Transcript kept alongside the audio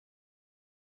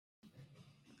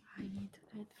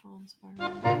headphones for a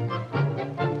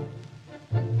minute.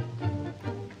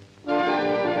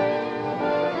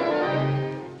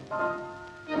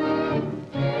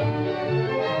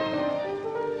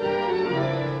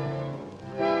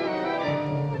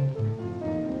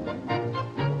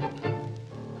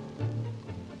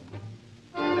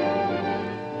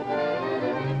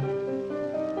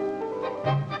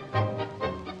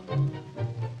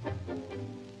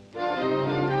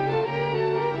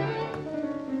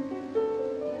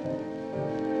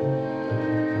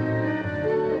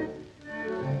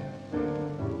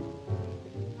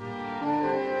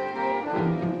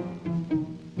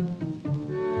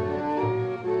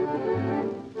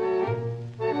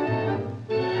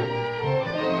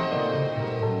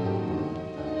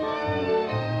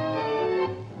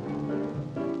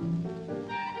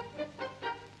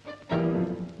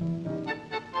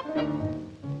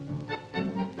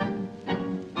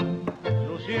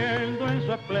 Luciendo en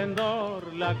su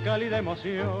esplendor la cálida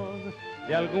emoción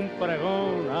de algún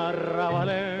pregón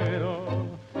arrabalero.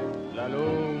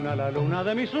 La luna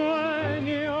de mis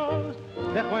sueños,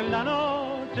 dejó en la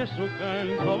noche su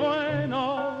canto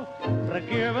bueno,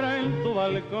 requiebra en tu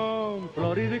balcón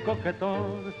florido y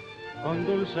coquetón, con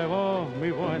dulce voz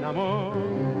mi buen amor.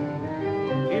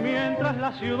 Y mientras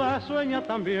la ciudad sueña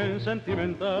también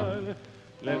sentimental,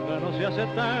 lejano se hace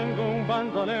tango un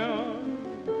bandoneón.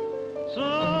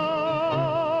 Son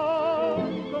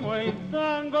como el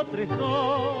tango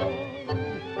tristón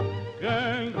que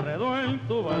enredó en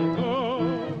tu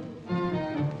balcón,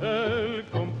 el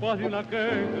compás de una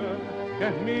queja que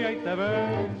es mía y te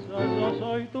besa. Yo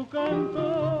soy tu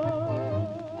cantor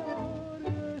y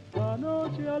esta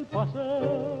noche al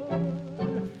pasar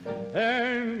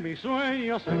en mis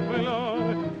sueños en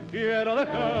flor quiero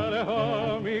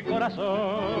dejar mi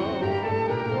corazón.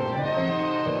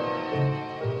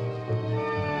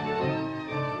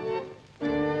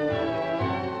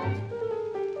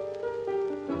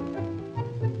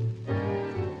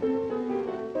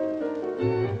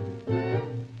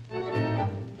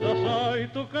 Soy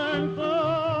tu cantor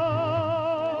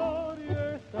y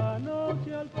esta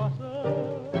noche al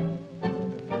pasar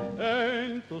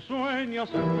en tus sueños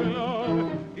en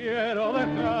flor quiero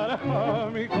dejar a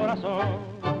mi corazón.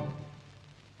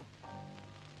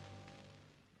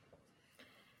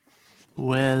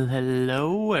 Well,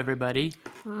 hello, everybody.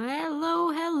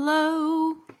 Hello,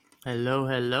 hello. Hello,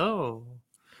 hello.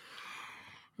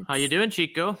 How you doing,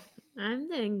 Chico? I'm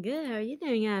doing good. How are you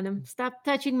doing, Adam? Stop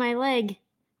touching my leg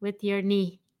with your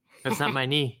knee. That's not my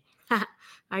knee.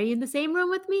 Are you in the same room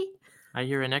with me? I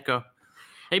hear an echo.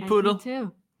 Hey, I Poodle. do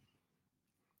too.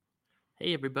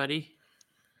 Hey, everybody.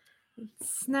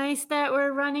 It's nice that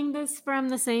we're running this from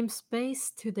the same space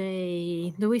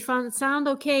today. Do we sound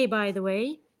okay, by the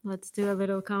way? Let's do a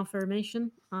little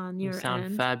confirmation on You your sound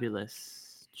end.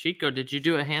 fabulous. Chico, did you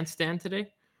do a handstand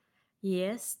today?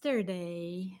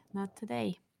 Yesterday, not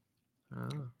today.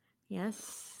 Oh.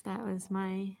 Yes, that was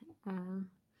my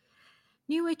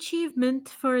new achievement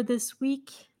for this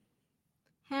week.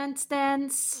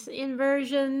 Handstands,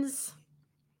 inversions,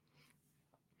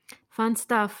 fun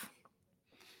stuff.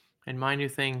 And my new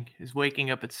thing is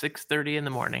waking up at 6:30 in the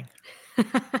morning.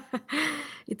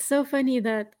 It's so funny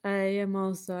that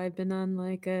I've been on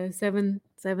like a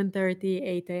 7:30,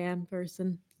 8 a.m.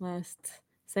 person last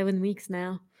 7 weeks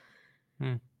now.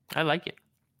 I like it.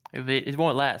 It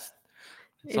won't last.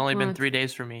 It's only been won't. 3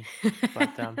 days for me.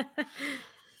 But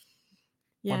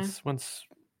yeah.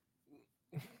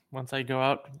 once I go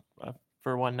out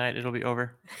for one night, it'll be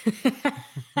over.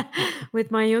 With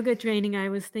my yoga training, I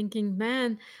was thinking,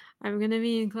 man, I'm going to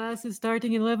be in classes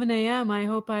starting 11 a.m. I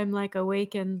hope I'm like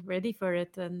awake and ready for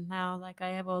it. And now like I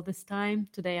have all this time.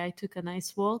 Today I took a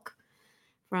nice walk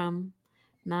from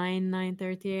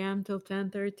 9:30 a.m. till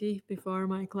 10:30 before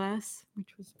my class,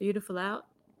 which was beautiful out.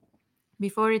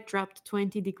 Before it dropped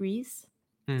 20 degrees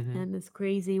and this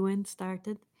crazy wind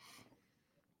started.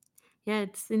 Yeah,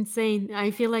 it's insane.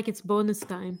 I feel like it's bonus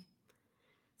time.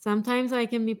 Sometimes I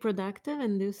can be productive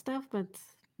and do stuff, but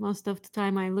most of the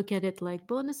time I look at it like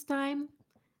bonus time.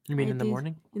 You mean in the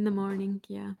morning? In the morning,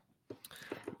 yeah.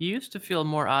 It used to feel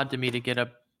more odd to me to get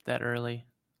up that early,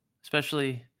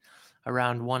 especially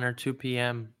around 1 or 2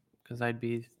 p.m. because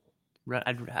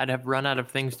I'd have run out of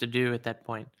things to do at that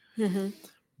point.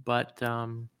 But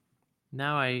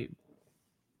now I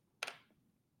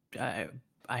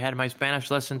had my Spanish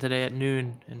lesson today at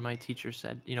noon, and my teacher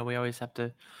said, we always have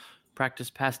to practice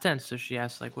past tense. So she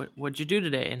asked, like, what'd you do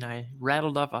today? And I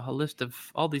rattled off a list of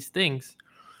all these things.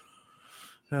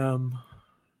 And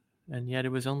yet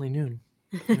it was only noon.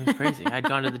 It was crazy. I'd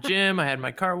gone to the gym. I had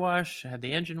my car washed. I had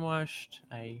the engine washed.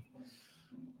 I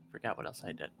forgot what else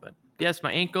I did. But yes,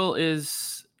 my ankle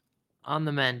is on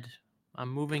the mend. I'm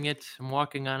moving it. I'm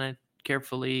walking on it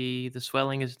carefully. The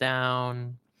swelling is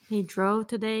down. He drove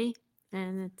today,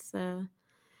 and it's a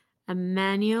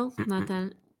manual, not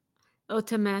an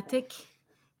automatic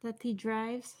that he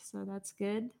drives. So that's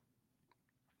good.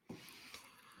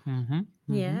 Mm-hmm.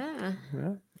 Yeah.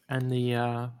 Yeah. And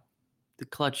the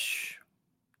clutch,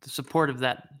 the support of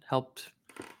that helped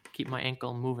keep my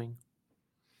ankle moving.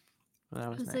 So that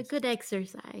was It's nice. a good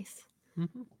exercise.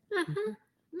 Mhm.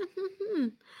 Mm-hmm.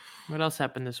 What else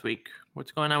happened this week?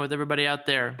 What's going on with everybody out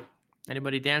there?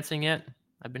 Anybody dancing yet?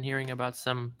 I've been hearing about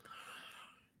some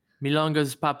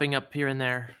milongas popping up here and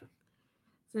there.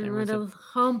 Some There was little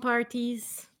home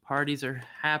parties, Parties are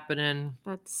happening.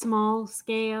 but small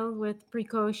scale with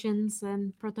precautions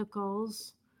and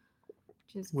protocols.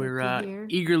 Which is good We're to hear.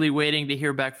 eagerly waiting to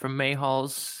hear back from May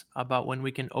Halls about when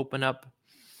we can open up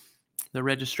the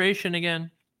registration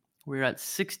again. We're at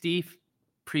 60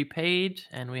 prepaid,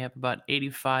 and we have about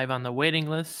 85 on the waiting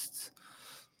list.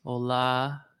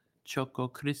 Hola, Choco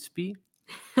Crispy.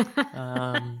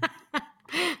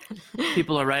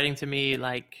 People are writing to me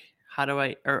like, how do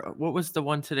I, or what was the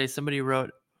one today? Somebody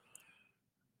wrote,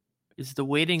 is the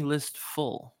waiting list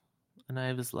full? And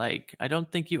I was like, I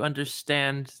don't think you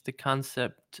understand the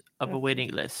concept of a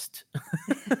waiting list.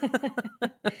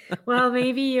 Well,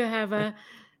 maybe you have a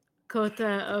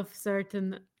quota of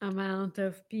certain amount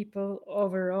of people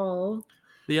overall.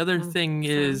 The other thing so-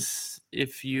 is,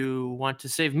 if you want to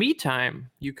save me time,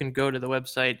 you can go to the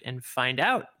website and find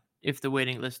out if the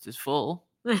waiting list is full.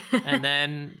 And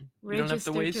then you don't have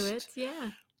to Register waste to it, yeah.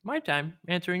 my time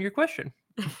answering your question.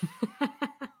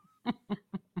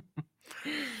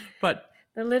 But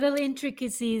the little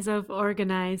intricacies of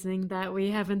organizing that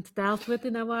we haven't dealt with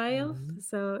in a while.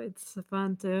 So it's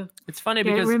fun to it's funny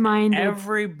get because reminded.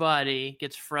 everybody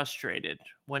gets frustrated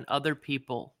when other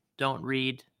people don't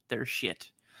read their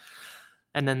shit.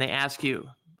 And then they ask you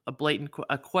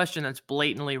a question that's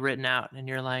blatantly written out, and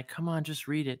you're like, come on, just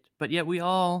read it. But yet we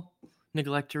all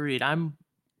neglect to read. I'm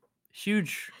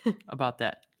huge about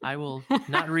that. I will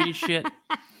not read shit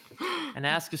and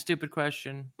ask a stupid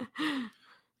question,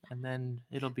 and then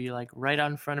it'll be like right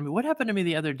out in front of me. What happened to me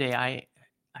the other day? I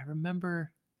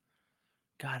remember,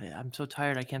 God, I'm so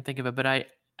tired I can't think of it, but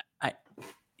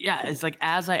it's like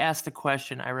as I asked the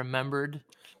question, I remembered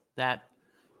that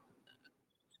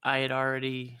I had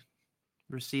already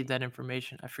received that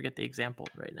information. I forget the example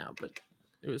right now, but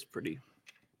it was pretty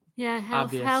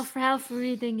obvious. Health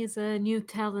reading is a new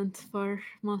talent for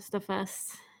most of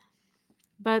us.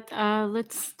 But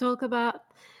let's talk about,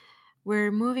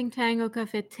 we're moving Tango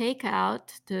Cafe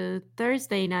takeout to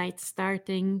Thursday night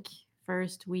starting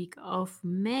first week of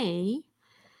May.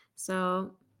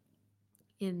 So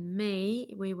in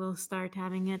May, we will start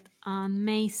having it on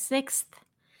May 6th.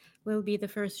 Will be the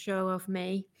first show of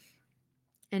May.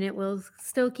 And it will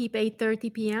still keep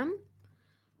 8:30 p.m.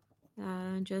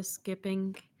 Just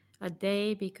skipping a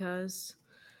day because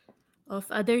of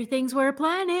other things we're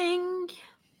planning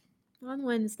on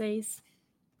Wednesdays.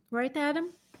 Right,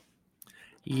 Adam?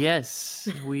 Yes,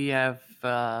 we have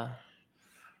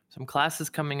some classes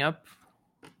coming up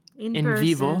In in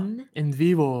person.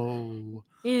 vivo,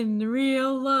 In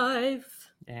real life.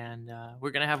 and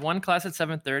we're gonna have one class at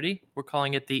 7:30. We're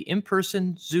calling it the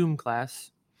in-person Zoom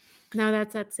class. No,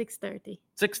 that's at 6:30.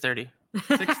 6:30.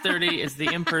 6:30 is the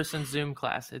in-person Zoom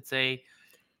class. It's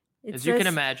as you can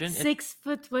imagine, 6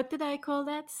 foot. What did I call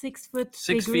that? 6 foot.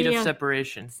 6 feet of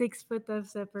separation. 6 foot of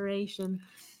separation.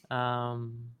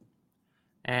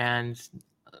 And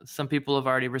some people have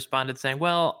already responded saying,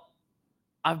 well,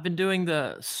 I've been doing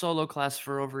the solo class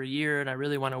for over a year and I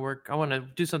really want to I want to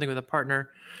do something with a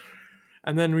partner.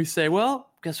 And then we say,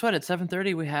 well, guess what? At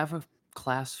 7:30, we have a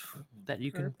class that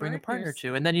you can bring a partner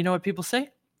to. And then you know what people say?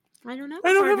 I don't know.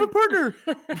 I don't have a partner.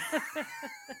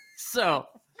 So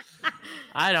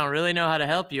I don't really know how to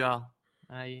help you all.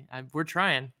 We're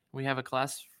trying. We have a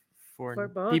class for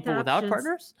both people without options.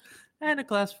 partners and a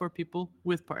class for people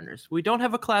with partners. We don't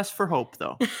have a class for hope,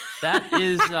 though. That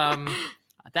is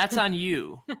that's on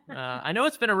you. I know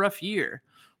it's been a rough year,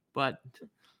 but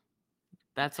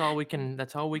that's all we can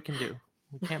do.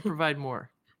 We can't provide more.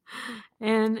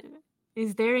 And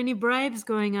is there any bribes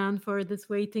going on for this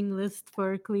waiting list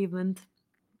for Cleveland?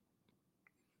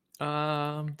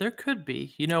 There could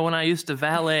be. You know, when I used to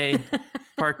valet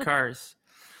park cars,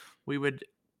 we would,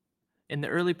 in the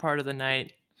early part of the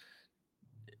night,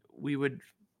 we would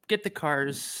get the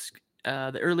cars,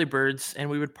 the early birds, and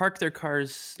we would park their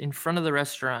cars in front of the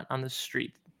restaurant on the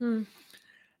street.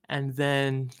 And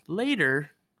then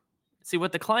later, see,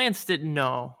 what the clients didn't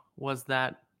know was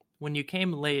that when you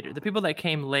came later, the people that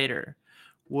came later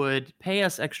would pay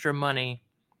us extra money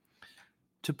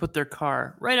to put their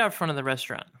car right out front of the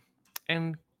restaurant.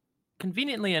 And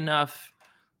conveniently enough,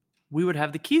 we would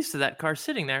have the keys to that car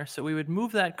sitting there. So we would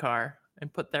move that car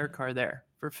and put their car there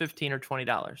for $15 or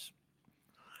 $20.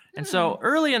 And so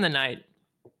early in the night,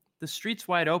 the street's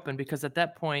wide open because at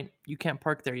that point you can't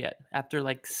park there yet. After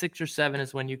like 6 or 7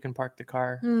 is when you can park the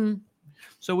car.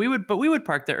 So we would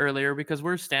park there earlier because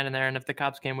we're standing there, and if the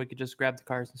cops came, we could just grab the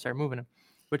cars and start moving them,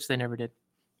 which they never did.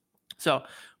 So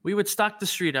we would stock the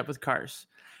street up with cars,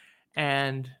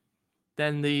 and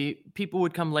then the people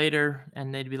would come later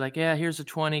and they'd be like, yeah, here's a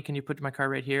 20. Can you put my car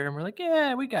right here? And we're like,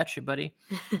 yeah, we got you, buddy.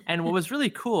 And what was really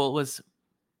cool was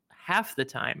half the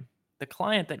time, the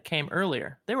client that came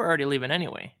earlier, they were already leaving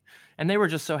anyway. And they were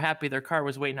just so happy their car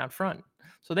was waiting out front.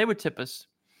 So they would tip us.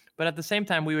 But at the same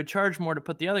time, we would charge more to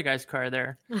put the other guy's car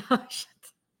there. Oh, shit.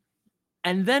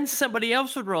 And then somebody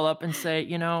else would roll up and say,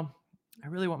 you know, I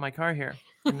really want my car here.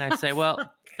 And I'd say,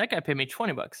 well, that guy paid me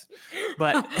 $20.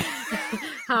 But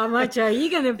how much are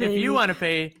you going to pay? If you want to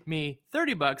pay me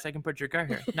 $30, I can put your car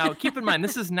here. Now, keep in mind,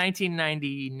 this is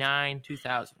 1999,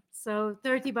 2000. So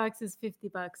 $30 is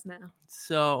 $50 now.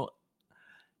 So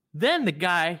then the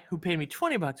guy who paid me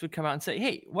 $20 would come out and say,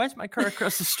 hey, why is my car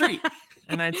across the street?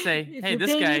 And I'd say, hey,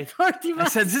 this guy, I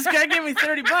said, this guy gave me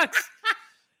 $30.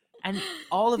 And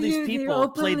all of these people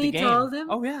played the game. Told him?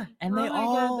 Oh, yeah. And they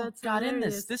all got in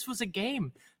this. This was a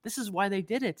game. This is why they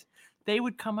did it. They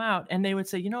would come out and they would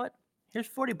say, you know what? Here's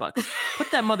 $40.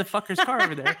 Put that motherfucker's car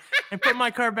over there and put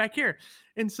my car back here.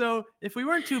 And so if we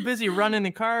weren't too busy running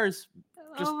the cars,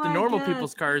 just the normal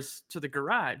people's cars to the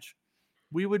garage,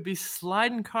 we would be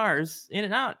sliding cars in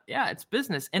and out. Yeah, it's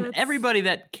business. And everybody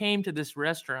that came to this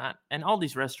restaurant, and all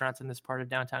these restaurants in this part of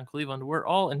downtown Cleveland, were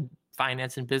all in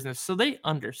finance and business. So they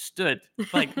understood.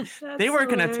 Like, they weren't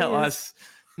going to tell us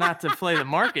not to play the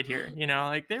market here. You know,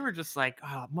 like, they were just like,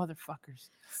 oh, motherfuckers.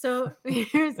 So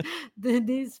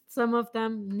some of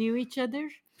them knew each other?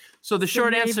 So the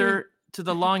short answer to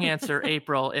the long answer,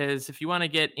 April, is if you want to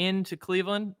get into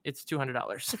Cleveland, it's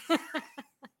 $200.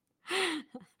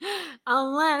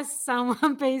 Unless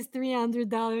someone pays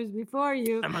 $300 before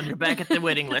you. I'm back at the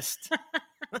waiting list.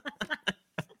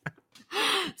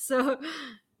 So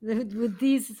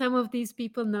would some of these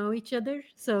people know each other?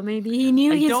 So maybe he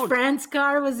knew his friend's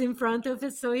car was in front of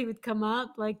it, so he would come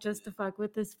out like just to fuck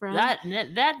with his friend. That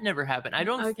never happened. I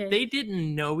don't. Okay. They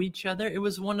didn't know each other. It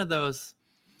was one of those,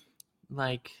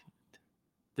 like,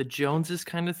 the Joneses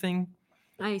kind of thing.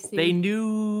 I see. They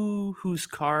knew whose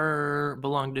car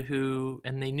belonged to who,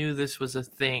 and they knew this was a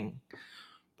thing,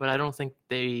 but I don't think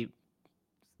they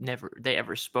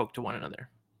ever spoke to one another.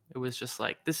 It was just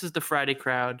like, this is the Friday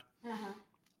crowd,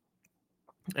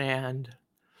 and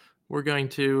we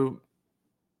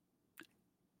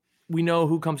know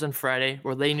who comes on Friday,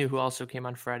 or they knew who also came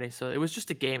on Friday. So it was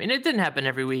just a game, and it didn't happen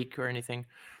every week or anything,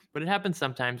 but it happened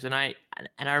sometimes. And I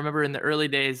remember in the early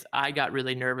days, I got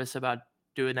really nervous about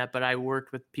doing that, but I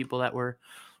worked with people that were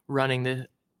running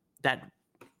that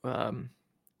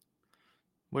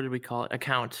what did we call it?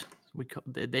 Account.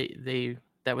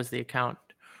 That was the account.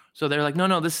 So they're like,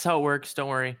 no, this is how it works. Don't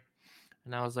worry.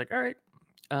 And I was like, all right.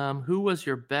 Who was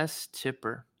your best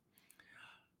tipper?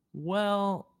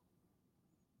 Well,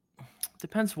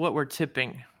 depends what we're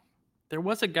tipping. There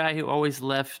was a guy who always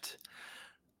left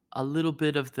a little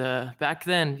bit of back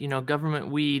then, you know, government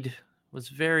weed was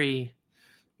very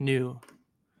new.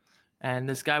 And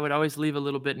this guy would always leave a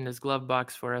little bit in his glove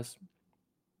box for us.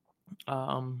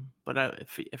 But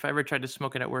if I ever tried to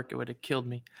smoke it at work, it would have killed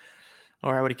me,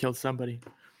 or I would have killed somebody.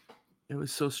 It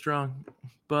was so strong.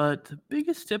 But the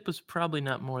biggest tip was probably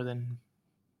not more than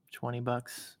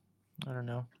 $20. I don't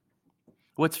know.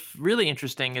 What's really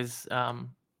interesting is I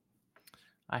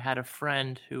had a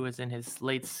friend who was in his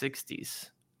late 60s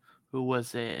who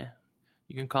was you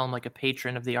can call him like a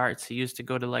patron of the arts. He used to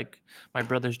go to like my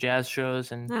brother's jazz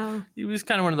shows, and he was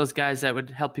kind of one of those guys that would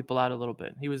help people out a little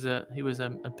bit. He was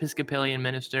an Episcopalian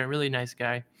minister, a really nice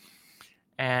guy.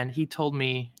 And he told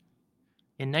me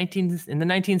in the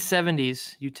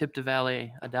 1970s, you tipped a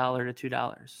valet $1 to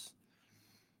 $2.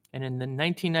 And in the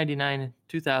 1999,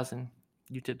 2000,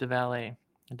 you tipped a valet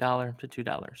 $1 to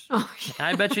 $2. Oh, and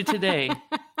I bet you today,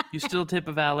 you still tip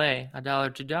a valet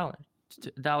 $1 to $2.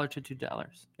 $1 to $2.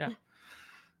 Yeah.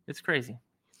 It's crazy.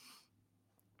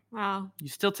 Wow. You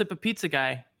still tip a pizza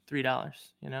guy $3,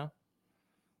 you know?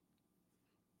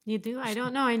 You do? I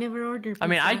don't know. I never ordered pizza. I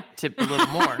mean, I tip a little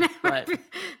more, but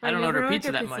I don't order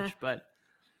pizza that much. But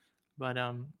I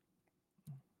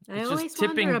always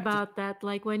wonder about that.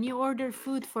 Like when you order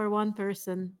food for one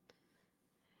person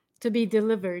to be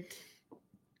delivered,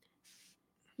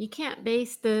 you can't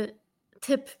base the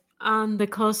tip on the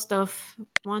cost of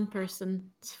one person's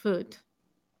food,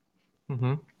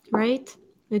 Mm-hmm. right?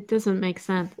 It doesn't make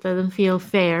sense. It doesn't feel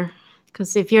fair.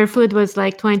 Because if your food was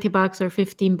like $20 or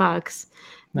 $15,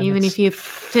 Then even it's if you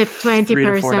tip $3 to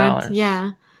 20%, $4.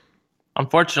 yeah.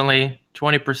 Unfortunately,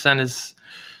 20% is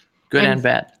good And and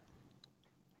bad.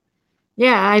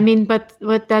 yeah, I mean, but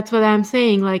that's what I'm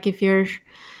saying. Like if you're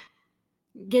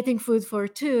getting food for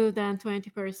two, then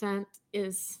 20%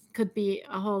 could be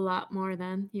a whole lot more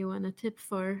than you want to tip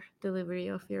for delivery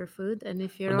of your food. And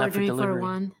if you're But not for ordering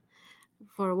delivery.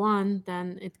 for one,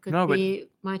 then it could No, but be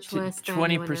much less than you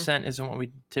want to. 20% isn't what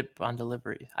we tip on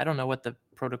delivery. I don't know what the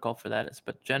protocol for that is,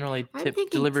 but generally I'm thinking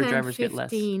delivery 10, drivers get less.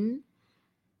 15,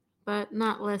 but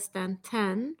not less than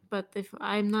 10. But if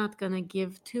I'm not going to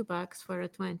give $2 for a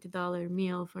 $20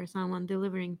 meal for someone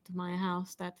delivering to my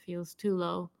house, that feels too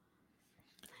low.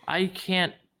 I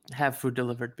can't have food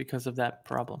delivered because of that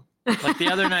problem. Like the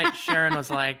other night, Sharon was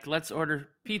like, let's order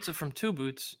pizza from Two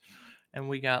Boots. And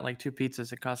we got like 2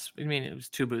 pizzas. It costs, I mean, it was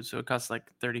 2 boots. So it costs like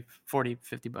 30, 40,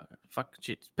 50 bucks. Fuck,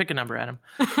 geez, pick a number, Adam.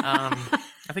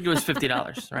 I think it was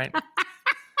 $50, right?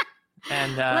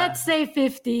 And let's say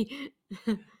 50.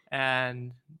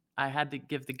 And I had to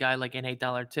give the guy like an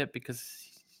 $8 tip because,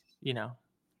 you know.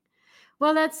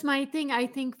 Well, that's my thing. I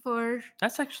think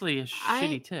that's actually a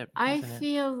shitty tip. I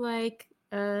feel like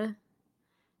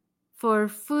for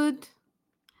food,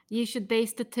 you should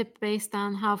base the tip based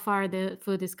on how far the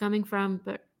food is coming from,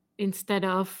 but instead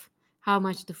of how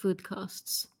much the food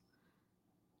costs.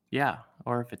 Yeah,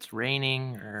 or if it's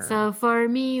raining or. So for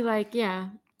me, like, yeah.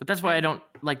 But that's why I don't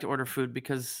like to order food,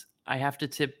 because I have to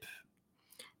tip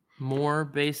more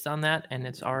based on that, and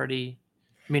it's already,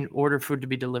 I mean, order food to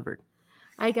be delivered.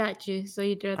 I got you. So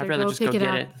you'd rather, I'd rather go just pick go it get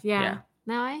up. it. Yeah. Yeah.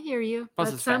 Now I hear you. Plus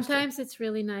but it's faster. sometimes it's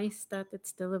really nice that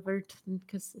it's delivered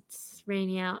because it's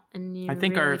rainy out and you. I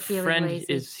think really our friend lazy.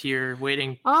 is here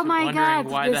waiting. Oh my wondering God!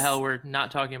 Why the hell we're not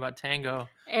talking about tango?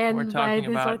 And we're talking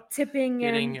about tipping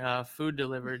getting and food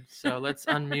delivered. So let's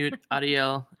unmute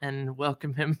Ariel and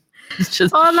welcome him.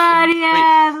 Just hola,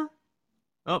 Ariel.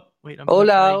 Wait. I'm Hola,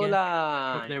 try again.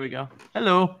 hola. Oh, there we go.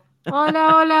 Hello. Hola,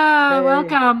 hola. Hey.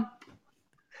 Welcome.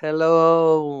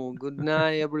 Hello. Good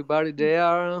night, everybody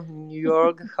there in New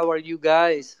York. How are you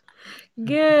guys?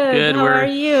 Good. How are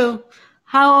you?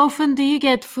 How often do you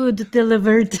get food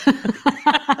delivered?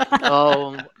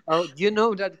 You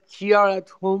know that here at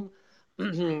home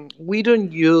we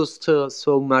don't use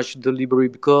so much delivery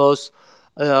because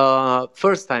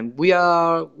first time we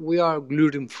are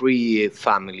gluten-free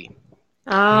family.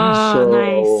 Oh,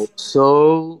 nice.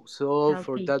 So for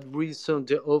Healthy. that reason,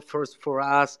 the offers for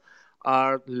us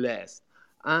are less.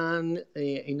 And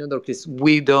in other case,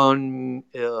 we don't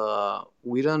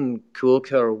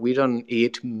cook or we don't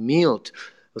eat meat.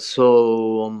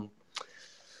 So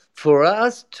for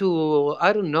us to,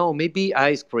 I don't know, maybe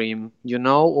ice cream,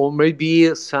 or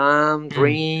maybe some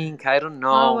drink. I don't know,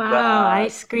 Oh wow, but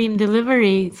ice cream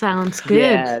delivery sounds good.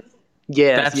 yes.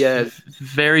 Yes, That's yes.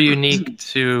 very unique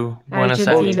to Buenos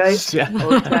Argentina. Aires.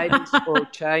 Yeah. or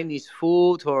Chinese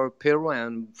food or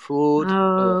Peruvian food.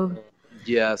 Oh.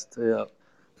 Just,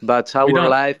 but We our don't-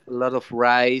 life, a lot of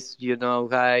rice,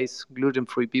 guys,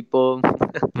 gluten-free people.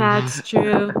 That's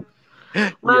true.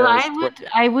 Well, Yes,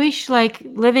 I wish, like,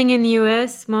 living in the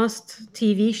US, most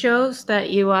TV shows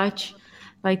that you watch,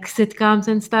 like sitcoms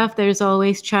and stuff, there's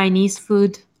always Chinese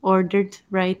food ordered,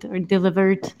 right? Or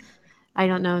delivered. I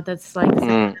don't know. That's like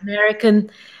an American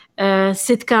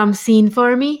sitcom scene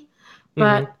for me.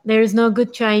 But there's no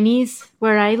good Chinese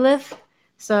where I live.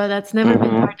 So that's never been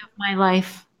part of my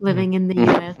life living in the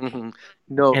US.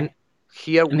 No, And-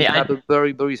 here and we the have a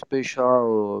very, very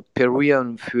special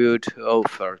Peruvian food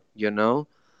offer,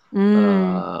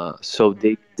 so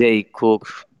they cook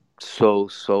so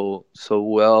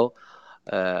well.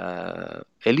 A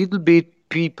little bit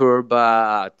pepper,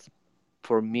 but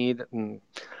for me,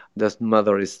 that's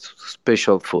mother is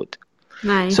special food.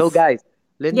 Nice. So guys,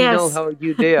 let me know Yes. how are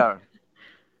you there.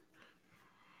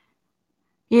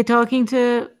 You're talking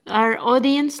to our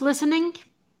audience listening?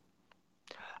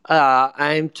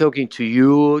 I'm talking to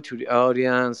you, to the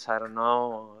audience. I don't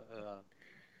know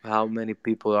how many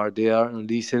people are there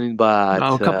listening, but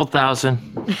a couple thousand.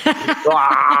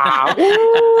 wow,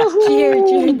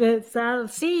 Cheer the sound.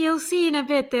 See, you'll see in a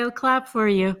bit. They'll clap for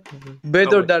you.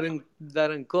 better than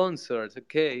in concerts.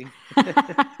 Okay.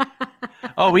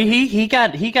 Oh, he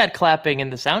got clapping in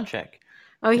the sound check.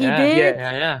 Oh, he Yeah. did?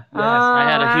 Yeah. Oh, I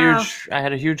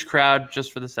had a huge crowd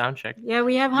just for the sound check. Yeah,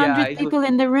 we have Yeah, 100 people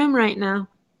in the room right now.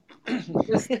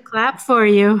 Just to clap for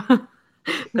you.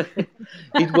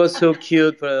 It was so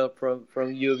cute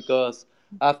from you because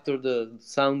after the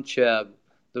sound check,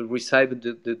 the receive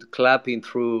the clapping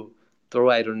through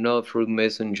I don't know, through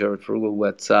Messenger, through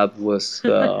WhatsApp was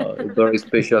a very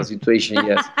special situation.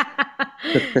 Yes.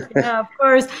 Yeah, of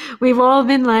course. We've all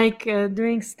been like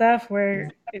doing stuff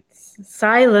where it's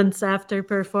silence after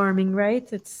performing, right?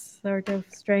 It's sort of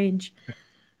strange.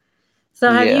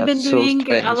 So, have you Yeah, been so doing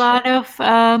a strange. lot of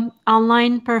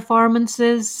online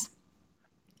performances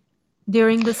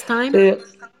during this time? Uh,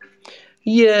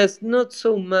 yes, not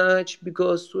so much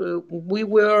because we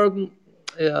were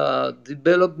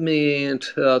development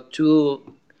two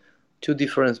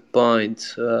different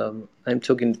points. I'm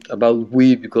talking about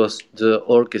we because the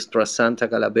orchestra Santa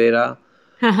Calavera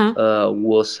Uh-huh.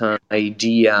 was an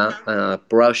idea, a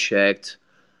project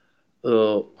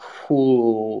uh,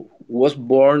 who was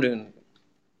born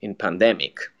in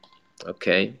pandemic.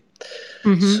 Okay,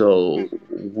 Mm-hmm. so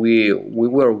we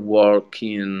were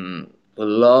working a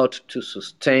lot to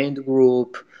sustain the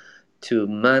group, to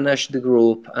manage the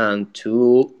group, and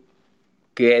to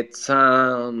get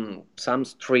some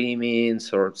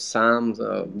streamings or some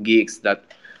gigs that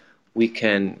we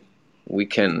can we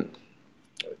can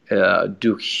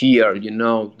do here. You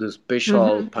know, the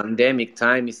special Mm-hmm. pandemic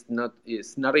time is not,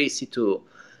 it's not easy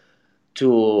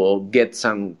to get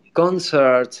some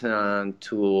concerts and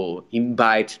to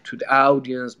invite to the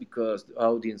audience because the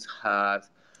audience had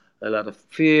a lot of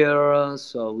fear,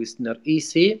 so it's not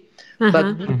easy. But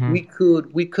Uh-huh. Hmm. we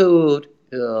could record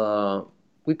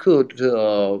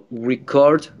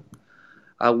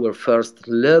our first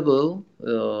level,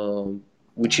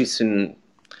 which is in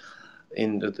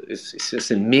the,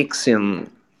 it's a mixing.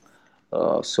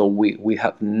 So we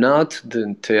have not the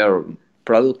entire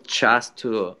product just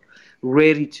to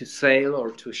ready to sell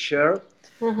or to share,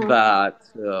 Uh-huh. but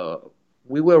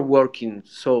we were working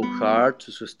so hard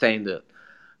to sustain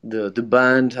the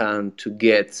band and to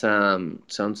get some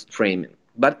streaming.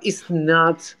 But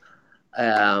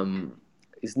um,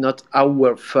 it's not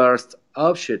our first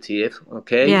objective,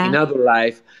 okay, in Yeah. our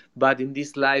life. But in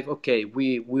this life, okay,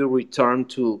 we return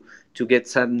to get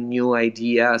some new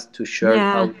ideas to share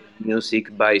Yeah. our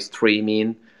music by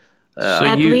streaming. So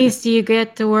At um, you, least you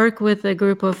get to work with a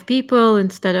group of people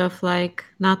instead of like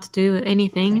not do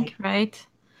anything, right?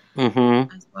 mhm,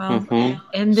 As well. mhm.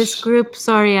 In this group,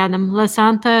 sorry, Adam, La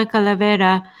Santa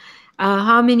Calavera,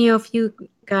 how many of you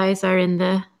guys are in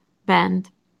the band?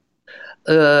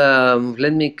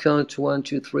 Let me count: one,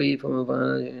 two, three, four,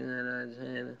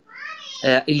 five,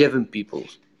 11 people.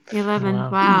 11. wow.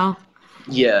 Wow.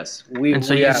 Yes, we And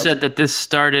so we you are. said that this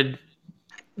started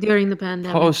During the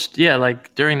pandemic. post, yeah,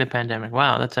 like during the pandemic.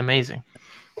 Wow, that's amazing.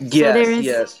 So there Yes, is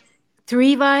yes.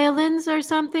 three violins or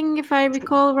something, if I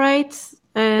recall right,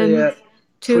 and Uh,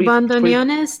 two three.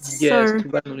 bandoneonists, Yes, or to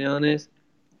be honest.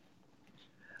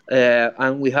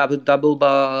 And we have a double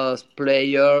bass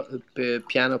player, a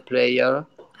piano player,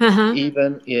 uh-huh.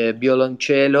 even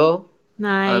violoncello,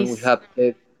 and we Nice. have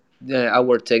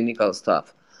our technical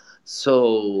stuff.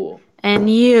 So And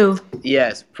you,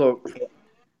 yes, for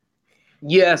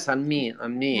yes, and me.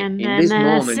 and In then this a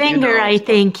moment, singer, I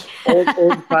think.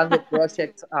 all the Pango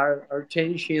projects are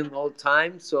changing all the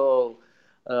time. So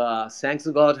thanks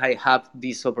to God, I have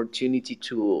this opportunity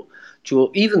to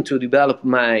even to develop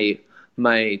my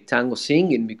tango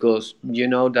singing because you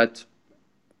know that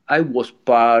I was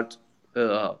part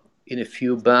in a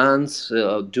few bands,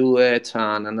 duet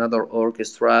and another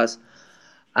orchestras.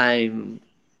 I'm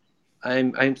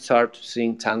I'm started to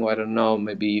sing tango. I don't know,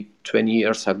 maybe 20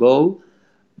 years ago,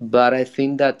 but I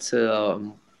think that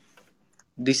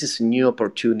this is a new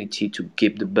opportunity to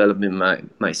keep developing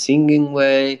my singing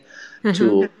way, Uh-huh.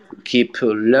 to keep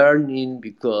learning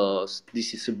because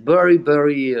this is a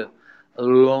very a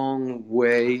long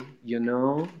way, you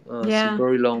know. It's a Yeah.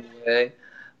 very long way.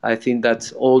 I think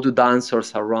that all the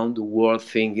dancers around the world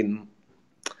thinking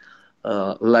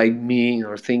like me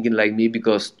or thinking like me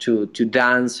because to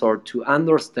dance or to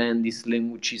understand these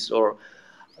languages or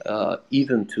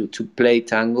even to play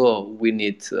tango, we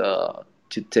need to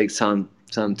take some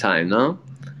time, no?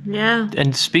 Yeah.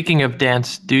 And speaking of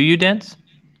dance, do you dance?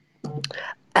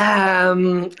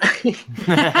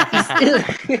 It's,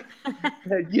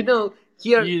 you know, You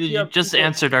here just people,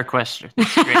 answered our question.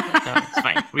 It's great. No, it's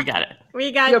fine. We got it. We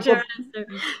here got your people, answer.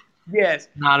 yes,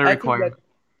 Not a I think that requirement.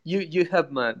 you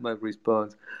have my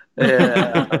response.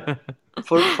 Uh,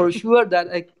 for sure that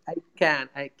I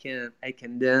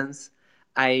can dance.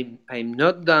 I'm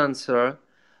not dancer.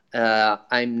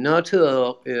 I'm not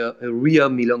a real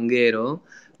milonguero,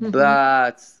 Hmm.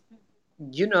 but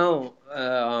you know,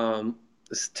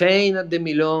 staying at the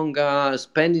milonga,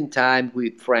 spending time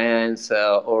with friends,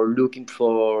 or looking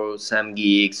for some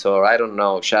gigs, or I don't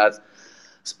know, shots.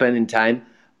 spending time.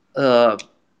 Uh,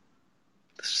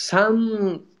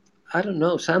 some, I don't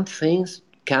know, some things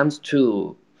comes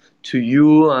to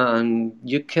you, and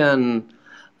you can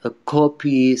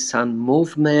copy some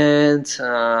movements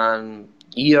and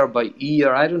year by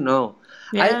year. I don't know.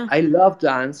 Yeah. I love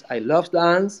dance. I love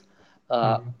dance.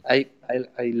 Uh, Mhm.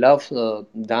 I love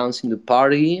dance in the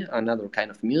party and other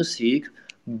kind of music.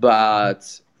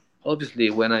 But obviously,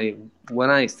 when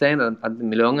I stand at the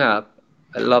milonga,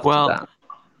 I love to Well, dance.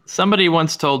 somebody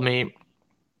once told me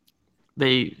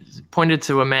they pointed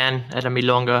to a man at a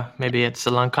milonga, maybe at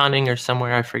Salancaning or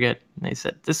somewhere, I forget. And they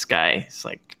said, "This guy is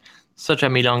like such a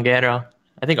milonguero."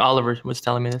 I think Oliver was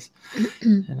telling me this,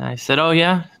 and I said, "Oh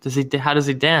yeah, does he? How does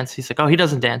he dance?" He's like, "Oh, he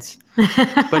doesn't dance,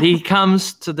 but he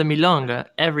comes to the milonga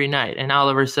every night." And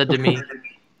Oliver said to me,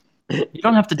 "You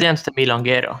don't have to dance to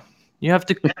milonguero. You have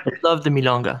to love the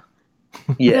milonga."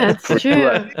 Yes, That's for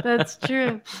sure. true. That's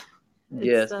true.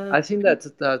 It's Yes, I think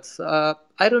that's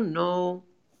I don't know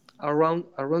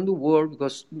around the world,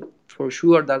 because for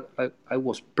sure that I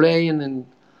was playing in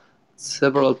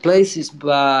several places,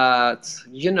 but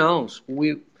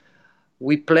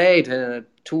we played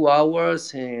 2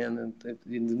 hours in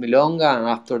the milonga, and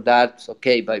after that,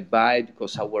 okay, bye bye,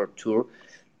 because our tour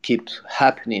keeps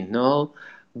happening, no.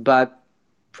 But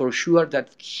for sure that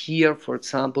here, for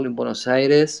example, in Buenos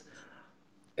Aires,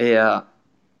 uh,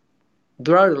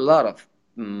 there are a lot of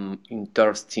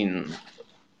interesting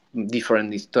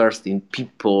different interesting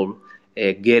people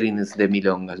getting the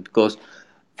milongas, because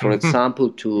for example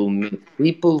to meet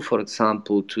people, for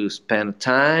example to spend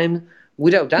time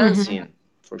without Mhm. dancing,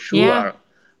 for Yeah. sure.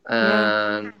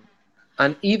 Yeah.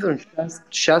 And even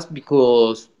just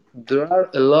because there are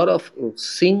a lot of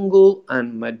single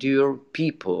and mature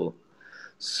people, Mm.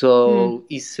 so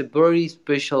it's a very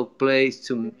special place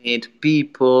to meet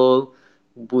people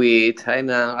with,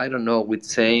 I don't know, with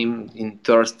same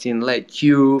interesting like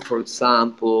you, for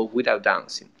example, without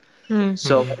dancing. Mm.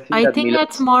 So I think I that think Milan.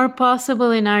 that's more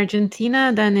possible in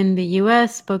Argentina than in the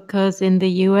US, because in the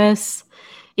US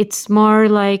it's more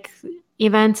like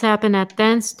events happen at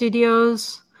dance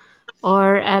studios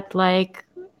or at like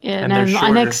in And they're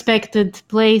shorter. unexpected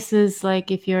places,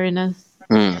 like if you're in a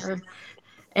Mm.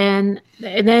 and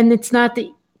then it's not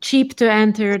cheap to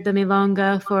enter the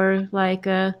milonga for like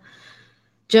a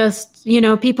just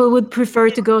people would prefer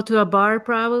to go to a bar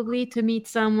probably to meet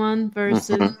someone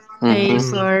versus Mhm. Mhm.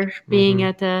 pace Mm-hmm. or being Mm-hmm.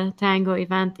 at a tango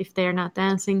event if they're not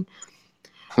dancing.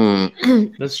 Mm.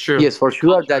 That's true. Yes, for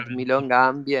sure that Milonga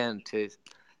ambient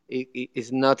is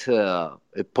not a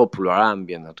popular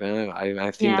ambient.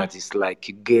 I think Yeah. that is like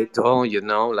a ghetto,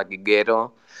 like a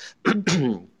ghetto.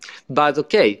 But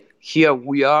okay, here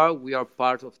we are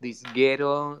part of this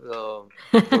ghetto.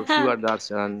 For sure,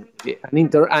 that's an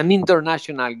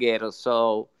international ghetto.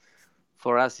 So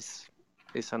for us,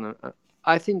 it's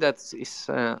I think that's is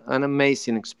an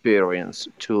amazing experience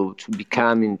to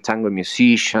becoming tango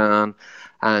musician,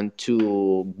 and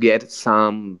to get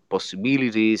some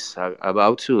possibilities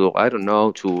about to, I don't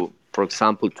know, to, for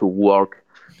example, to work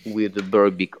with a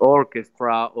very big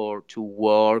orchestra, or to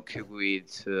work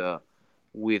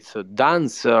with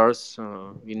dancers.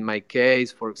 In my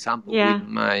case, for example, with Yeah.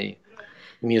 my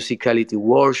musicality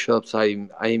workshops,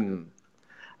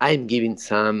 I'm giving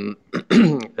some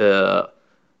uh,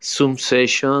 Zoom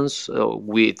sessions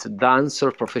with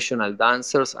dancers, professional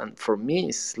dancers, and for me,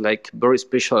 it's like very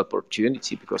special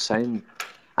opportunity, because I'm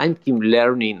keep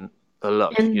learning a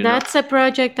lot. And that's a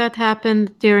project that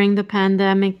happened during the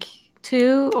pandemic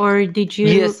too, or did you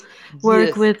Yes, work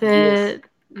yes, with yes.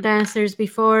 dancers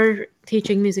before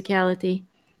teaching musicality?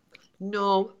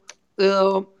 No,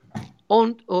 uh,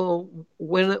 on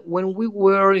when we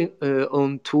were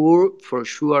on tour, for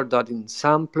sure that in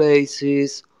some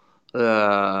places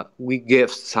we gave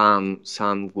some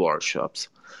workshops,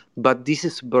 but this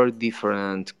is a very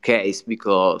different case,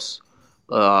 because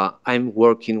I'm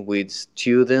working with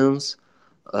students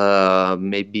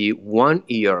maybe 1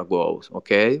 year ago.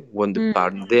 Okay, when the Mm.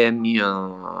 pandemic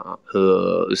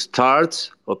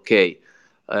starts. Okay,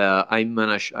 I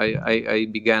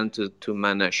began to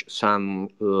manage some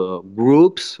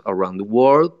groups around the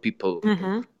world, people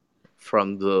Uh-huh.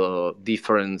 from the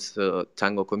different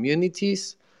tango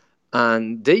communities,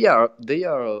 and they are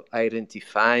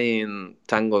identifying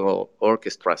tango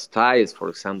orchestra styles. For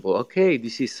example, okay,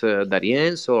 this is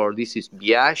Darienzo, or this is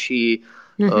Biaggi.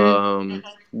 Mm-hmm. Um,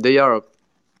 they are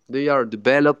they are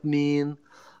developing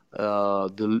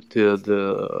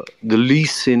the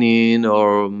listening,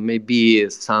 or maybe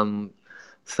some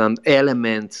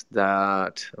elements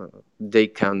that they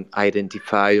can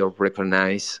identify or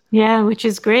recognize Yeah, which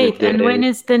is with great. And when the.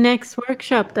 is the next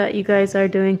workshop that you guys are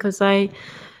doing? Because I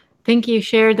think you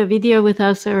shared a video with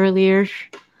us earlier.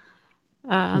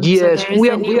 So Yes, there is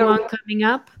a new one coming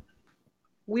up.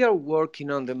 we are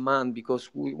working on demand because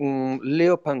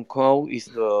Leo Pankow is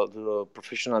the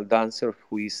professional dancer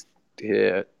who is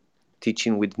uh,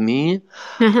 teaching with me,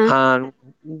 Uh-huh. and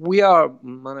we are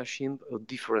managing a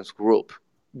different group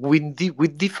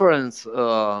with different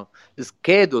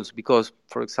schedules. Because,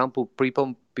 for example,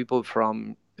 people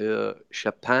from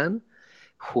Japan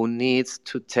who needs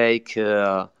to take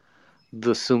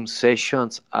the Zoom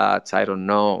sessions at, I don't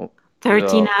know.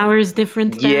 13 Uh, hours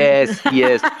different than. yes,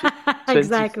 yes, 20,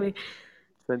 Exactly.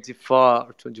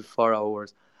 24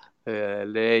 hours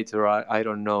later. I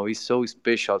don't know. It's so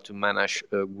special to manage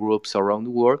groups around the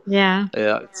world. Yeah.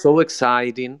 So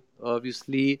exciting,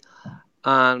 obviously.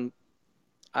 And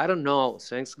I don't know.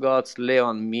 Thanks God, Leo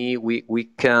and me, we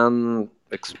can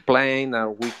explain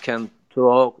and we can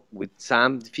talk with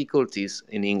some difficulties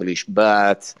in English,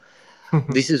 but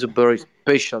this is a very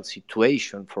special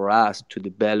situation for us to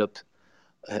develop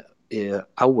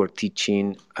our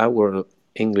teaching, our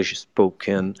English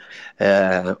spoken,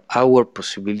 our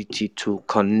possibility to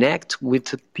connect with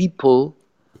the people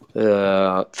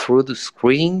through the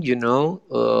screen, Yeah.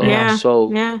 Yeah.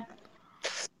 so Yeah.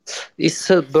 it's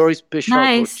a very special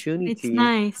Nice. It's opportunity.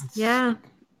 nice. Yeah.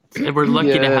 And we're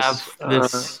lucky to have Yes,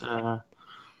 this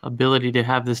ability to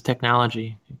have this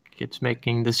technology. It's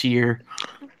making this year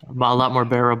a lot more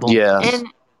bearable. yes, And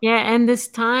yeah, and this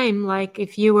time, like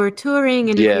if you were touring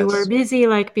and if you were yes, busy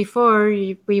like before,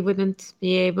 we wouldn't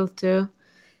be able to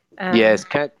uh, yes.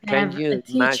 Can have a you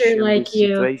teacher imagine like this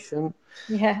you. situation?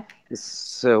 Yeah.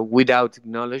 It's without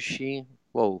technology.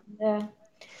 Whoa. Yeah.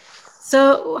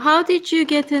 So, how did you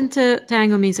get into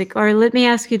tango music? Or let me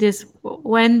ask you this: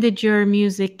 when did your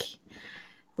music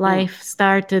Hmm. life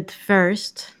started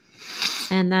first,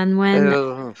 and then when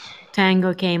Uh,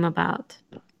 tango came about?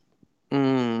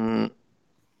 mm,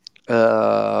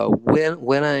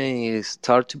 when I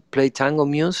start to play tango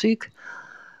music,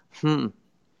 hmm,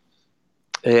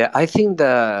 I think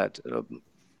that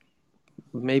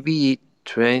maybe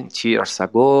 20 years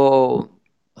ago,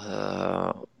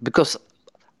 uh, because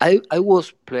I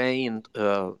was playing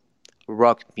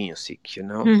rock music,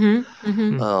 Mm-hmm.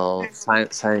 Mm-hmm.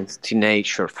 Mm. science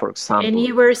teenager, for And example.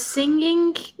 you were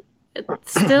singing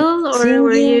still, or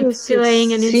were Singing, you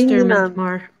playing an singing, instrument and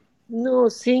more? no,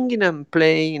 singing and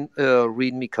playing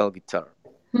rhythmical guitar.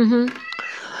 Mm-hmm.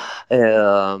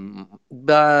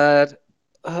 But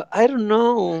I don't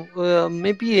know.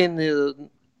 Maybe in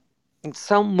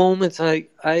some moments, I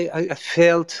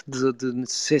felt the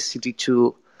necessity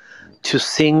to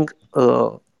sing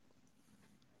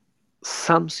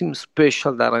something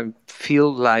special that I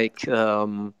feel like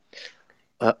own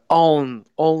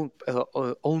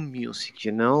music.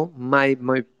 Yeah, My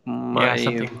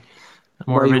something more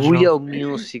my original. real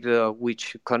music,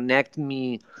 which connect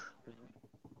me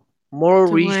more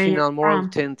To where you're original, more from?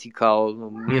 authentic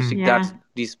Mm. music Yeah. that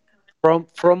this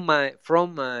from my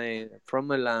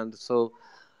land. So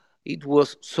it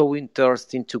was so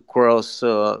interesting to cross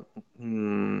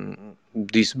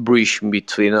this bridge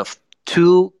between of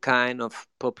two kind of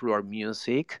popular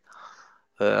music,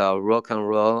 rock and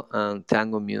roll and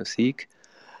tango music.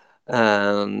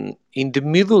 And in the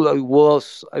middle, I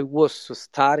was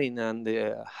studying at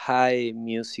the high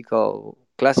musical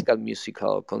classical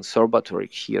musical conservatory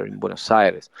here in Buenos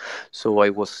Aires. So I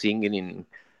was singing in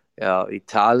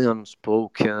Italian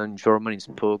spoken, German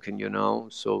spoken,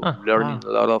 so Huh, learning wow.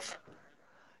 a lot of,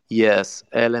 yes,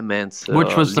 elements,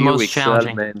 Which was the most lyrics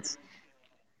challenging? elements.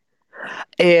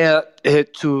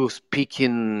 To speak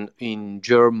in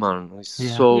German is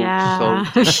Yeah. so Yeah.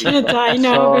 Shit, difficult, I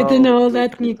know. I didn't so know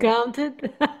that you difficult.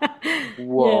 counted.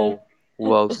 Yeah. Whoa,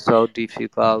 whoa, so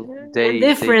difficult. And They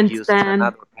different used than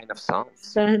another kind of sounds.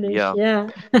 Spanish. Yeah, Yeah.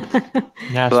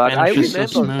 Yeah, but I Spanish is so remember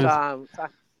smooth.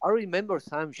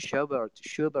 some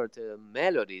Schubert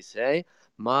melodies.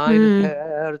 Mein Hmm.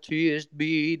 Herz ist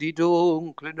wie die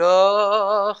dunkle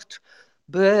Nacht,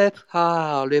 Beb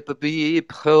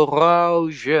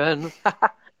Rauschen.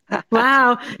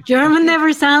 Wow. German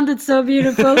never sounded so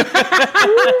beautiful.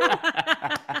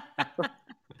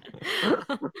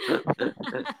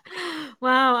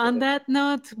 Wow. On that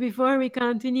note, before we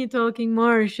continue talking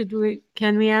more,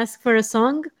 can we ask for a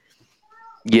song?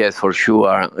 Yes, for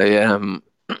sure.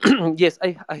 Yes,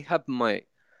 I have my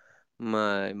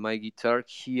guitar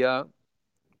here,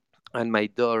 and my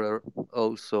daughter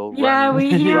also Yeah,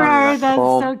 we hear running her. at That's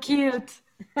home. so cute.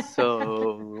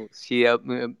 So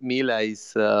Mila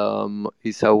is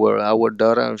our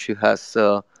daughter, and she has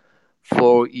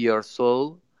 4 years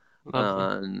old. Lovely.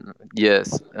 And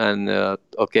yes, and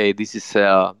okay, this is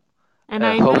And a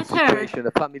I home met her. situation,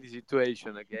 a family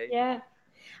situation. Okay, Yeah.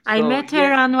 I so met her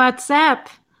yes, on WhatsApp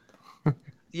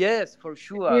yes, for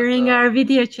sure. during our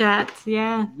video chat.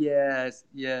 Yeah. Yes,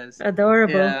 yes.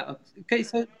 Adorable. Yeah. Okay,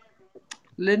 so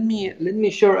let me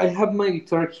share. I have my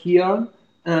guitar here,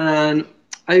 and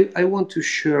I want to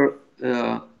share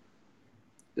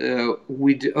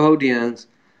with the audience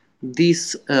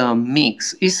this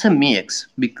mix. It's a mix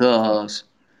because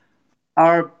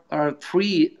are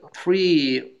three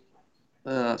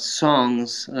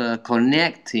songs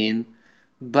connecting,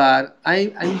 but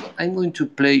I'm going to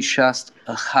play just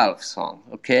a half song,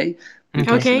 okay? Okay.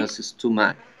 Because Okay. this is too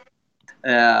much.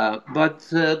 But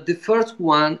the first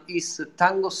one is a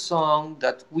tango song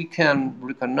that we can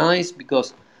recognize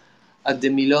because at the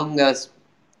milongas,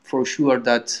 for sure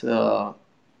that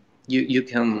you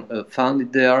can find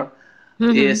it there.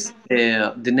 Mm-hmm. Is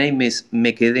the name is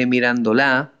Me quedé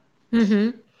mirándola.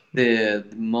 Mm-hmm. The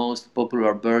most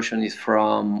popular version is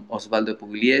from Osvaldo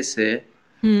Pugliese,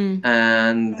 Hmm.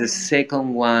 and the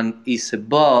second one is a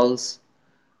Vals,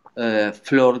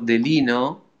 Flor de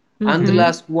Lino, and the Mm-hmm.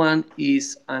 last one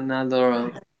is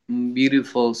another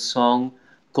beautiful song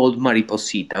called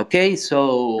Mariposita. Okay,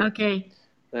 so Okay.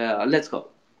 let's go.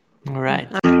 All right.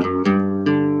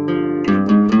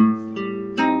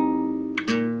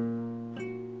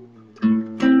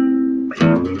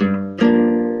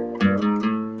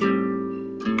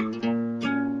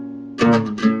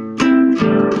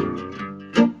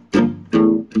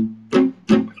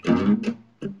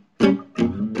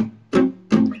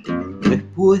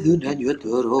 Después de un año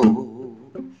entero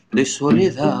de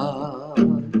soledad,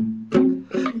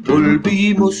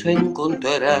 volvimos a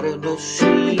encontrarnos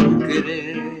sin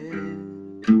querer.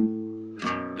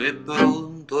 De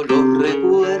pronto los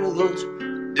recuerdos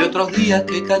de otros días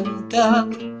que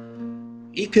cantaban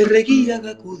y que reguían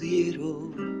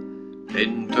acudieron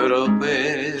en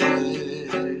tropel.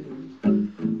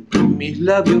 Mis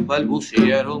labios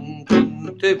balbucearon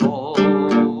con temor,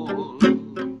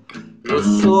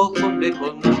 los ojos le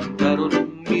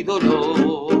contaron mi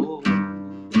dolor.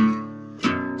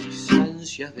 Mis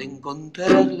ansias de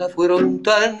encontrarla fueron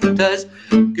tantas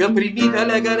que oprimida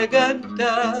la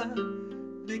garganta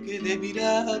me quedé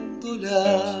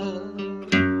mirándola.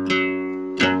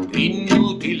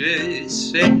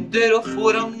 Inútiles senderos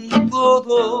fueron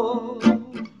todos,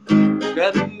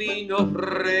 caminos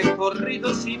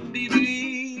recorridos sin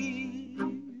vivir,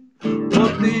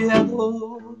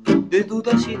 bordeado de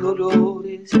dudas y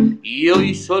dolores, y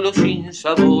hoy solo sin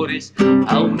sabores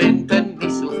aumentan mi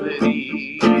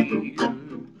sufrir.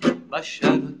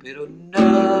 Vaya, no espero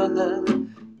nada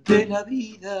de la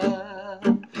vida,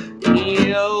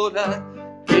 y ahora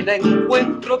que la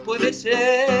encuentro puede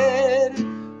ser,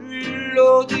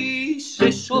 lo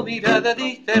dice su mirada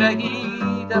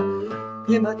distraída,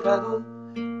 que he matado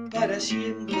para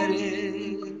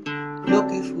siempre lo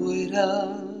que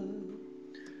fuera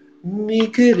mi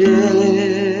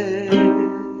querer.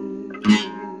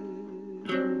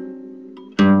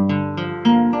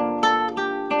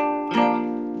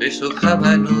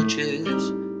 Deshojaba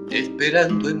noches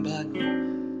esperando en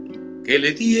vano que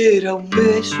le diera un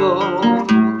beso,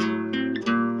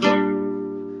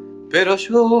 pero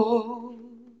yo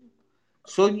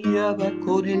soñaba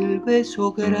con el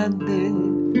beso grande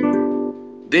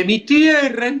de mi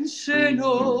tierra en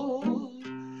seno,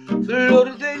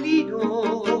 flor de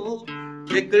lino,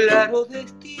 de claro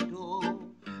destino,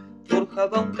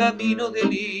 forjaba un camino de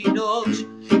linos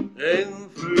en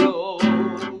flor.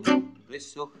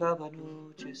 Deshojaba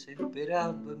noches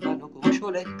esperando en vano como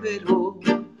yo la espero,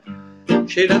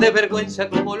 llena de vergüenza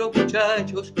como los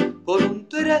muchachos, con un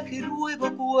traje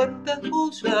nuevo, cuantas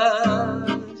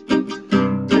cosas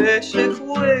que se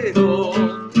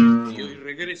fueron y hoy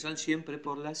regresan siempre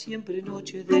por la siempre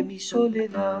noche de mi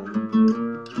soledad.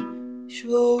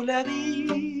 Yo la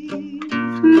vi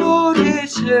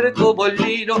florecer como el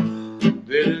lino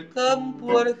del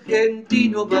campo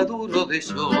argentino maduro de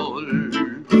sol.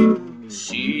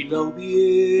 Si la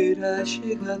hubiera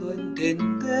llegado a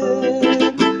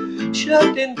entender,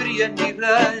 ya tendría en mi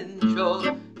rancho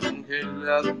el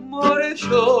amor.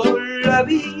 Yo la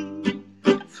vi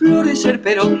florecer,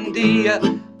 pero un día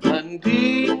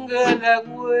mandinga la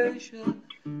huella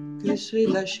que se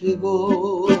la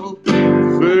llevó.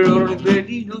 Flor de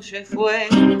lino se fue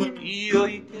y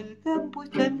hoy que el campo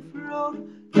está en flor,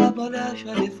 a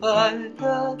Malaya le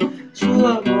falta su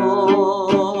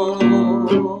amor.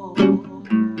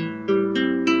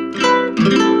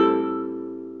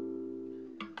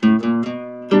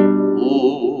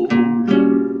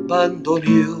 Un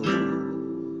bandoneón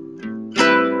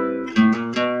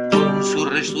con su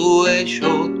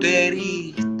resuello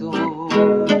teristo,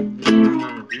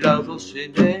 laudo Jugamos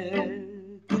en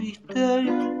el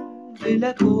cristal de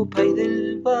la copa y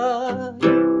del bar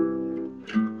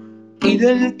y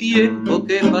del tiempo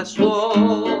que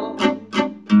pasó.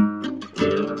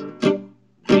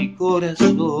 Mi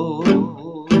corazón,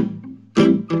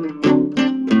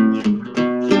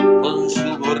 con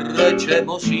su borracha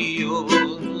emoción,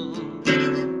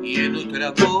 y en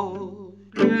otra voz,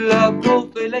 la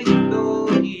voz de la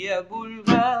historia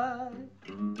vulgar,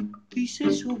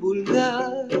 dice su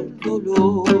vulgar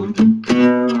dolor.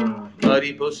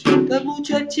 Mariposita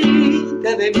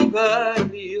muchachita de mi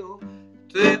barrio,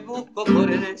 te busco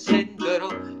por el centro,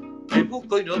 te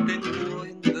busco y no te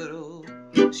encuentro,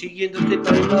 siguiendo este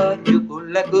calvario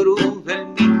con la cruz del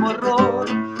mismo error.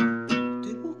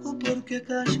 Te busco porque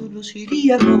acaso nos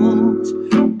iríamos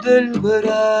del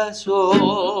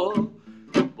brazo.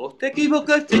 Vos te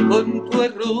equivocaste con tu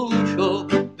arrullo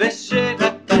de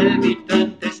sedas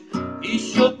palpitantes y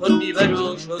yo con mi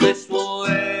barullo de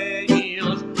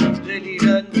sueños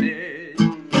delirantes.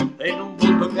 En un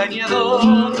mundo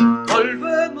engañador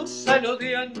volvemos a lo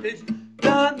de antes.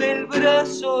 Dame el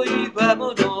brazo y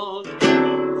vámonos.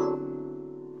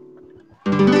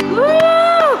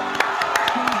 Woo!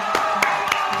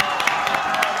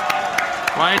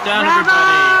 Quiet down, Bravo!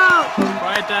 everybody.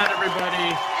 Quiet down, everybody.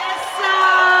 Eso!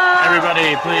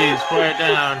 Everybody, please, quiet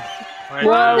down. Quiet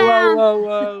Calm down. down.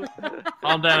 Whoa.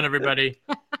 Calm down, everybody.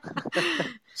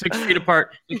 6 feet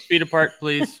apart. 6 feet apart,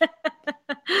 please.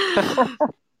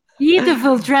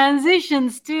 Beautiful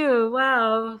transitions too.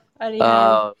 Wow.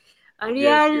 Ariel.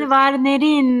 Ariel yes.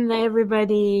 Varnerin,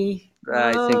 everybody.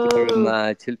 Right, thank you very Whoa.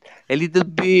 much. A little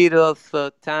bit of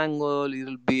tango, a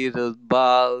little bit of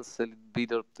vals, a little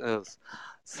bit of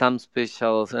some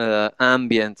special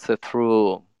ambience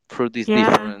through these Yeah.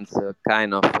 different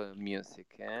kind of music.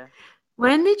 Eh?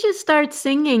 When did you start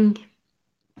singing?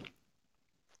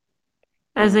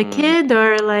 As a Mm, kid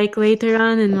or like later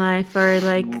on in life? Or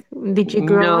like did you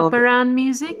grow no, up around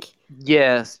music?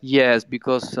 yes,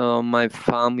 because my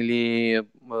family,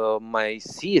 my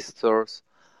sisters,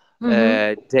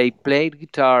 Mm-hmm. they played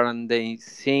guitar and they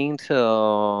sing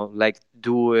like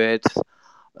duets,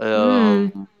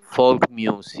 Mm. folk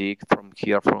music from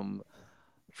here,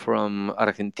 from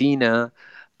Argentina,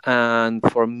 and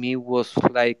for me was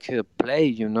like a play,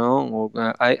 you know.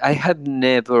 I had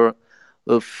never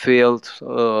felt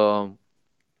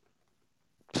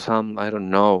some, I don't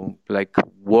know, like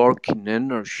working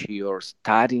energy or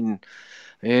studying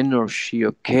energy.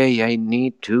 Okay, I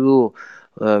need to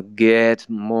get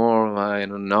more, I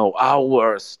don't know,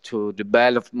 hours to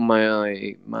develop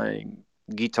my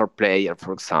guitar player,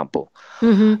 for example.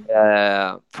 Mm-hmm.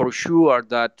 For sure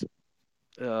that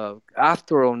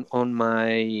after on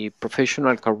my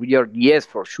professional career, yes,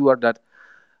 for sure that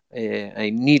I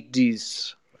need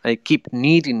this. I keep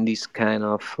needing this kind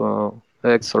of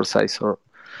exercise or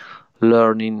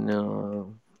learning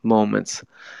moments.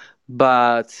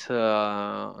 But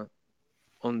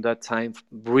on that time,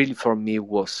 really for me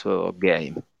was a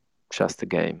game, just a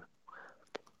game.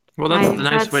 Well, that's the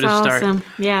nice That's way to start. awesome.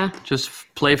 Yeah. Just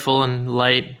playful and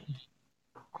light.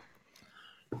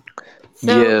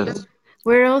 So Yes.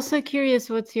 we're also curious,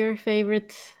 what's your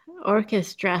favorite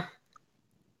orchestra?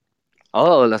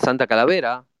 Oh, la Santa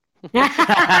Calavera.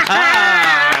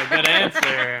 Good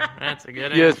answer. That's a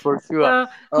good Yes, answer. for sure.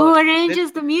 So, who Let-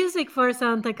 arranges the music for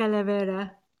Santa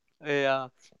Calavera?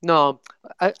 no,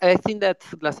 I think that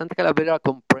La Santa Calavera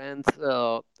comprehends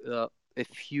a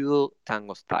few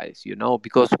tango styles, you know,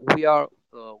 because we are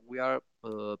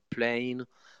playing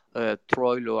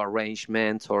Troilo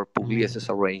arrangements or Puglieses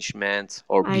arrangements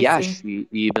or I see. Biaggi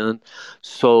even.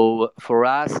 So for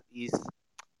us is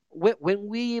when, when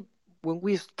we when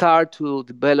we start to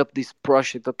develop this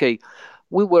project, okay,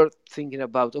 we were thinking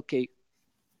about, okay,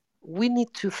 we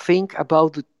need to think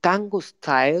about the tango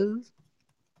style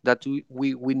that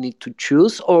we need to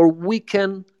choose, or we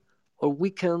can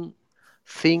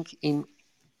think in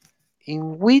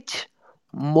which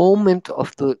moment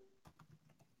of the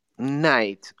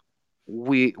night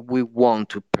we want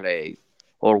to play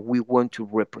or we want to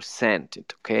represent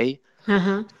it. Okay,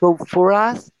 Uh-huh. so for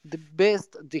us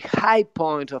the high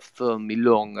point of the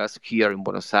milongas here in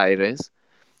Buenos Aires,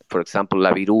 for example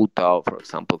La Viruta or for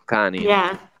example Canin,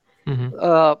 Yeah. Mm-hmm.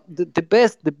 the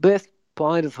best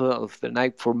point of the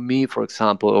night for me, for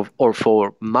example, or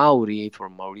for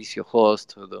Mauricio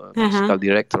Host, the Uh-huh. musical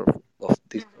director of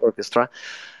this orchestra,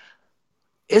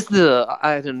 is the,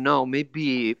 I don't know,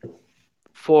 maybe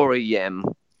 4 a.m.,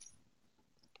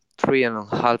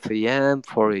 3:30 a.m.,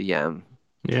 4 a.m.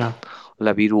 Yeah.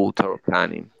 La Viruta or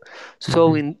Canin. So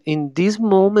Mhm. in this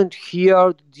moment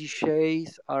here,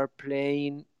 DJs are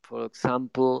playing, for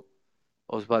example,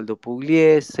 Osvaldo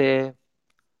Pugliese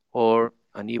or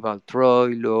Aníbal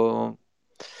Troilo,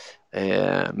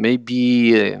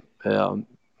 maybe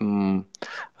mm,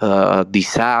 Di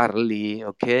Sarli,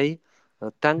 okay?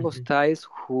 Tango Mhm. styles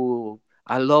who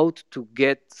allowed to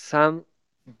get some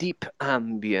deep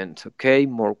ambient, okay?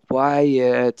 More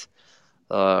quiet.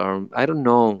 I don't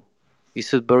know.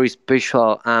 It's a very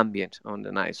special ambient on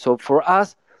the night. So for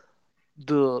us,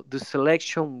 the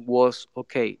selection was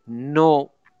okay.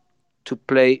 No, to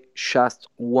play just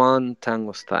one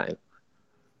tango style,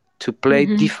 to play Mm-hmm.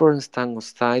 different tango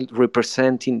style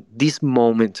representing this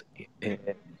moment uh,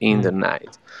 in the Mm.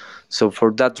 night. So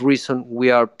for that reason,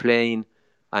 we are playing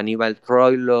Aníbal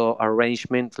Troilo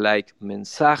arrangement like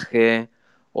Mensaje,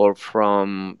 or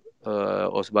from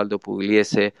Osvaldo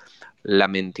Pugliese, La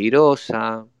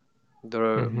Mentirosa.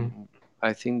 There, Mhm.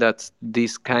 I think that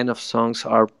these kind of songs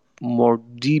are more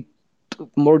deep,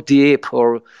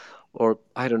 or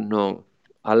I don't know,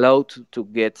 allowed to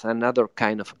get another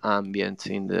kind of ambient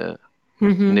in the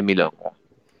Mm-hmm. milonga.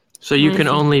 So you I can see.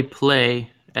 only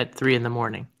play at 3 in the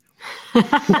morning.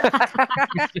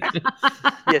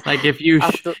 Yes, Like if you,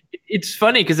 after it's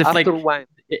funny because if after like wine,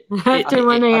 After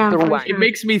 1 a.m. after for wine. it sure.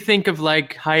 makes me think of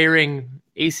like hiring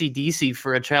ACDC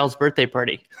for a child's birthday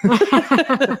party.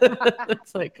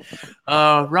 It's like,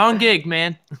 wrong gig,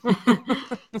 man.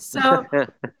 So,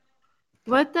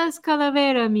 what does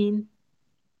calavera mean?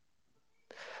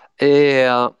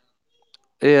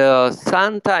 uh,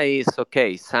 Santa is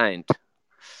okay, saint.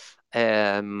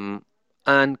 And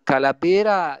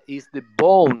Calavera is the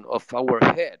bone of our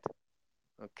head.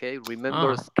 Okay,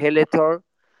 remember Oh. Skeletor?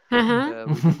 Uh-huh.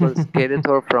 Remember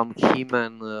Skeletor from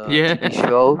He-Man TV Yeah.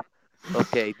 show?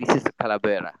 Okay, this is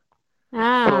Calavera.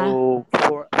 Ah. So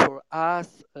for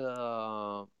us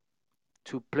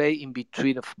to play in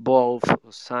between of both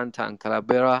Santa and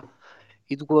Calavera,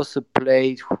 it was a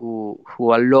play who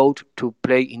allowed to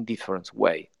play in different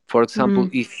way. For example, Mm.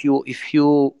 if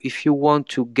you want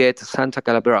to get Santa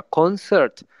Calavera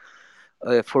concert,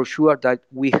 for sure that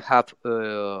we have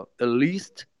a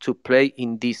list to play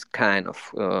in this kind of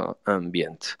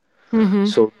ambient. Mm-hmm.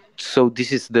 So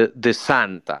this is the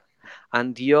Santa,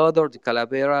 and the other, the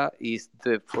Calavera, is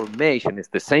the formation. It's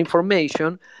the same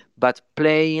formation, but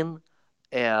playing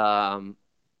um,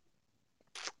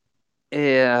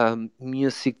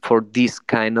 music for this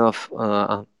kind of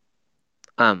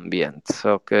ambience.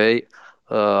 Okay.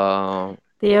 Uh,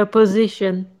 The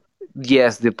opposition.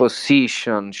 yes, the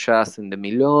position just in the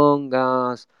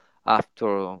milongas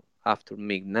after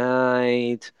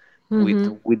midnight,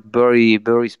 Mm-hmm. with very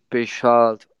very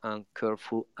special and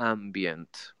careful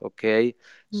ambient. Okay,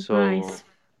 so Nice.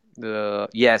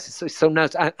 yes, it's so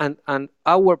nice, and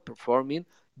our performing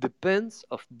depends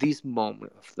of this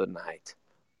moment of the night,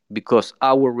 because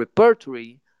our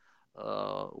repertoire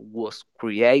was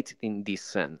created in this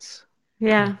sense.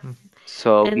 Yeah. Mhm.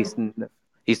 So And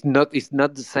it's not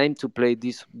the same to play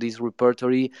this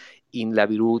repertoire in La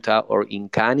Viruta or in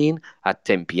Canning at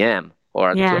 10 p.m.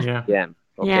 or at yeah. 12 Yeah. p.m.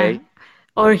 Yeah. Okay.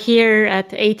 Or here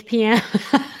at 8 p.m.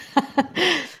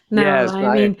 No, Yes, I right.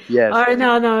 mean, Yes, or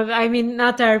no, no, I mean,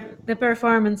 not the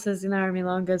performances in our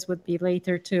milongas would be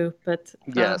later too, but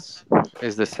yes,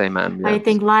 it's the same I ambience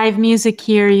think live music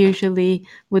here usually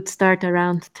would start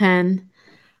around 10.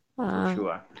 for Uh,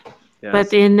 sure. but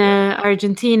Yes, in yes,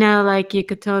 Argentina, like you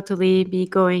could totally be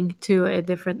going to a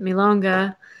different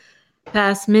milonga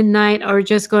past midnight, or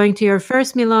just going to your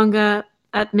first milonga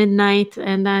at midnight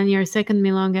and then your second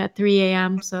milonga at 3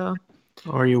 a.m. So,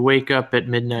 Or you wake up at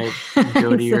midnight and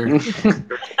go to your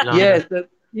first milonga. yes.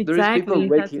 There is people exactly, that's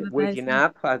waking what I waking said.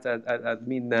 up at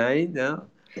midnight. Yeah,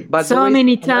 but there So is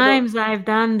many another. times I've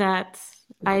done that.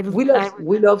 We love I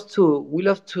we love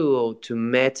to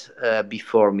meet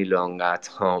before milonga at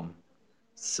home.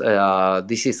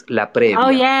 This is la Oh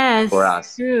previa for yes,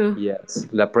 us. true. Yes,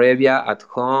 la previa at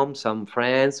home, some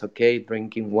friends, okay,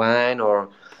 drinking wine or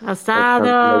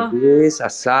something like Asado. this,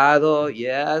 asado,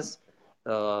 yes.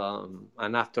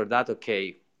 And after that,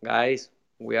 okay, guys,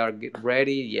 we are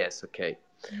ready. Yes, okay,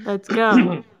 Let's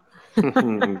go.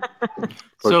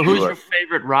 for So who's sure. your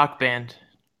favorite rock band?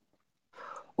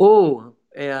 Oh,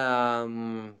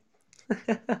 um,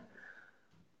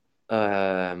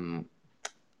 I'm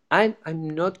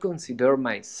not consider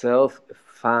myself a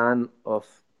fan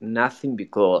of nothing,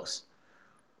 because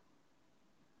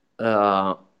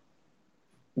uh,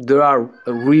 there are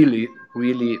really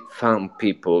really fun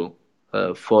people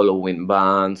following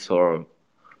bands or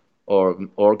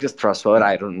orchestras, or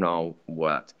I don't know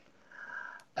what.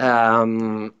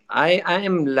 I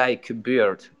am like a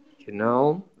bird,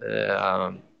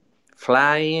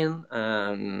 flying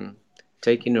and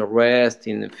taking a rest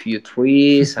in a few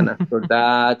trees, and after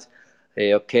that,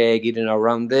 okay, getting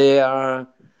around there.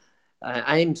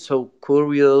 I am so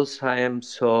curious. I am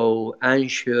so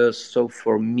anxious. So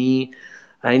for me,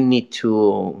 I need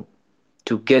to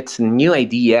get new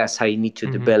ideas. I need to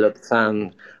Hmm. develop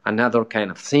some another kind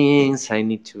of things. I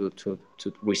need to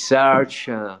research.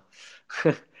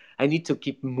 I need to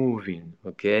keep moving.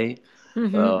 Okay,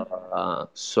 Mm-hmm.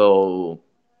 so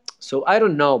I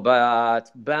don't know,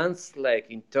 but bands like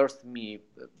interest me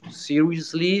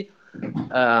seriously.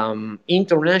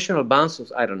 International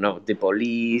bands, I don't know, The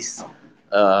Police,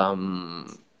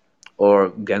 um, or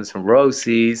Guns N'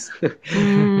 Roses.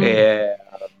 Mm.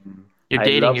 You're I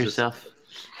dating love this. yourself.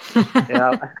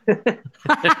 Yeah.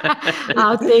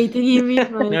 Outdating, you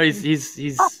mean? No, Like,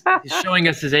 he's showing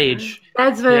us his age.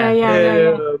 that's what, Yeah. yeah, yeah,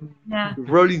 yeah. Yeah.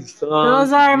 Rolling Those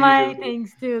Stones, are my Beatles.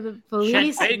 things too. The Chet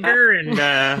police. Baker and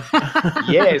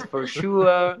Yes, for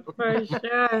sure. For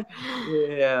sure.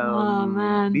 Yeah, Oh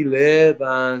man. Bill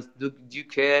Evans,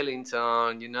 Duke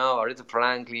Ellington, Aretha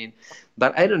Franklin.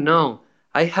 But I don't know.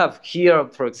 I have here,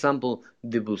 for example,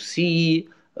 Debussy,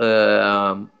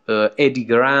 Eddie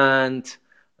Grant,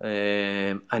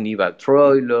 Aníbal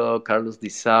Troilo, Carlos Di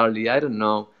Sarli. I don't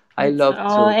know. I It's love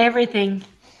all to. everything.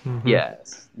 Mhm.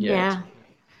 Yes, yes, Yeah.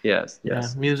 yes, Yeah,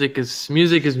 yes. music is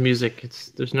music.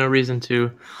 There's no reason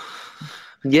to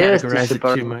Yes, to categorize it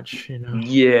separate. too much, you know.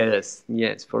 Yes,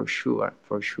 yes, for sure,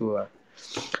 for sure.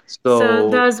 So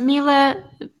So, does Mila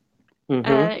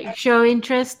mhm. show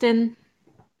interest in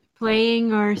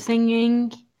playing or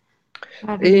singing,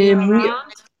 having you Me,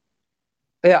 around?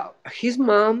 yeah, his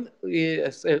mom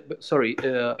is sorry.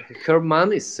 Her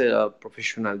mom is a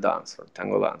professional dancer,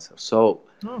 tango dancer. So,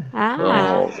 Oh, nice. Ah.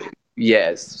 uh,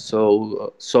 yes.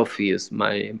 So Sophie is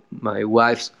my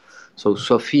wife's. So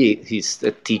Sophie is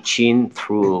teaching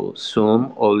through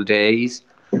Zoom all days.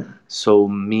 So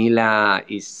Mila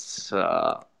is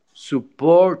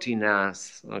supporting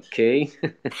us. Okay.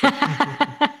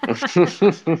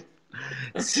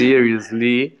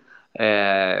 Seriously,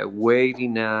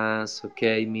 waiting us.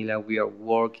 Okay, Mila, we are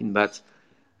working, but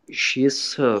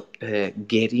she's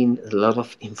getting a lot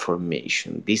of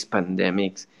information. This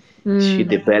pandemic, she Mm.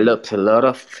 developed a lot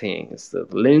of things: the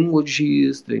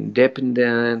languages, the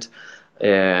independent,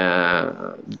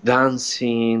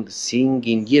 dancing,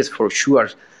 singing. Yes, for sure,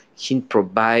 he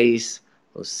improvised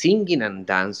singing and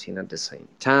dancing at the same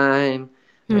time.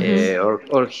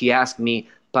 Mm-hmm. Or he asked me,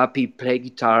 "Papi, play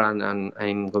guitar," and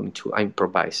I'm going to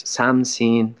improvise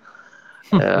something.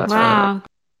 Uh, Wow.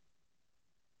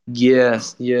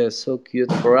 Yes, yes, so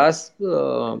cute for us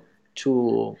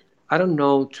to, I don't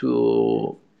know,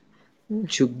 to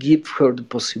give her the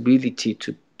possibility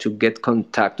to get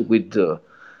contact with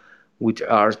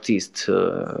artists.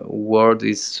 World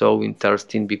is so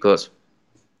interesting because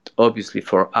obviously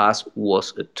for us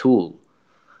was a tool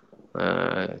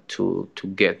to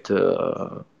get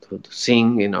to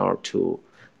sing or to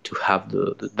have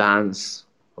the dance.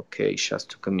 Okay, just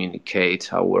to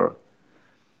communicate our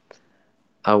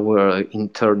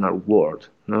internal world,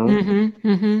 no? Mm-hmm.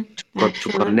 Mm-hmm. To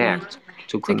Absolutely. connect,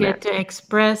 to To get connect. to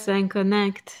express and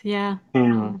connect. Yeah.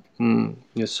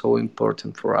 It's so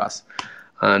important for us,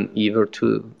 and either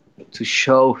to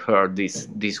show her this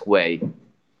way.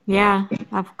 Yeah,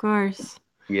 of course.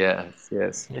 Yes,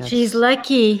 yes. She's Yes.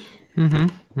 lucky. Mm-hmm.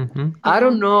 Mm-hmm. I Yeah.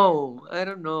 don't know. I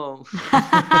don't know.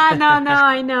 No, no,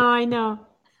 I know, I know.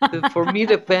 For me,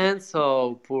 depends.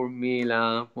 Oh, poor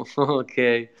Mila.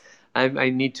 Okay, I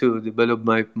need to develop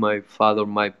my father,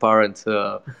 my parents'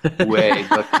 way,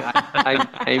 but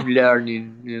I'm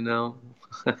learning.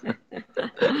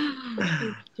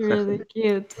 It's really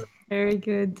cute. Very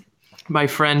good. My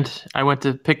friend, I went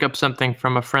to pick up something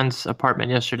from a friend's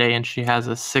apartment yesterday, and she has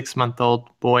a 6-month-old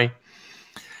boy.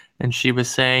 And she was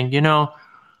saying,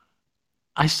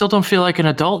 I still don't feel like an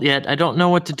adult yet. I don't know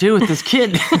what to do with this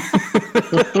kid.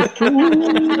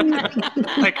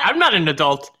 Like, I'm not an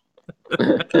adult.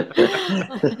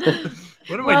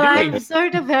 What am I Well, I'm doing?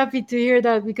 sort of happy to hear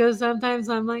that because sometimes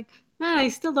I'm like, man, I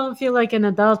still don't feel like an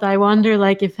adult. I wonder,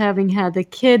 like, if having had a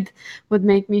kid would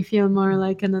make me feel more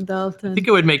like an adult. I think And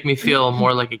it would make me feel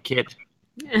more like a kid.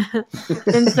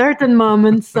 in certain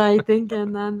moments, I think,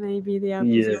 and then maybe the Yeah,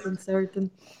 opposite in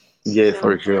certain. yeah, So,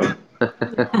 for sure.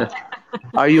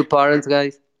 Are you parents,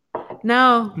 guys?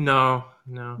 no, No,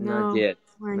 no. Not no, yet.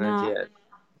 we're Not not. yet.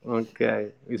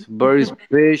 Okay. It's a very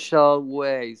special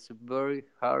way. It's a very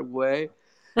hard way.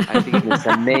 I think it's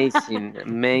amazing,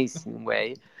 amazing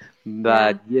way.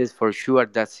 Yeah. But yes, for sure,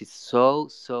 that is so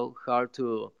hard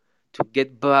to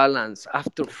get balance.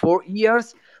 After 4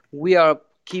 years, we are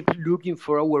keep looking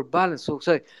for our balance. So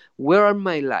say, where are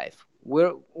my life?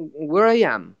 where I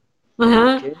am.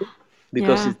 Uh-huh. Okay,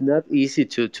 because Yeah. it's not easy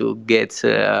to get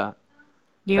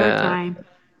Your uh, time.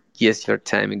 yes your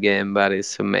time again, but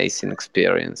it's amazing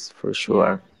experience for Yeah.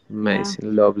 sure. Yeah.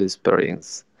 Amazing, lovely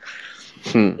experience.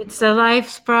 Hmm. It's a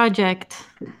life's project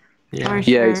for Yeah.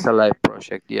 Yeah, sure. it's a live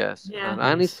project, yes, Yeah.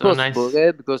 and it's So possible, nice.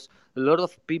 yeah, because a lot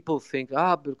of people think,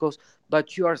 because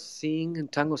but you are singing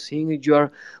tango singing, you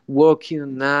are working at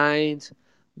night,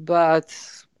 but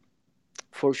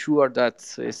for sure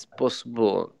that it's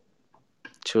possible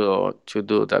to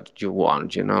do that you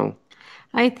want, you know.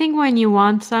 I think when you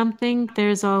want something,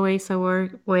 there's always a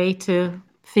way to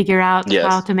figure out how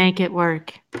Yes. to make it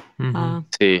work. Hmm.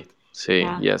 See, see,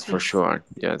 Yeah, yes, for sure,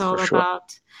 it's yes, for all sure,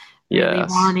 about really yes,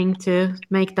 wanting to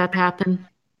make that happen.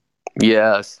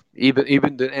 yes.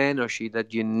 Even the energy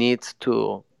that you need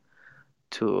to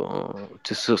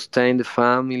sustain the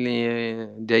family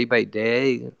day by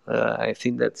day. I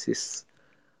think that is.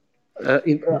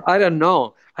 I don't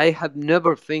know. I have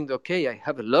never think. Okay, I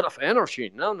have a lot of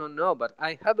energy. No, no, no. But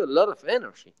I have a lot of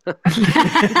energy.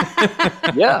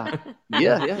 Yeah,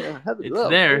 yeah, yeah, yeah. I have a It's lot.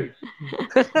 there.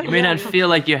 Okay. You may Yeah, not feel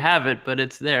like you have it, but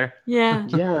it's there. yeah,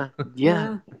 Yeah, yeah,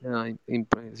 yeah. yeah.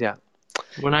 Yeah.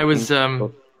 When I was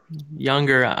Incredible.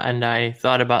 younger and I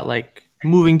thought about like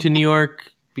moving to New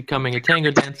York, becoming a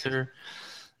tango dancer,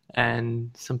 and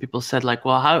some people said like,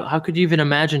 "Well, how could you even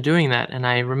imagine doing that?" And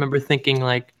I remember thinking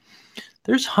like,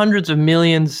 there's hundreds of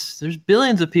millions, there's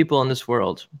billions of people in this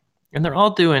world, and they're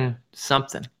all doing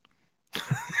something.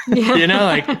 Yeah. You know,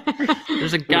 like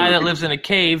there's a guy that lives in a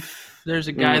cave, there's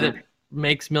a guy that Mm.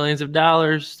 makes millions of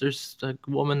dollars, there's a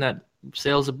woman that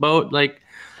sails a boat. Like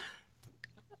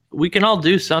we can all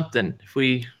do something if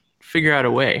we figure out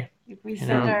a way, If we you set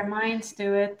know? Mm. our minds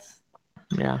to it.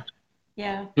 Yeah.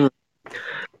 Yeah. Mm.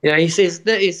 Yeah, it's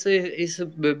a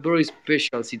very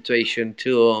special situation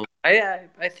to.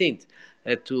 I think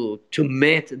to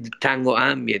meet the tango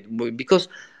ambient because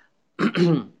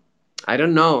I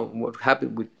don't know what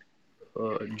happened with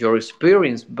your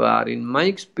experience, but in my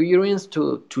experience,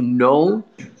 to know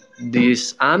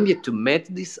this ambient, to meet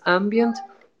this ambient,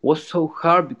 was so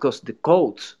hard because the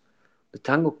codes, the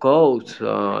tango codes,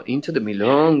 into the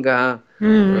milonga,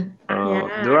 Mm.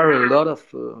 Yeah. there are a lot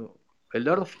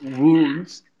of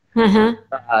rules Uh-huh.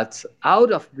 that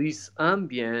out of this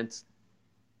ambient,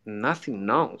 nothing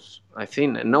knows. I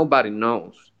think nobody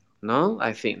knows. No,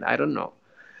 I think I don't know,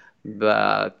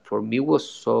 but for me was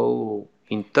so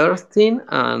interesting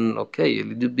and okay a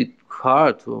little bit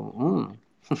hard to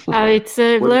It's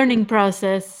a what learning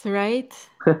process, right?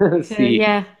 see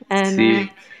Yeah, and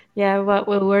see yeah, what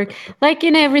will work. Like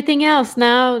in everything else,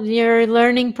 now your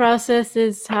learning process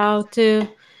is how to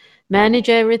manage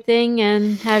everything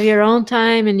and have your own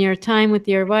time and your time with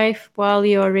your wife while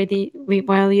you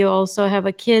also have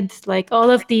a kid. Like all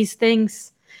of these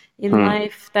things in hmm.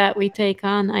 life that we take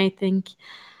on, I think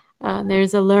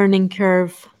there's a learning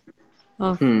curve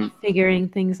of Hmm. figuring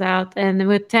things out. And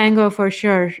with tango, for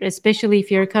sure, especially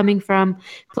if you're coming from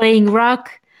playing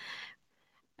rock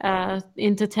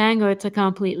into tango, it's a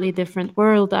completely different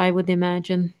world, I would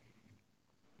imagine.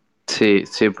 See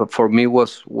but for me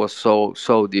was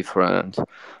so different.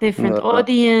 Different uh,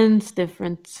 audience,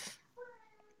 different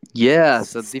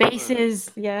yes a different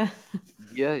spaces. Yeah.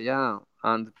 yeah yeah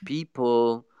and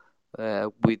people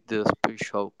with the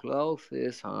special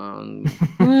clothes and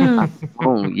Mm,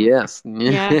 oh yes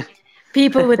yeah.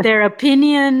 People with their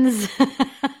opinions of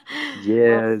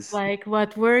yes. like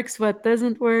what works, what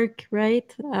doesn't work,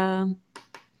 right?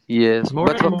 Yes, More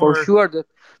but and Yeah. for more. sure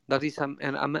that is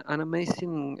an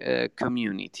amazing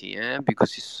community,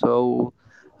 because it's so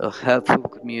a helpful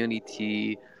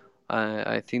community.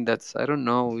 I think that's I don't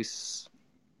know it's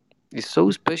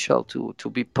so special to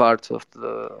be part of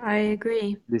I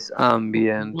agree. this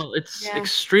ambient. Well, it's Yeah.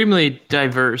 extremely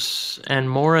diverse, and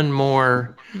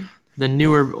more the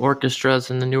newer orchestras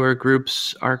and the newer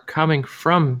groups are coming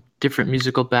from different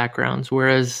musical backgrounds.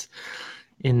 Whereas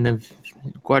in the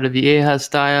Guadavieja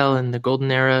style and the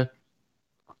golden era,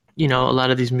 a lot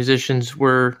of these musicians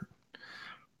were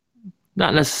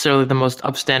not necessarily the most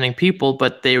upstanding people,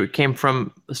 but they came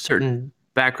from a certain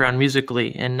background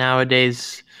musically. And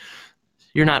nowadays,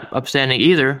 you're not upstanding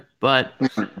either, but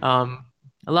um,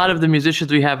 a lot of the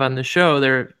musicians we have on the show,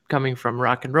 they're coming from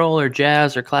rock and roll or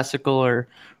jazz or classical or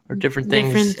different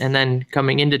things, Different. and then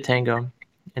coming into tango.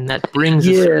 And that brings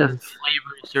a Yes, certain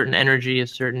flavor, a certain energy, a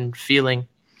certain feeling.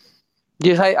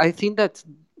 yes, I think that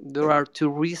there are two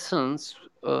reasons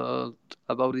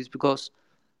about this because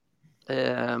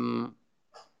um,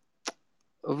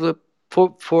 of the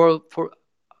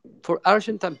for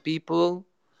Argentine people.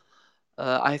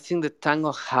 I think the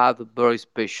tango have a very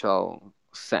special.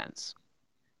 sense.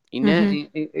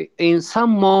 Mm-hmm. In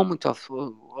some moment of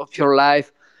your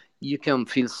life, you can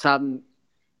feel some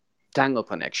tango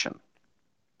connection.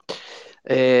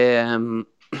 Um,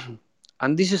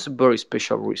 and this is a very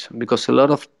special reason because a lot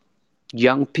of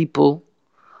young people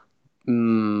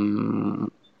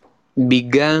um,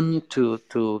 began to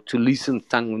listen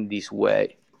tango in this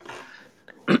way.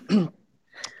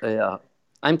 Uh,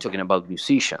 I'm talking about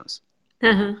musicians,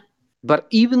 Uh-huh. but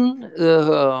even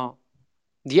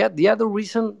the other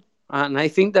reason, and I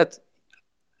think that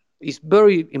is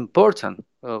very important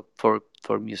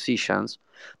for musicians,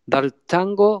 that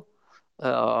tango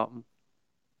uh,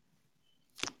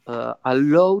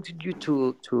 allowed you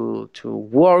to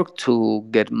work, to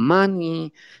get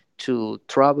money, to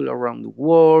travel around the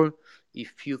world.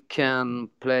 If you can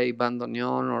play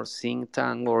bandoneon or sing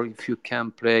tango, or if you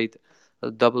can play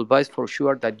double bass, for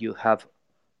sure that you have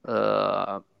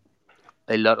uh,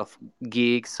 a lot of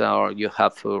gigs, or you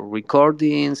have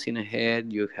recordings in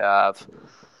ahead, you have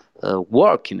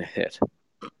work in ahead.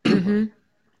 Mm-hmm.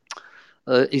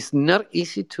 It's not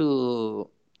easy to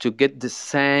get the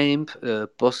same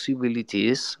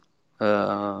possibilities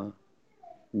uh,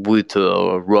 with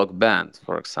a rock band,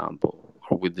 for example,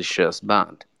 or with the jazz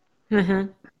band. Uh-huh.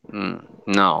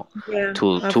 No, Yeah, of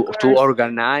to course.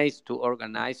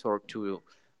 organize or to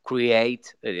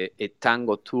create a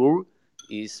tango tour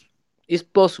is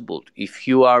possible if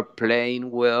you are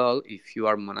playing well, if you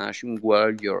are managing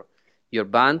well your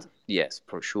band. Yes,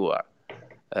 for sure.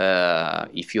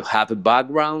 If you have a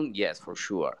background, yes, for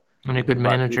sure. And a good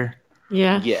But it,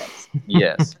 Yeah. manager. yes,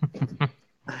 yes.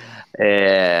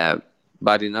 Uh,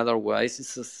 but in other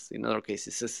ways, in other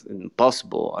cases, it's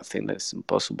impossible. I think that it's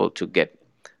impossible to get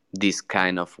this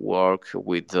kind of work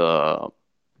with the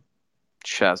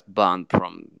jazz band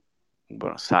from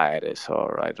Buenos Aires,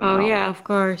 or I don't Oh know. yeah, of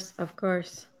course, of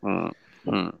course. Mm,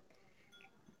 mm.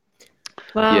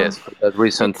 Well, Yes, for that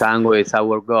reason, it's tango is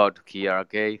our god here.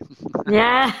 Okay.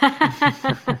 yeah.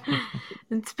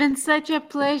 It's been such a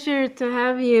pleasure to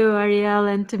have you, Ariel,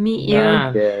 and to meet you. Yeah,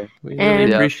 Okay. we really And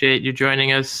Yeah. appreciate you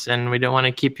joining us, and we don't want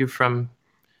to keep you from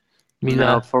No,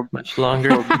 Mila much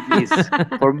longer.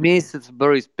 for me, it's a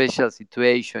very special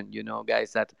situation. You know,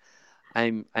 guys, that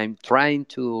I'm trying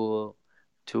to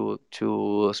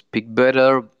speak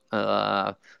better.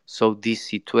 So this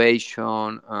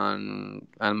situation and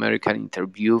American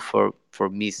interview for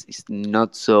me is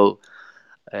not so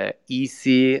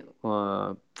easy.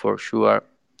 For sure,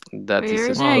 well, that is you're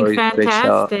a doing Well, very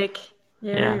special. fantastic.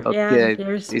 yeah, Okay,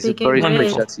 You're it's a speaking very great.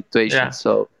 special wonderful. situation. Yeah,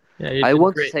 So yeah, you I did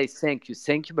want to great. say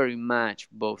thank you very much,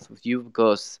 both of you,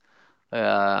 because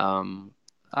um,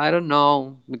 I don't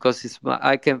know, because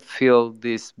I can feel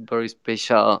this very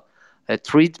special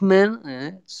treatment.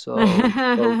 So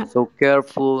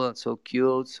careful and so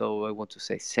cute. So I want to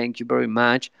say thank you very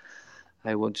much.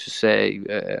 I want to say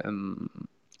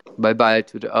bye bye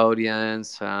to the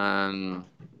audience, and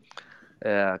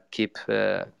keep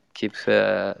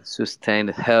sustained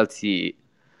healthy,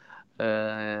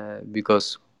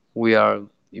 because we are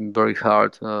in very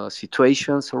hard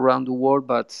situations around the world,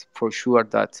 but for sure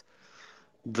that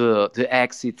the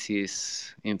exit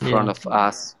is in front Yeah. of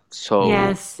us, so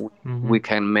Yes. Hmm. we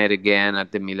can meet again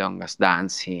at the milongas,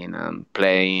 dancing and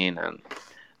playing and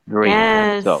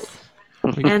drinking. So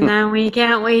Yes. And then we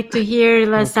can't wait to hear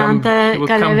La Santa We'll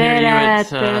come hear you Calavera at at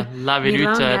the La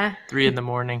Viruta at Milonga. 3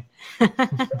 a.m.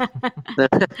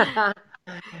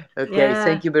 okay, Yeah.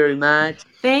 thank you very much.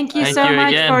 Thank you Thank so you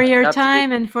much Okay, for again. your have to be.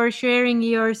 time and for sharing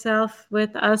yourself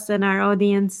with us and our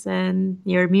audience and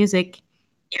your music.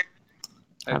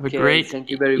 Have a Okay, great thank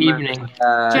you very much, evening. Take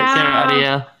guys. care, Ciao.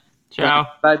 Ariel. Ciao.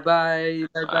 Bye bye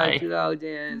Bye. to the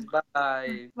audience.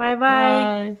 Bye. Bye bye.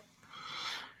 Bye.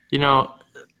 You know,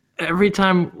 every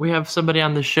time we have somebody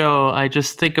on the show, I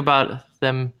just think about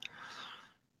them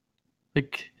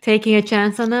like Taking a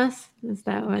chance on us? Is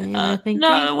that what you were thinking?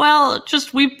 no, well,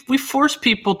 just we force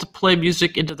people to play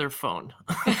music into their phone.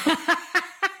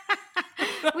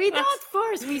 We don't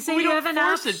force. We say We you don't have an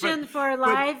force it, option for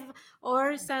live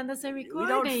or send us a we don't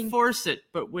recording. force it.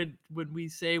 But when we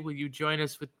say, "Will you join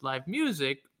us with live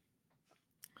music?"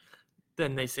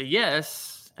 then they say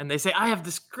yes, and they say, "I have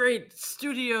this great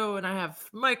studio and I have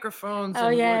microphones, Oh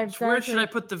and yeah, where should I exactly.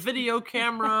 put the video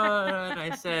camera?" And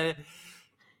I said,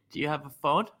 "Do you have a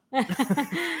phone?"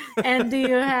 And do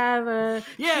you have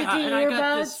Yeah, shitty and I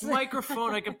got this earbuds?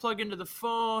 microphone I can plug into the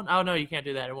phone. Oh no, you can't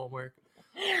do that. It won't work.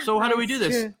 So how do we do That's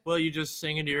this? true. Well, you just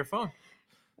sing into your phone.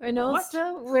 And What?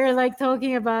 also, we're like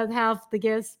talking about half the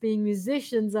guests being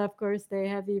musicians. Of course, they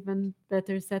have even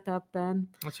better setup than.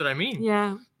 That's what I mean.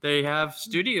 Yeah. They have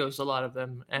studios, a lot of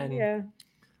them, and Yeah.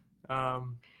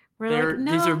 um, We're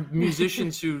like, These are no.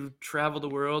 musicians who travel the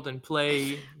world and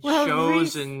play Well,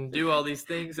 shows Reese- and do all these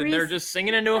things, and they're Reese- just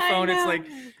singing into a I phone. It's know. like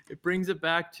it brings it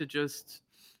back to just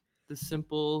the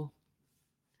simple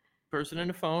person in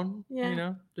a phone,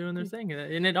 Yeah. doing their thing,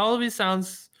 and it always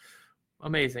sounds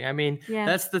amazing. I mean, Yeah.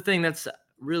 that's the thing that's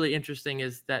really interesting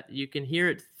is that you can hear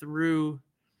it through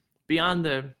beyond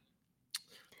the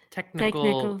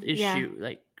technical yeah. issue.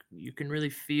 Like you can really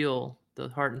feel the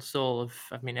heart and soul of,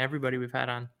 everybody we've had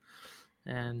on,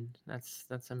 and that's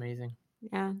amazing.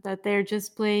 Yeah, that they're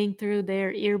just playing through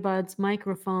their earbuds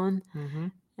microphone. Mm-hmm.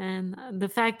 And the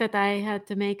fact that I had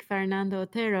to make Fernando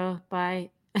Otero buy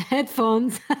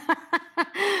headphones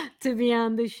to be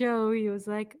on the show, he was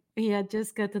like, he had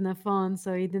just gotten a phone,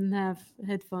 so he didn't have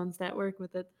headphones that work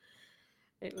with it.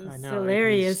 It was I know.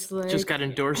 hilarious. He's just got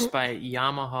endorsed by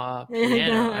Yamaha Yeah,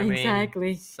 Piano.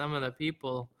 exactly. Some of the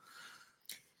people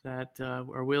that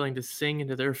are willing to sing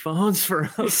into their phones for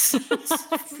us.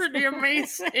 It's pretty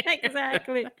amazing.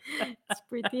 Exactly. It's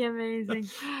pretty amazing.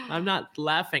 I'm not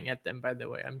laughing at them, by the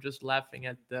way. I'm just laughing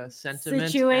at the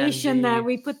sentiment Situation and that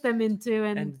we put them into,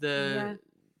 and the yeah.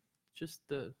 just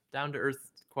the down to earth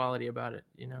quality about it.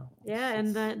 Yeah,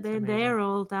 and they're amazing.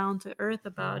 all down to earth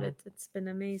about Mhm. it. It's been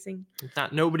amazing. It's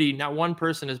not one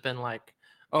person has been like,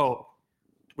 oh,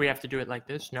 we have to do it like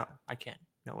this. No, I can't.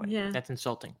 No way. Yeah. That's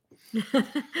insulting.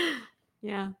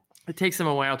 Yeah. It takes them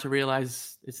a while to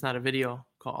realize it's not a video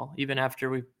call, even after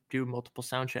we do multiple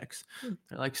sound checks.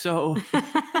 They're like, so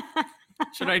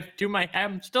should I do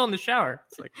I'm still in the shower.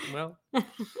 It's like, well,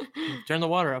 turn the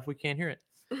water off. We can't hear it.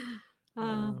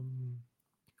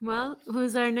 Well,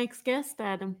 who's our next guest,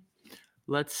 Adam?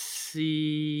 Let's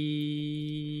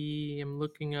see. I'm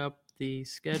looking up the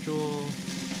schedule.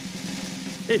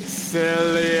 It's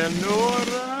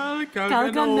Eleonora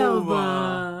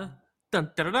Kalganova. Dun,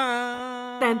 dun,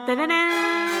 dun, Dun, dun, dun,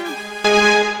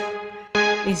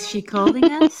 dun. Is she calling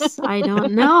us? I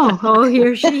don't know. Oh,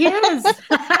 here she is.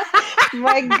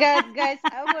 My God, guys,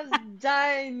 I was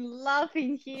dying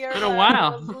laughing here. It's been a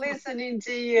while. I was listening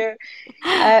to you.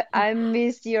 I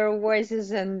missed your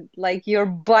voices and like your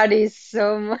body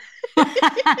so much.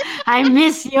 I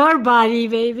miss your body,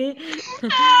 baby.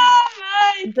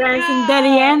 Oh my Dancing God. Daddy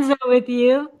Enzo with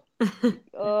you.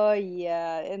 Oh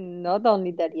yeah, and not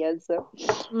only that, yeah, so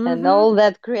Mhm. and all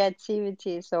that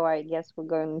creativity. So I guess we're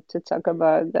going to talk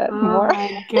about that Oh more.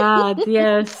 my God,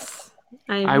 yes.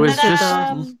 I was miss it just-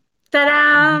 all.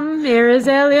 Ta-da! Here is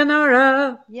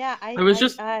Eleonora. Yeah, I was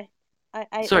just- Sorry,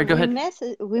 go ahead.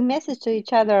 We messaged to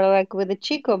each other like with the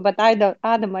Chico, but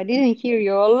Adam, I didn't hear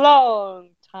you a long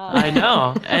time. I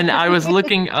know. And I was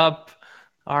looking up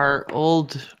our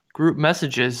old group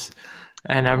messages,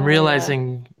 and I'm Oh,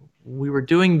 realizing we were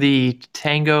doing the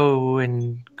tango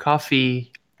and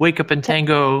coffee, wake up and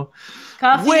tango,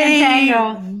 Coffee and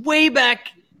tango. way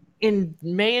back in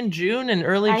May and June and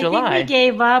early July. I think we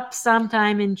gave up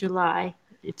sometime in July.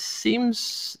 It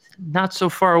seems not so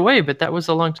far away, but that was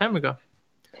a long time ago.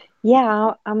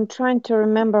 Yeah, I'm trying to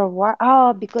remember why.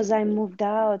 Oh, because I moved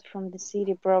out from the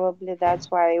city, probably that's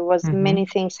why it was Mhm. many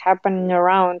things happening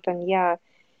around, and yeah.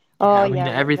 Oh, I mean, yeah,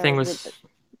 everything that was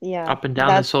yeah, up and down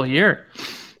that's- this whole year.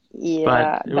 yeah.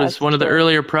 But it was that's one of the true.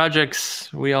 earlier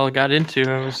projects we all got into.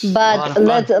 It was a lot But of fun.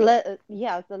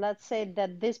 let's say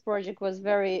that this project was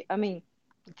very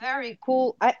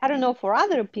cool. I don't know for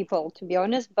other people, to be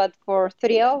honest, but for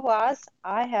three of us,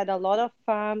 I had a lot of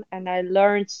fun and I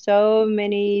learned so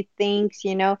many things,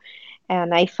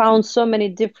 and I found so many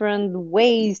different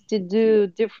ways to do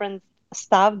different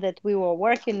stuff that we were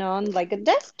working on, like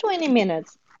just 20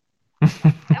 minutes.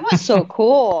 That was so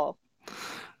cool.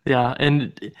 Yeah,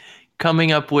 and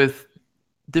coming up with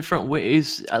different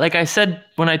ways. Like I said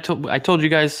when I told you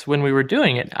guys when we were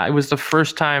doing it, it was the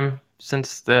first time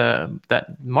since that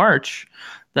March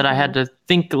that I had to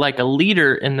think like a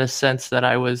leader in the sense that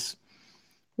I was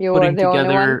You were putting the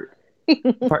only one.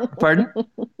 together. Pardon?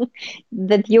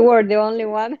 That you were the only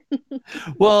one.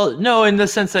 Well, no, in the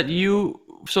sense that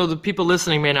so the people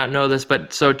listening may not know this,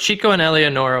 but so Chico and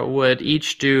Eleonora would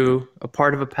each do a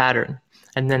part of a pattern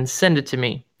and then send it to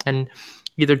me. And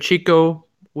either Chico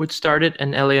would start it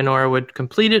and Eleonora would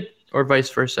complete it, or vice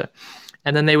versa.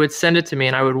 And then they would send it to me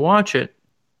and I would watch it.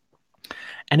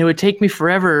 And it would take me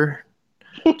forever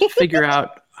to figure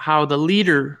out how the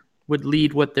leader would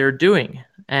lead what they're doing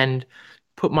and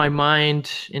put my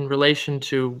mind in relation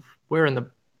to where in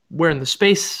the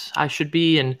space I should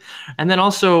be. And then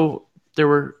also there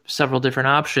were several different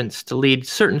options to lead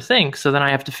certain things. So then I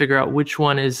have to figure out which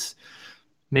one is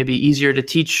maybe easier to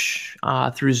teach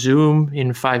through Zoom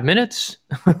in 5 minutes.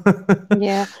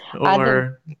 Yeah.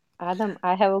 Or Adam,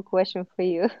 I have a question for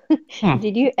you. Hmm.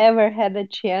 Did you ever had a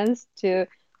chance to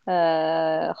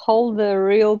hold the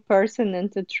real person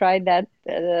and to try that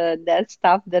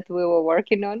stuff that we were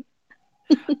working on?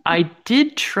 I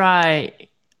did try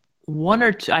one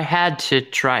or two. I had to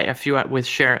try a few with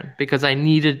Sharon because I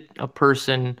needed a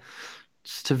person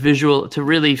to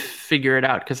really figure it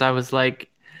out, because I was like,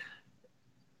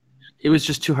 it was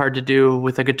just too hard to do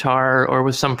with a guitar or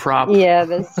with some prop. Yeah,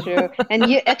 that's true. And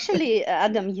you actually,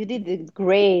 Adam, you did it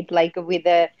great, like with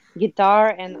the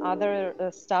guitar and other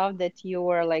stuff that you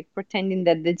were like pretending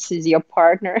that this is your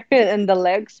partner and the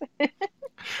legs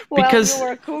while you Because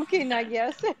were cooking, I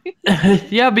guess.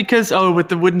 yeah, because with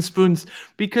the wooden spoons,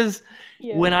 because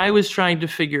Yeah. when I was trying to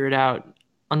figure it out,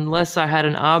 unless I had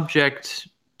an object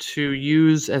to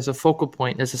use as a focal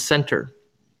point, as a center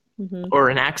Hmm. or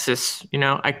an axis,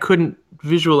 I couldn't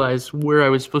visualize where I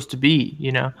was supposed to be.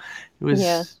 It was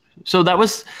Yeah. so it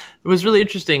was really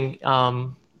interesting.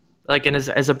 Like, and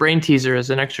as a brain teaser, as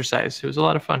an exercise, it was a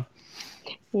lot of fun.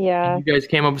 Yeah. You guys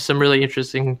came up with some really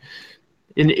interesting.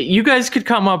 And you guys could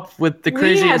come up with the We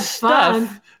craziest had stuff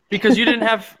fun. because you didn't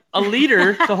have a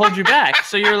leader to hold you back.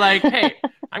 So you're like, hey,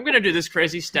 I'm going to do this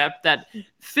crazy step that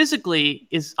physically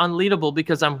is unleadable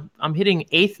because I'm hitting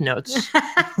eighth notes.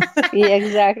 Yeah,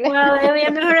 exactly. Well,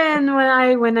 Eleonora and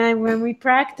when we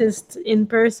practiced in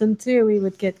person too, we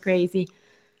would get crazy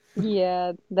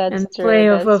Yeah, that's and true. play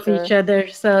off That's of true. each other.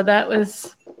 So that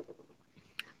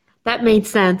made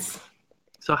sense.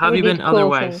 So how have We you did been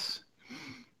cool things.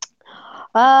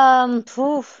 otherwise?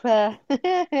 Poof.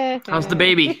 How's the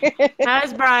baby?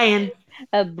 How's Brian?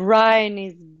 Brian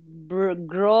is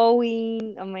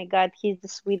growing. Oh my God, he's the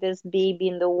sweetest baby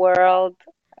in the world.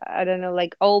 I don't know,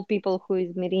 like all people who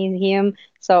is meeting him.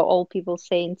 So all people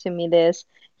saying to me this,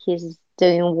 he's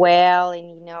doing well,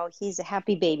 and he's a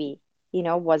happy baby.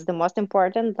 What's the most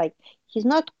important? Like he's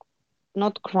not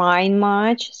crying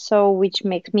much, so which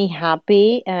makes me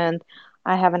happy, and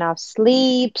I have enough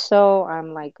sleep, so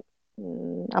I'm like,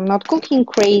 I'm not cooking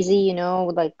crazy,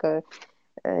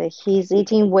 like he's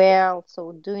eating well,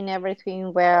 so doing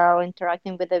everything well,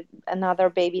 interacting with another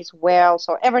babies well,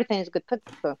 so everything is good.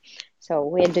 So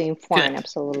we're doing fine, Good.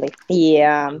 absolutely.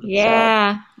 Yeah.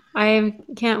 Yeah, I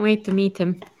can't wait to meet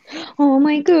him. Oh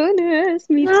my goodness,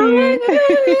 me too. Oh my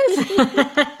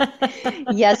goodness!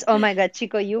 Yes. Oh my God,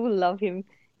 Chico, you will love him.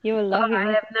 You will love I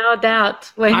him. have no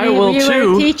doubt. When I will you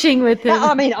too. were teaching with him,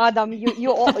 I mean, Adam,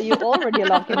 you already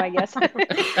love him, I guess.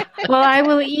 well, I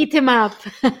will eat him up.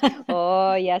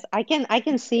 Oh yes, I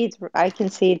can see it. I can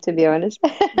see it, to be honest.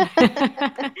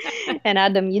 And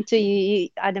Adam, you too.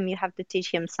 Adam, you have to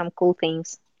teach him some cool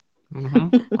things.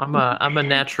 I'm a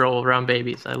natural around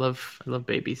babies. I love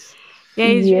babies. Yeah,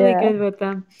 he's really Yeah. good with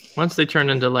them. Once they turn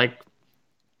into like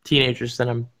teenagers, then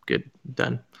I'm good,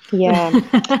 done. Yeah.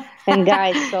 And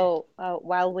guys, so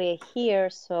while we're here,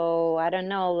 so I don't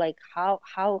know, like how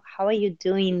are you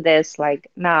doing this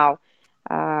like now?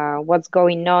 What's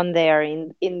going on there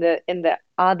in the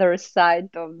other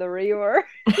side of the river?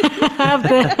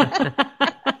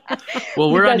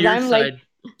 Well, we're on Because your I'm like, side.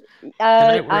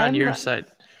 Tonight we're on I'm your side.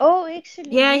 Oh,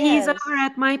 actually, Yeah, he's yes. over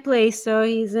at my place, so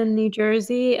he's in New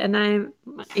Jersey, and I'm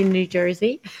in New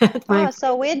Jersey. At my Oh,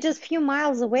 so we're just a few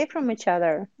miles away from each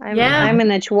other. Yeah. I'm in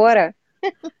Edgewater.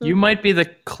 You might be the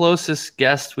closest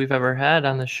guest we've ever had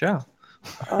on the show.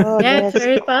 Oh, Yeah, it's that's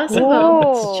very possible.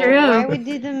 cool. It's true. Why we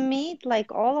didn't meet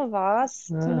like all of us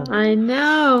tonight? I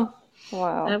know.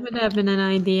 Wow. That would have been an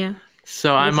idea.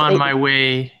 So I'm This- on my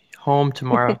way home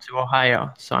tomorrow to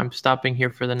Ohio. So I'm stopping here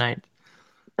for the night.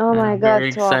 Oh my I'm God,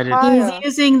 very to excited. Ohio. He's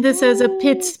using this as a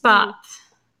pit stop.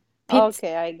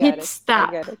 Okay, I got pit it. stop.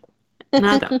 I got it.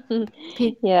 Not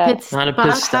pit, Yeah. pit Not a spot.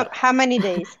 pit stop. How many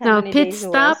days? How No, many pit days it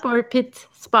stop was? or pit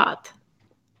spot.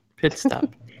 Pit stop.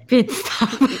 Pit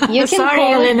stop. You can Sorry,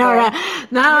 call it Eleonora.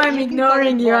 Now You- I'm you can call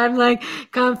ignoring it you. both. I'm like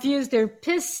confused. They're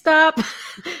piss stop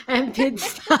and pit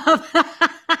stop.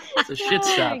 It's a shit Oh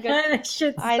my stop. God. And a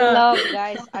shit I stop. love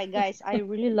guys. I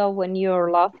really love when you're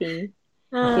laughing.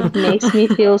 Uh, It makes me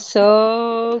feel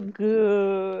so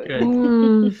good. Good.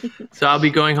 mm. So I'll be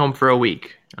going home for a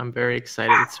week. I'm very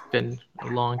excited. It's been a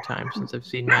long time since I've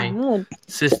seen my Good.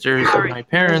 sisters and my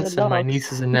parents and my dogs.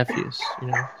 nieces and nephews.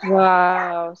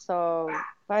 Wow. So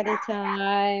party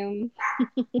time.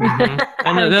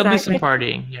 And there'll be some Exactly.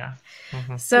 partying. Yeah.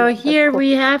 So Yeah, that's here cool.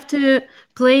 we have to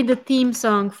play the theme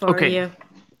song for Okay. you.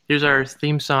 Here's our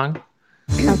theme song.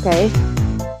 Okay.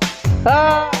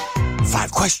 Oh,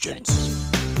 5 questions.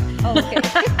 okay.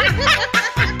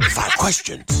 5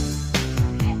 questions.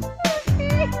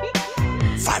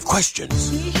 5 questions.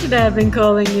 He should have been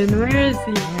calling in. Where is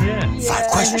he? Yeah. 5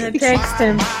 I'm gonna questions. text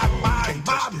him.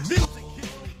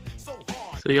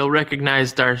 So you'll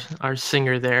recognize our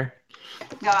singer there.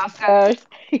 Yeah, of course.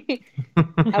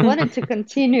 I wanted to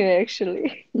continue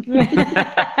actually.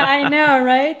 I know,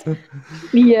 right?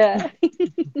 Yeah.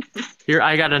 Here,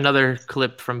 I got another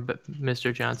clip from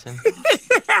Mr. Johnson.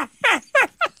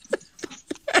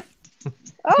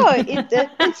 Oh,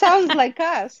 it sounds like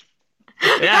us.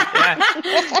 Yeah.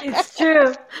 It's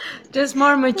true. Just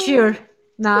more mature.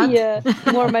 Not. Yeah,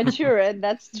 more mature, and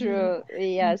that's true.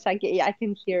 Yes, I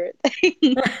can hear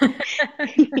it.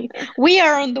 We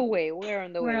are on the way. We're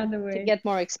on the We're way on the to way. get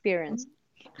more experience.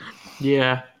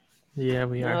 Yeah. Yeah,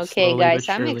 we are Okay, slowly but guys,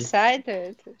 I'm surely.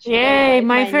 excited. Should I Yay, bite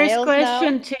my my first nails now?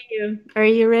 question to you. Are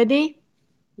you ready?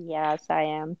 Yes, I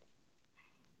am.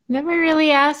 Never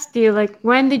really asked you, like,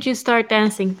 when did you start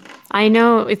dancing? I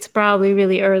know it's probably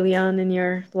really early on in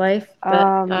your life, but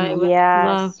I would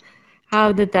love, Yes.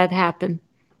 how did that happen?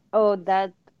 Oh,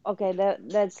 okay,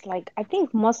 that's like I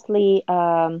think mostly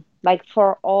like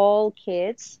for all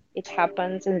kids, it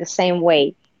happens in the same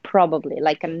way, probably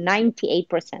like a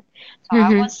 98%. So I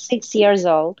Mm-hmm. was 6 years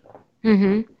old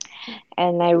Mm-hmm.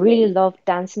 and I really loved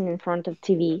dancing in front of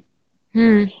TV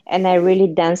Hmm. and I really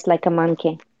danced like a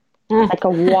monkey, like a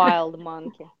wild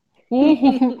monkey.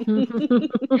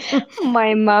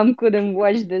 My mom couldn't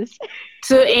watch this.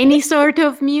 So any sort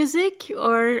of music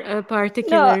or a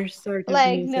No, particular sort of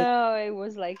like music? no, it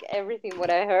was like everything what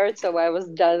I heard. So I was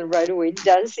done right away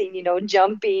dancing,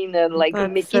 jumping and like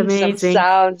That's making some amazing.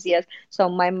 sounds. Yes. So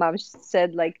my mom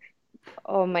said like,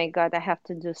 "Oh my God, I have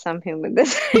to do something with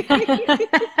this."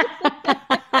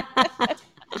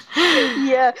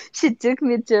 Yeah, she took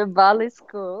me to a ballet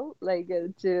school, like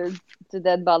to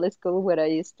that ballet school where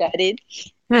I studied.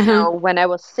 Uh-huh. So when I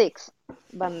was 6,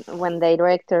 when the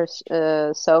director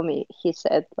saw me, he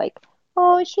said like,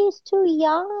 "Oh, she's too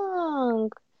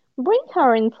young. Bring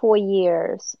her in 4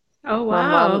 years." Oh, My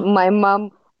wow. mom, my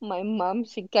mom, my mom,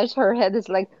 she catch her head. Is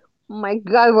like, "Oh my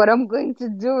God, what I'm going to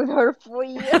do with her 4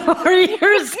 years?" 4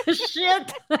 years of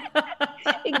shit.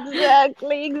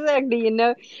 Exactly, exactly.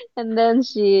 And then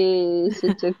she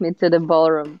took me to the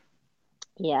ballroom.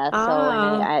 Yeah. So and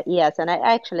Ah. yes, and I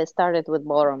actually started with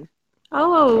ballroom.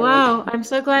 Oh, It was. wow. I'm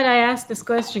so glad I asked this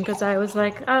question because I was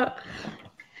like, oh,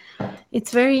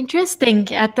 it's very interesting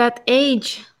at that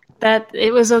age that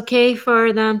it was okay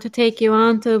for them to take you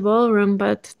on to a ballroom,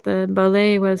 but the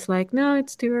ballet was like, no,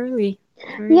 it's too early.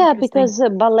 Very Yeah, interesting. because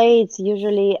ballet it's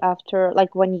usually after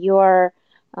like when you're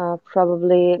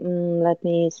probably let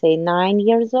me say 9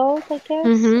 years old, I guess,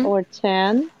 Mm-hmm. or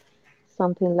 10,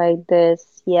 something like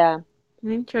this. Yeah.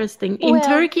 Interesting. In Well,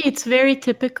 Turkey, it's very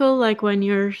typical, like when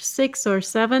you're 6 or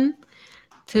 7,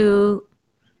 to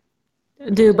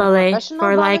do to ballet professional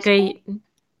for ballet like school?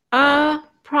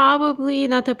 probably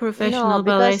not a No, professional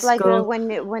ballet because like school.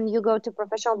 when you go to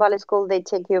professional ballet school, they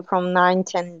take you from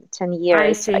 10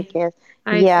 I years, I see. guess.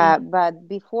 I Yeah, see. but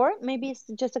before maybe it's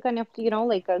just a kind of,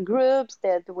 like groups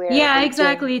that where Yeah, they doing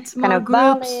exactly. It's kind more of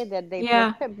ballet groups. that they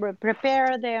Yeah.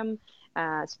 prepare them,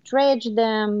 stretch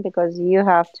them because you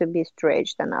have to be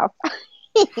stretched enough.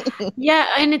 Yeah,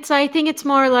 and I think it's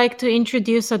more like to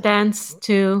introduce a dance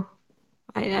to,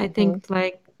 I Hmm. think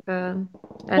like at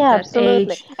Yeah, that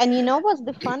absolutely. age. And you know what's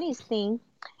the funniest thing?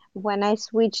 When I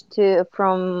switched to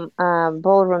from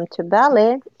ballroom to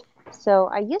ballet, so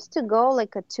I used to go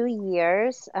like a 2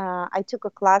 years. I took a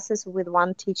classes with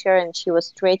one teacher, and she was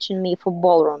stretching me for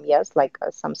ballroom. Yes, like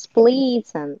some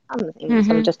splits and some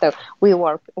Mm-hmm. just we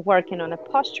were working on a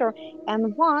posture.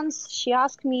 And once she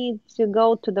asked me to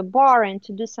go to the bar and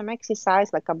to do some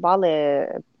exercise like a ballet,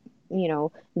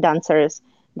 dancers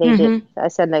they did. Mm-hmm. I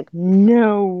said like,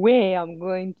 no way, I'm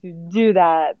going to do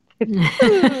that.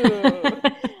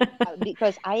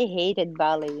 Because I hated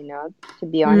ballet, to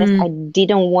be honest. I Mm,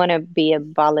 didn't want to be a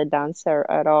ballet dancer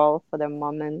at all for the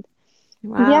moment.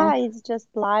 Yeah, wow. it's just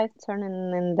life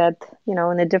turning in that, in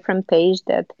a different page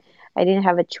that I didn't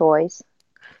have a choice,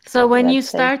 So when you let's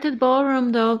say. started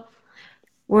ballroom though,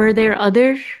 were there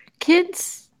other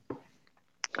kids?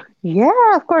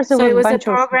 Yeah, of course, there So was it a was a bunch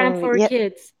of, program for yeah,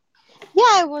 kids.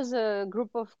 yeah, it was a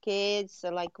group of kids,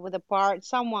 like with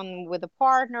someone with a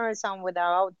partner, some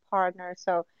without partner.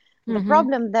 So the Mm-hmm.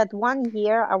 problem that one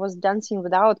year I was dancing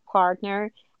without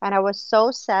partner, and I was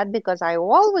so sad because I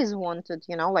always wanted,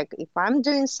 like if I'm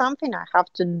doing something, I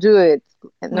have to do it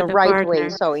in the With a right way. partner.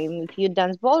 So if you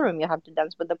dance ballroom, you have to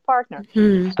dance with a partner.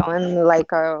 Hmm. So in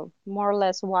like more or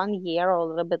less 1 year or a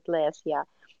little bit less, yeah.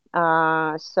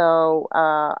 So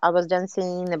I was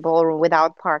dancing in a ballroom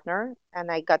without partner,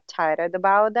 and I got tired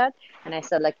about that. And I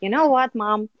said, like, you know what,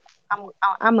 mom,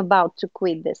 I'm about to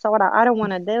quit this. So I don't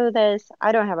want to do this.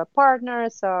 I don't have a partner,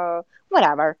 so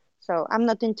whatever. So I'm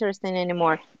not interested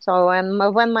anymore. So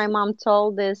when my mom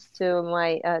told this to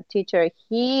my teacher,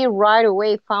 he right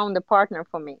away found a partner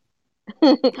for me.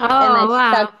 and I Oh,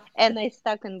 stuck wow. and I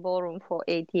stuck in ballroom for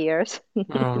 8 years.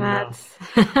 Oh no.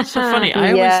 That's So funny.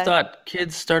 I always Yeah. thought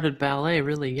kids started ballet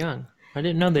really young. I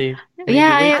didn't know they made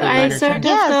yeah, you wait till I 9 or sort 10.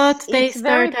 of Yes, thought they it's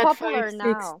very start at five, popular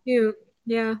six now. too.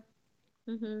 Yeah.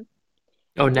 Hmm.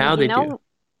 Oh, And now they do.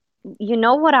 you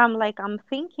know what I'm like? I'm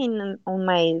thinking on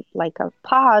my like a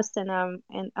past, and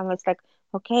I was like,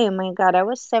 okay, oh my God, I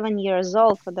was 7 years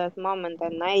old for that moment,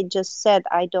 and I just said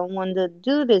I don't want to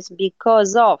do this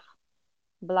because of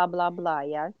blah blah blah,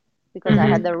 yeah, because I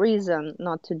had Mm-hmm. the reason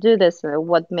not to do this.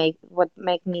 What make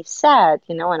me sad,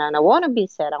 and I don't want to be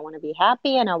sad. I want to be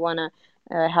happy, and I want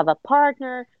to have a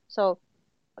partner. So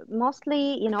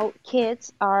mostly,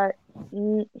 kids are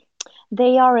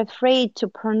they are afraid to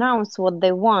pronounce what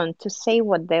they want, to say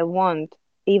what they want,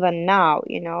 even now,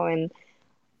 and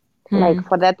like Hmm.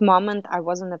 for that moment, I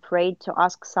wasn't afraid to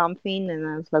ask something, and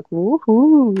I was like,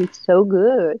 woohoo, it's so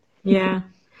good. Yeah.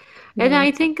 And Mm.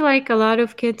 I think like a lot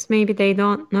of kids, maybe they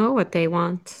don't know what they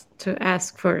want to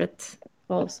ask for it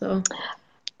also.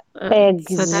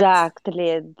 So that's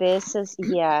Exactly. This is,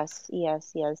 yes,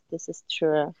 yes, yes, this is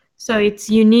true. so it's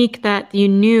unique that you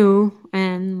knew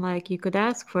and like you could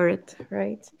ask for it,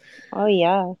 right? Oh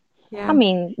yeah. I Yeah.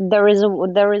 mean, there is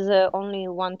a only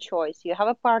one choice. You have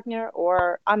a partner,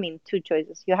 or I mean, two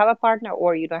choices. You have a partner,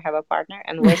 or you don't have a partner,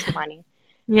 and waste money.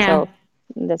 Yeah. So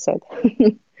that's it.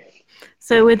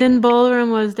 So within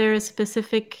ballroom, was there a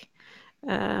specific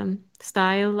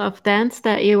style of dance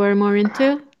that you were more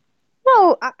into?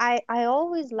 No, I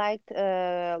always liked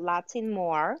Latin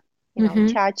more. Mm-hmm.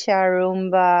 Cha-cha,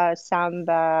 rumba,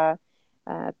 samba,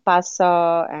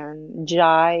 paso, and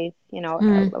jive.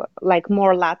 Like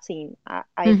more Latin.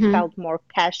 I Mm-hmm. felt more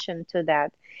passion to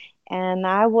that. And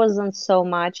I wasn't so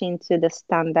much into the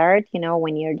standard,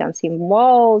 when you're dancing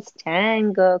waltz,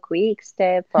 tango, quick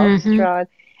step, Mm-hmm. foxtrot.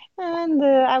 And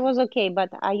I was okay, but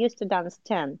I used to dance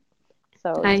 10.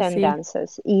 So I 10 see.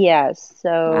 dances. Yes.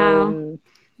 Wow. So,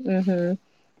 hmm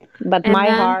but And my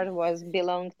then heart was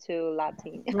belonged to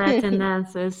Latin. Latin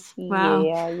dances. Wow.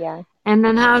 Yeah, yeah. And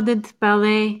then how did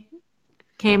ballet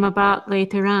came about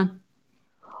later on?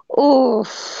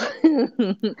 Oof.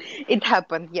 It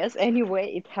happened. Yes,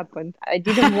 anyway, it happened. I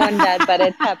didn't want that, but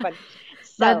it happened.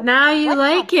 But So, now you what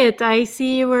like happened? it. I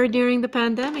see you were during the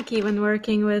pandemic even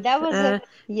working with That was a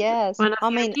yes. one of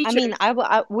your I mean, teachers.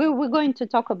 we're going to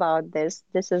talk about this.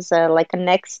 This is like a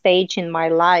next stage in my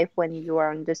life when you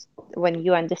are on this, when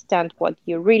you understand what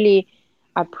you really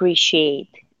appreciate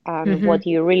and Mm-hmm. what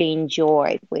you really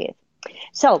enjoy with.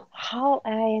 So how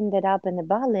I ended up in the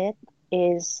ballet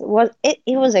it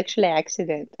was actually an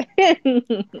accident.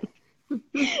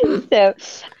 So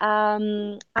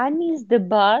I missed the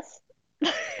bus.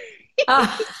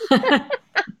 Ah.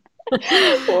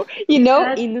 Or,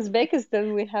 That, in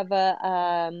Uzbekistan we have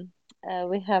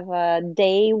a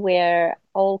day where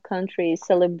all countries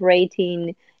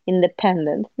celebrating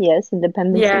independence. Yes,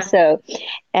 independence. yeah. So,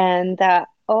 and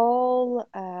all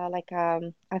like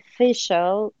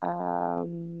official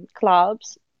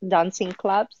clubs, dancing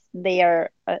clubs, they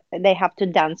have to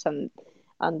dance on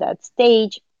that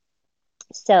stage.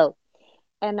 So,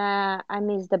 and I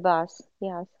missed the bus.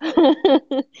 Yes,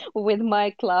 with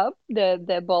my club,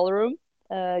 the ballroom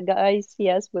guys.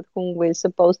 Yes, with whom we're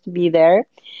supposed to be there,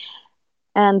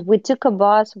 and we took a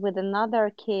bus with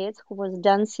another kid who was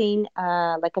dancing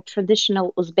like a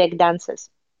traditional Uzbek dances.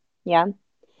 Yeah,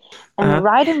 and Uh-huh.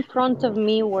 right in front of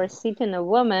me were sitting a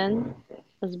woman,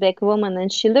 Uzbek woman,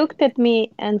 and she looked at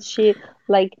me and she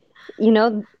like,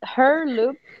 her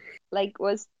look like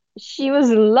was she was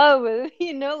in love with,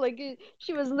 like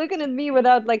she was looking at me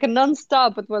without like a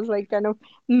non-stop. It was like kind of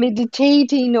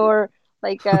meditating or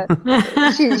like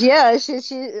she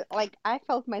like I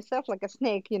felt myself like a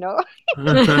snake.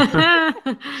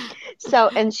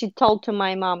 So, and she told to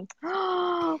my mom,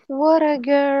 "Oh, what a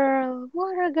girl!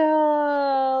 What a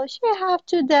girl! She have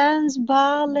to dance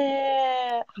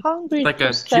ballet, Like a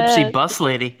gypsy 100%." bus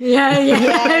lady. yeah, Yeah,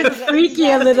 yeah.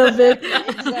 Freaky a exactly, little bit. exactly,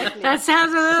 exactly. That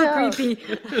sounds a little So, creepy.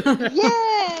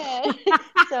 yeah.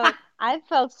 So I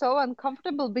felt so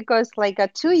uncomfortable because like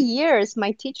 2 years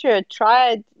my teacher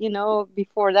tried,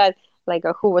 before that, like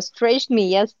who was traced me,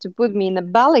 yes, to put me in a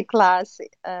ballet class,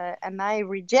 and I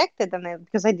rejected them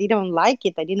because I didn't like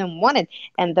it. I didn't want it.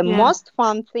 And the Yeah. most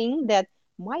fun thing that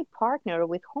my partner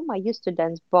with whom I used to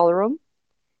dance ballroom,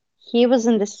 he was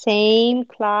in the same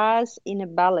class in a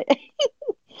ballet.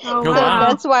 Oh Oh So wow. wow.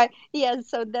 that's why, yes,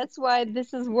 so that's why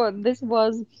this is what this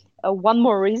was one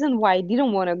more reason why I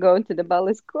didn't want to go to the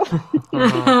ballet school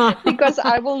Uh-huh. because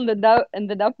I will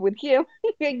ended up with him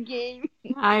again.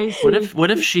 I see.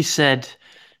 What if she said,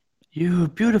 "You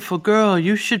beautiful girl,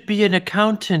 you should be an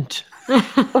accountant."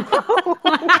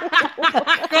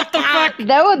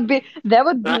 That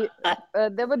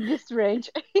would be strange.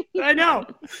 I know.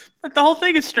 But the whole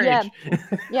thing is Yeah, strange.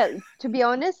 yeah. To be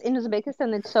honest, in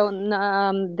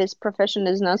Uzbekistan, this profession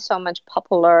is not so much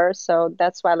popular, so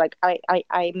that's why like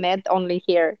I met only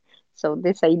here. So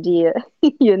this idea,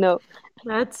 you know.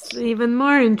 That's even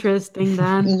more interesting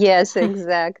then. Yes,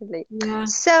 exactly. Yeah.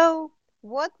 So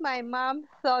what my mom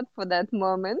thought for that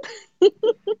moment,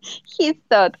 he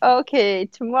thought, okay,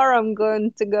 tomorrow I'm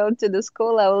going to go to the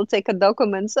school. I will take a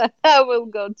document, so I will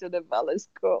go to the ballet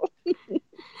school.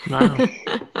 Wow.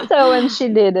 So when she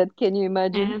did it, can you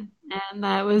imagine? And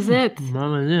that was it.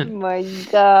 Mama did. My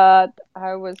God,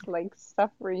 I was like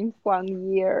suffering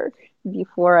 1 year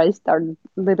before I started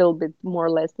little bit more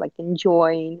or less like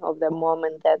enjoying of the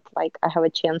moment that like I have a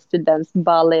chance to dance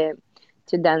ballet,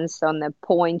 to dance on the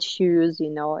point shoes, you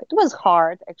know. It was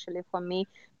hard actually for me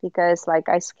because like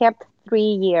I skipped 3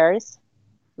 years,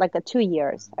 like a 2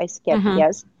 years I skipped, Uh-huh.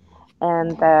 yes.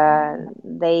 And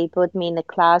they put me in a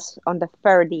class on the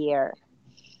third year.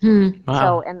 Hmm.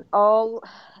 So, Wow. and all,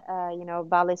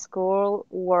 ballet school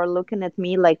were looking at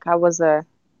me like I was like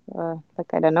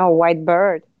I don't know, white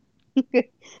bird.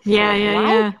 Yeah, So yeah,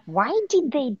 why, yeah. why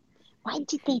did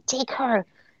they take her?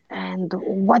 And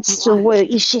what's, Why,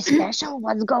 is she special?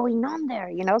 What's going on there?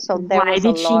 You know, so there why was a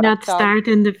did she lot of not talk. start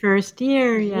in the first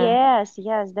year? Yeah. Yes,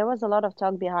 yes, there was a lot of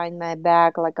talk behind my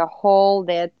back, like a whole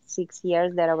that 6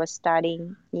 years that I was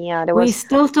studying. Yeah, there We was.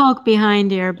 still talk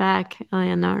behind your back,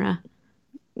 Eleonora.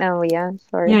 Oh yeah,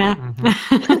 sorry. Yeah. Mhm.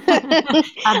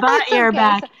 About It's your okay.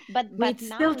 back. So, but We'd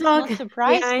now still it's talk not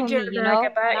surprise for behind your me, you back know.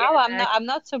 about Now your back. I'm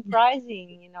not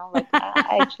surprising, you know, like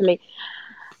I actually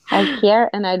I care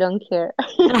and I don't care.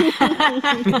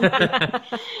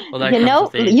 Well, that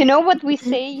comes with You age. know what we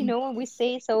say, what we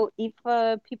say. So if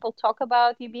people talk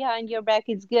about you behind your back,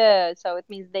 it's good. So it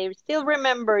means they still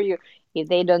remember you. If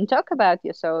they don't talk about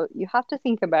you, so you have to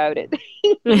think about it.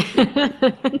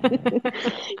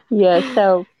 Yeah.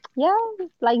 So yeah,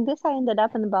 like this, I ended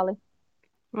up in Bali.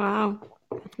 Wow.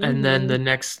 And then Hmm. the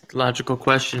next logical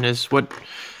question is, What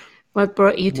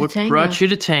brought you to what Tango? brought you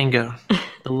to Tango,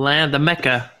 the land, the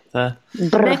Mecca, the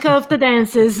Brr. Mecca of the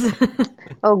dances.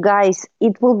 Oh, guys,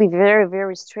 it will be very,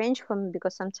 very strange for me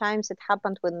because sometimes it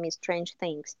happened with me strange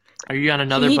things. Are you on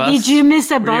another Did bus? you miss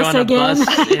a Were you bus on a again?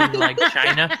 bus in like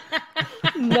China?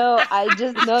 No, I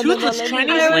just This no, no, no. toothless Let me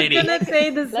Chinese I let me was lady. gonna make say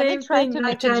the let me same try thing, to not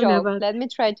make a China, joke. but Let me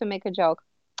try to make a joke.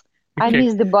 I Okay.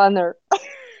 miss the banner,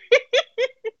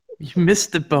 You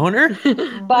missed the boner?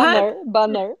 what?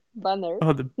 banner.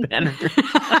 Oh, the banner.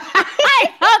 I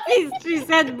thought she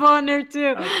said boner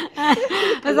too.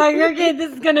 I was like, okay,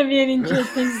 this is gonna be an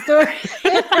interesting story.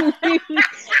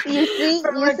 You see,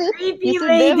 From you a see, you creepy see.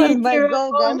 That was lady my to a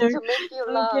goal, guys, boner. to make you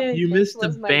laugh. Okay. You This missed the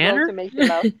was my goal to banner? make you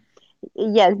laugh.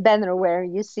 Yes, banner where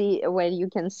you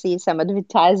can see some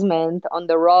advertisement on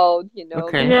the road,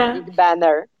 Okay. the Yeah. big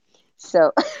banner.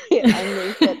 So I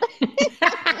missed it.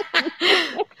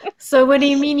 So what do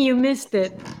you mean you missed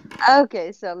it?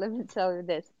 Okay, so let me tell you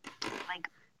this. Like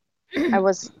I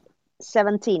was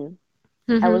 17.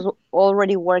 I Mm-hmm. was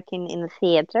already working in the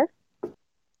theater,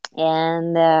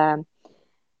 and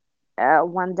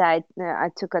one day I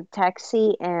took a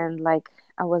taxi, and like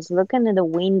I was looking in the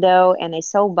window, and I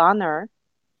saw banner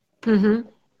Mm-hmm.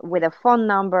 with a phone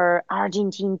number,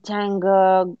 Argentine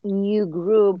Tango, new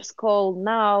groups, call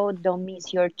now, don't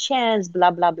miss your chance,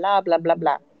 blah, blah, blah, blah, blah,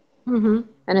 blah. Mm-hmm.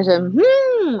 And I said,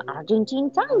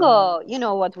 Argentine Tango. You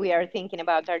know what we are thinking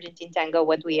about Argentine Tango,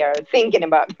 what we are thinking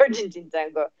about Argentine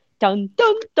Tango. Dun,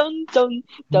 dun, dun, dun,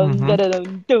 dun, Mm-hmm. dun,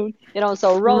 dun, dun, dun.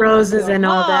 So rose in Roses your and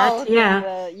all that. mouth, and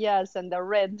Yeah. yes, and the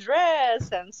red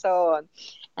dress, and so on.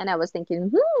 And I was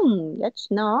thinking, that's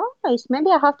nice. Maybe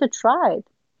I have to try it.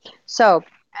 So,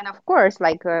 and of course,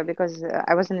 like because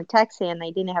I was in a taxi and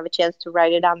I didn't have a chance to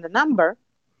write it down the number.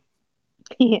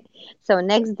 So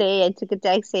next day I took a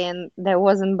taxi and there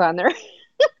wasn't banner.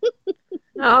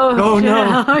 Oh, Oh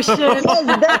no. oh shit.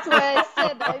 Yes, that's why I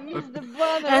said I missed the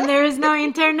banner. And there is no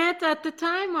internet at the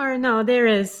time, or no? There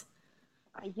is.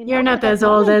 You're At not that as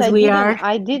old moment as we are.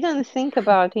 I didn't think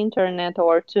about internet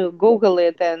or to Google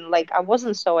it, and like I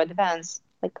wasn't so advanced.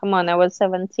 Like, come on, I was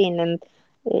 17, and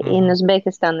in Mhm.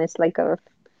 Uzbekistan it's like a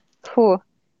phew.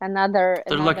 another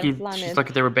They're another lucky. She's planet.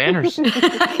 lucky there were banners.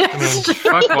 I mean,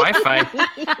 fuck Wi-Fi.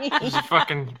 There's a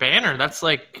fucking banner. That's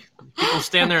like people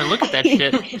stand there and look at that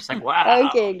shit. It's like, wow.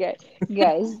 Okay,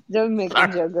 guys, don't make a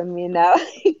joke on me now.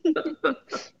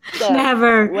 So,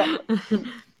 Never.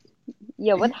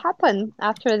 what happened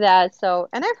after that? So,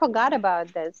 and I forgot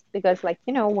about this because, like,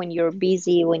 when you're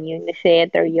busy, when you're in the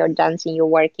theater, you're dancing, you're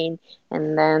working,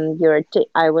 and then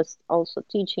I was also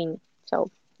teaching,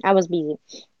 so I was busy.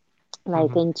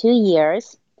 Like in 2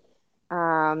 years,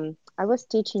 I was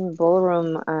teaching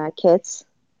ballroom kids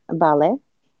ballet,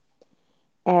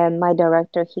 and my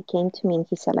director, he came to me and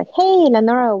he said, like, "Hey,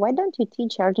 Lenora, why don't you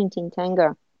teach Argentine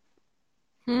tango?"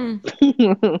 Hmm.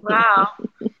 Wow.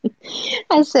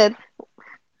 I said,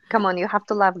 "Come on, you have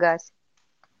to laugh, guys.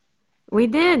 We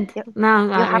did. You, No, you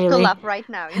not have to really. laugh right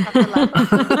now. You have to laugh."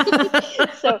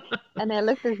 So, and I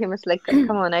looked at him, I was like,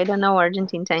 "Come on, I don't know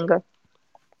Argentine tango."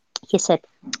 He said,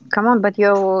 "Come on, but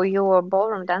you're a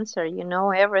ballroom dancer. You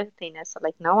know everything." I said,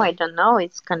 like, "No, I don't know.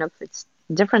 It's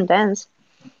different dance."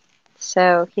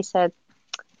 So he said,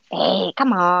 "Hey,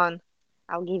 come on.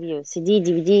 I'll give you CD,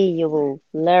 DVD. You will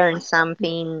learn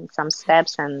something, some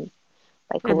steps, and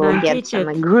like And we'll then get teach some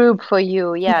it. group for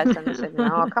you." Yes. And I said,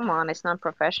 "No, come on. It's not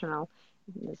professional.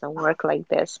 It doesn't work like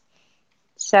this."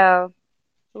 So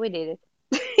we did it.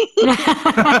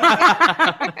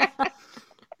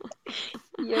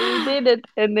 Yeah, we did it,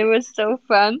 and it was so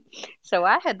fun. So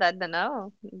I had, I don't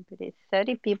know, maybe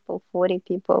 30 people, 40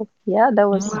 people.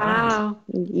 Wow.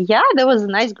 That was a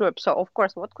nice group. So of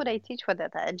course, what could I teach for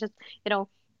that? I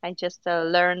just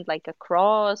learned like a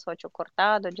cross, ocho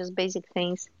cortado, just basic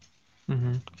things.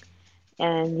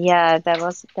 And yeah, that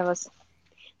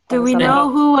Do was we a lot know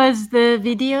of. who was the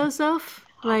videos of?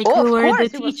 Like, Oh, who of were the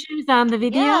course, it was. teachers on the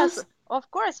Yes, videos?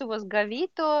 of course, it was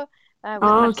Gavito with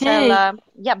Okay. Marcela.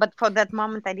 Yeah, but for that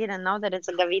moment, I didn't know that it's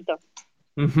a Gavito.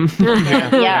 Yeah, Yeah,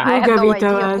 yeah. I Who had no Gavito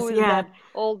idea who was? is Yeah. that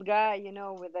old guy,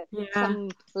 with Yeah. some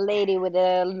lady with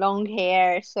a long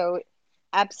hair. So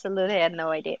absolutely had no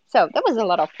idea. So that was a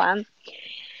lot of fun.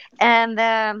 And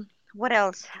what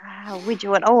else? Which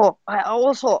one? Oh,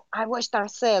 I watched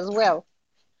Arce as well.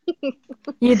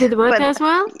 You did what But as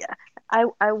well? yeah,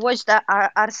 I watched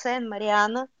Arce and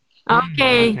Mariana.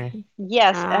 Okay. Okay.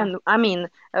 Yes, Ah, and I mean,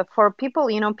 for people,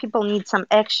 people need some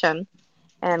action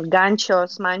and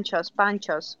ganchos, manchos,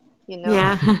 panchos. You know,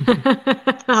 yeah.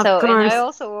 Of So, and I course.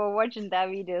 also were watching that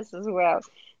videos as well.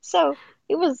 So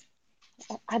it was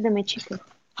Adame Chico.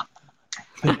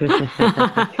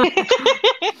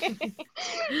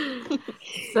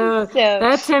 So So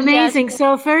that's yes, amazing.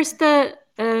 So first the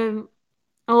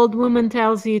old woman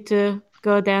tells you to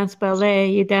go dance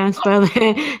ballet, you dance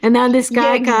ballet, and then this yeah,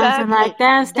 guy comes and exactly. like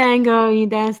dance That tango, you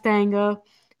dance tango.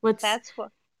 What's that's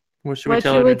what. What should we what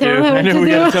tell should her we to tell do? I her know to we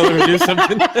got to do? tell her to do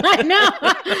something. I know.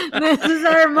 This is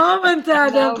our moment,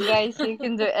 Adam. Now, guys, you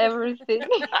can do everything.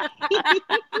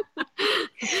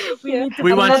 We Yeah, need to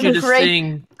We I'm want not you plan. to afraid.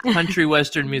 sing country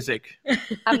western music.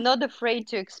 I'm not afraid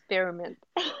to experiment.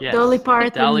 Dolly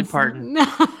Yes, Dolly Parton's. Parton,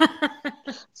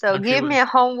 So country give me western. a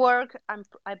homework.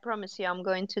 I promise you, I'm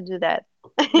going to do that.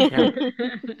 Yeah,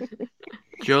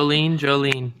 Jolene,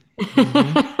 Jolene.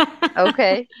 Hmm.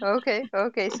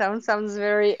 Okay. Sounds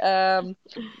very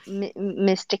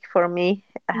mystic for me.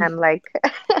 I'm like,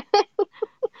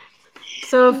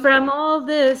 So from all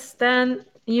this, then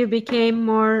you became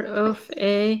more of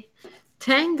a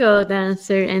tango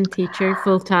dancer and teacher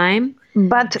full time.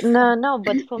 but no.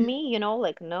 But for me,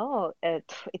 like no,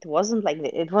 it wasn't like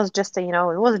that. It was just it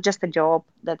was just a job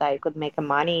that I could make a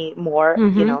money more.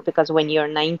 Mm-hmm. Because when you're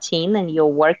 19 and you're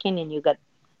working and you got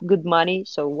good money,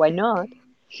 so why not?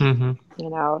 Hmm.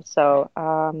 So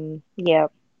yeah,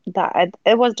 that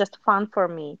it was just fun for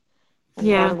me. And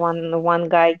Yeah. then one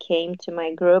guy came to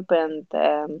my group, and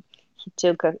he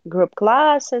took a group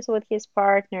classes with his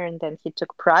partner, and then he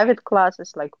took private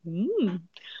classes. Like,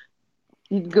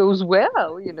 it goes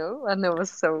well, and it was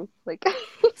so like,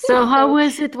 So how so.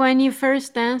 was it when you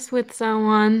first danced with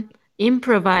someone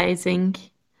improvising?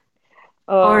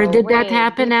 Or Oh did that wait,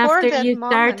 happen before after that you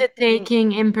moment, started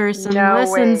taking in-person no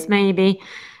lessons, way, maybe?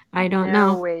 I don't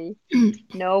no know. way,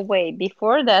 no way.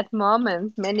 Before that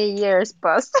moment, many years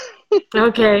passed.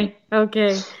 Okay,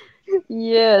 okay.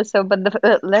 Yeah. So, but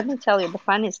let me tell you the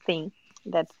funniest thing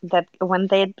that when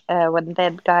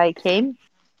that guy came.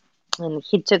 And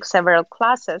he took several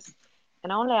classes,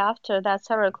 and only after that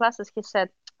several classes he said,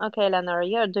 "Okay, Eleanor,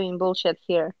 you're doing bullshit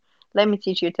here. Let me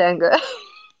teach you tango."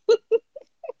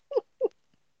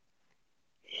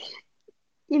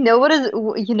 You know what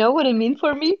it mean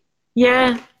for me?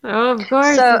 Yeah, of So,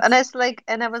 course. and It's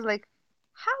I was like,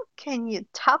 how can you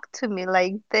talk to me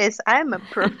like this? I'm a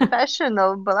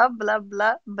professional, blah, blah,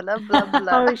 blah, blah, blah,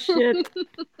 blah. Oh shit.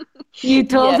 You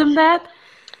told Yeah. him that?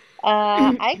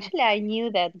 Actually, I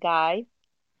knew that guy.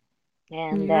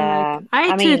 And You're like,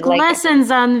 I I mean, took like,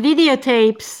 lessons on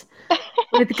videotapes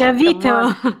with come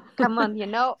on, Gavito. come on,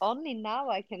 only now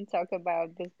I can talk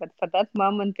about this, but for that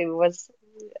moment it was,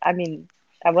 I mean,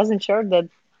 I wasn't sure that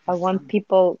I want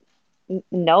people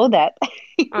know that.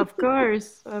 Of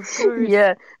course, of course.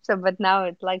 Yeah. So, but now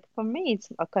it's like for me, it's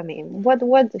okay. I mean, what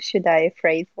should I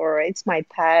afraid for? It's my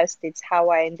past. It's how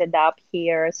I ended up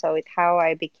here. So it's how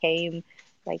I became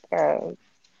like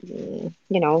you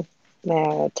know,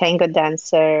 tango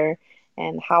dancer,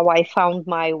 and how I found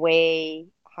my way,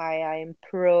 how I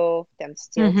improved. I'm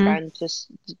still Mm-hmm. trying to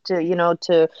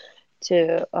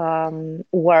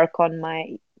work on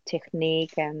my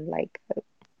technique, and like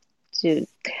to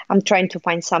I'm trying to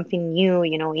find something new,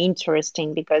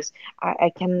 interesting, because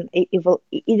I can it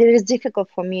is difficult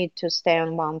for me to stay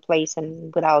on one place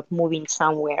and without moving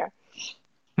somewhere.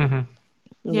 Hmm.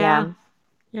 Yeah. Yeah,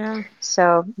 yeah.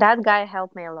 So that guy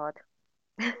helped me a lot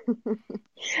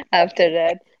after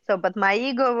that. So, but my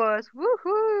ego was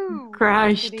woohoo,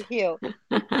 went to Crushed. the hill.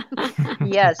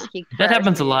 Yes, he That crushed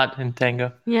happens a me. lot in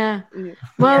tango. Yeah.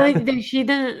 Well, Yeah. she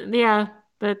didn't, yeah,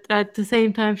 but at the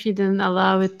same time, she didn't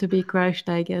allow it to be crushed,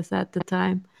 I guess, at the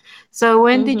time. So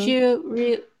when did Mm-hmm.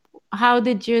 you how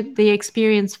did the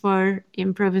experience for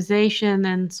improvisation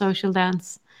and social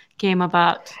dance came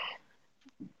about?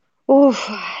 Oof,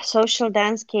 social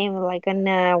dance came like in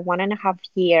 1.5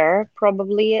 year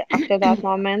probably after that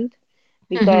moment,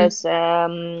 Mm-hmm. because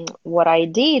what I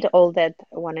did all that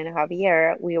 1.5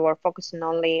 year, we were focusing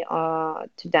only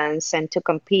to dance and to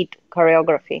compete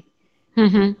choreography.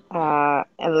 Mm-hmm.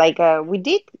 And like we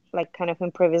did like kind of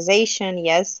improvisation,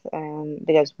 yes,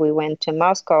 because we went to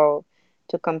Moscow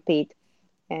to compete,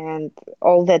 and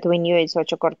all that we knew is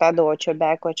ocho cortado, ocho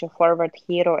back, ocho forward,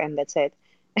 hero, and that's it.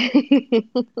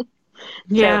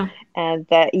 So, Yeah. and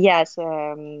yes,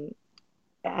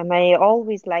 and I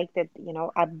always liked it,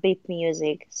 upbeat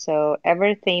music. So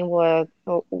everything was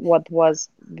what was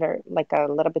very like a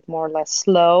little bit more or less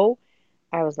slow.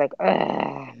 I was like, oh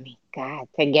my God,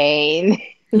 again.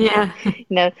 Yeah.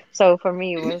 So for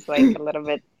me, it was like a little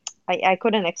bit, I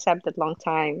couldn't accept it long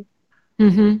time.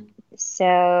 Mm-hmm.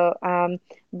 So,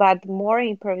 but more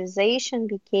improvisation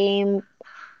became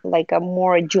like a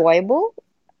more enjoyable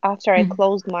after I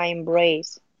closed my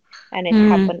embrace, and it Mm-hmm.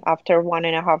 happened after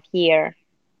 1.5 year.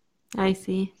 I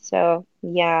see. So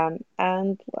yeah,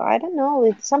 and I don't know,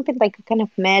 it's something like a kind of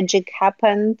magic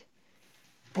happened.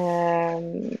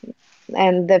 Um,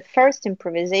 and the first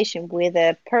improvisation with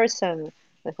a person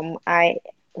whom I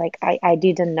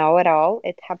didn't know at all.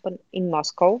 It happened in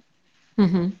Moscow.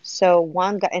 Mm-hmm. So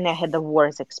one guy, and I had the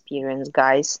worst experience,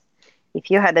 guys. If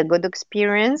you had a good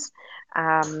experience,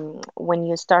 when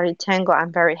you started tango,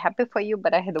 I'm very happy for you,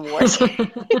 but I had the worst.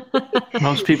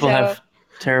 Most people So, have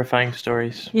terrifying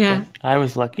stories, but Yeah. I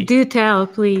was lucky. Do tell,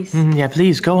 please. Yeah,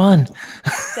 please go on.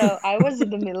 so I was in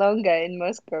the Milonga in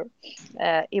Moscow.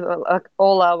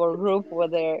 All our group were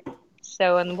there.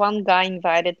 So, and one guy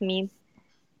invited me.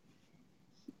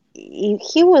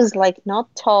 He was like not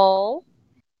tall.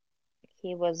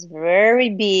 He was very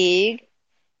big,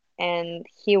 and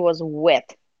he was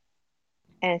wet,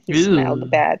 and he smelled Ew.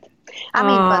 bad. I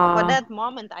mean, but for Oh. that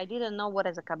moment, I didn't know what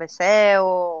is a cabeceo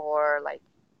or like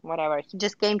whatever. He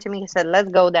just came to me. He said, "Let's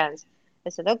go dance." I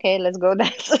said, "Okay, let's go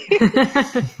dance."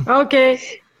 Okay.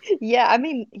 Yeah, I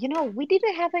mean, we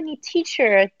didn't have any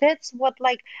teacher. That's what,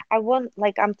 like, I want,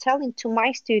 like, I'm telling to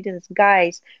my students,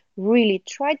 guys, really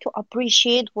try to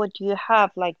appreciate what you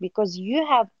have, like, because you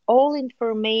have all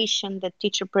information that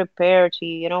teacher prepared to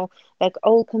you, like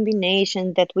all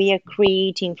combination that we are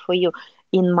creating for you.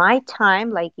 In my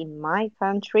time, like in my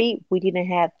country, we didn't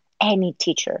have any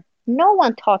teacher. No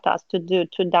one taught us to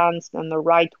dance in the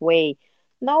right way.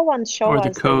 No one show Or the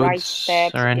us the right codes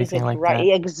steps. or Is anything it like right?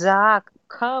 that. Exact.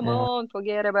 Come Yeah. on,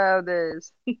 forget about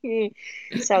this.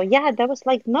 So yeah, that was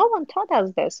like no one taught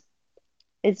us this.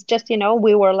 It's just,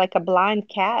 we were like a blind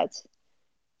cat.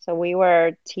 So we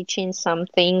were teaching some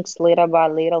things little by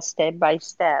little, step by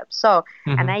step. So,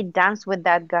 and Hmm. I danced with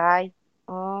that guy.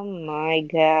 Oh my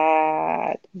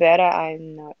God, better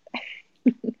I'm not.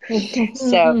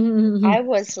 So I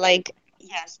was like,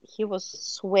 yes, he was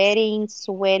sweating,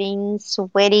 sweating,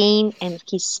 sweating, and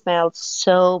he smelled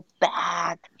so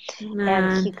bad,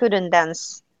 and he Man. couldn't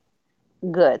dance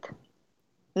good.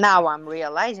 Now I'm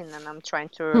realizing, and I'm trying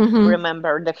to Mm-hmm.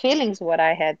 remember the feelings what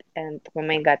I had, and oh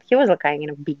my God, he was a kind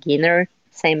of beginner,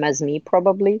 same as me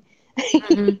probably.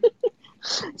 Mm-hmm.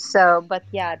 So, but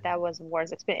yeah, that was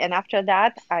worst experience. And after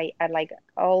that, I like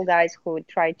all guys who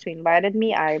tried to invited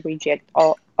me, I reject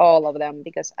all of them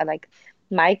because I like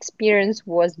my experience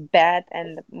was bad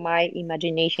and my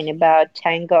imagination about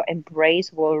tango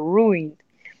embrace were ruined.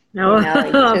 No,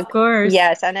 It of took, course.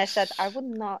 yes, and I said I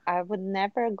would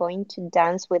never going to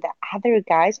dance with other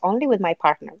guys, only with my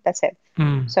partner. That's it.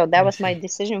 So that I was my see.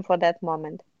 decision for that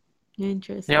moment.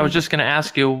 Yeah, I was Interesting. just gonna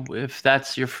ask you if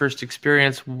that's your first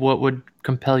experience, what would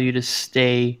compel you to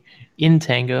stay in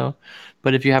tango?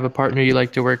 But if you have a partner you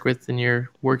like to work with and you're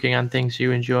working on things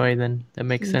you enjoy, then that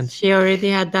makes And sense. she already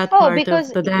had that Oh, part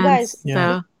of because the guys, dance,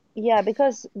 Yeah. so yeah,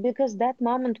 because that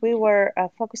moment we were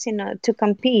focusing to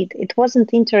compete. It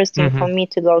wasn't interesting for Mm-hmm. me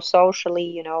to go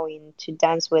socially, in to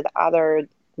dance with other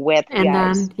wet and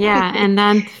guys. then yeah, and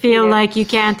then You feel know, like you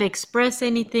can't express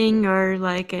anything or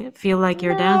like feel like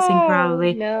you're dancing no,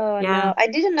 probably. no, Yeah. no. I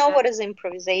didn't know what is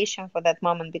improvisation for that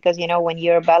moment because when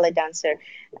you're a ballet dancer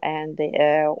and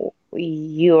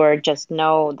you are just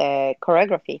know the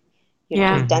choreography, Yeah.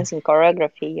 just Mm-hmm. dancing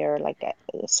choreography. You're like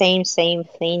same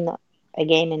thing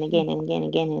again and again and again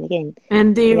and again and again.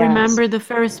 And do you Yes. remember the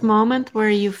first moment where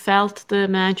you felt the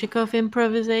magic of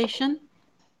improvisation?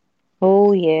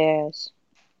 Oh yes.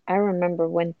 I remember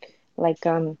when like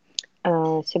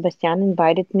Sebastian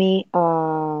invited me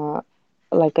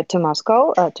to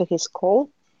Moscow to his school,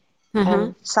 Uh-huh.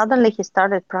 and suddenly he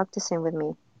started practicing with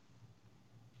me,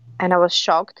 and I was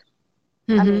shocked.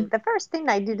 I Mm-hmm. mean, the first thing,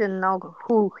 I didn't know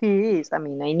who he is. I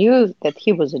mean, I knew that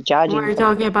he was a judge in We're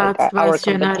talking about our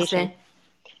Sebastian Arce, competition.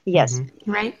 Yes,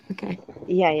 Mm-hmm. right? Okay.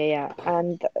 yeah, yeah, yeah.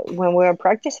 And when we were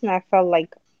practicing, I felt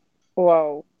like,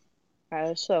 whoa, I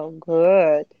was so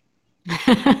good.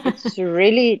 It's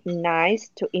really nice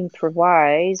to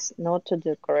improvise, not to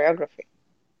do choreography.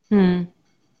 Hmm.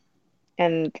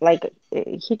 And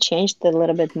he changed a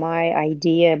little bit my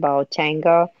idea about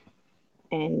tango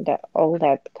and all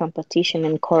that competition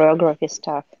and choreography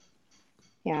stuff.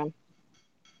 Yeah.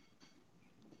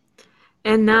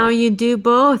 And now you do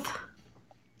both.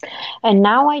 And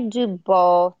now I do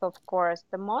both, of course.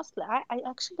 The most, I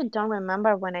actually don't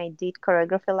remember when I did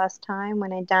choreography last time,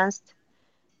 when I danced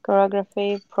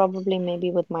choreography, probably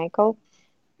maybe with Michael.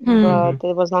 Hmm. Mm-hmm. But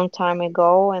it was a long time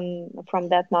ago, and from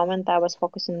that moment I was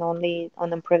focusing only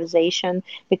on improvisation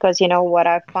because what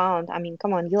I found. I mean,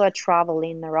 come on, you are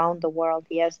traveling around the world.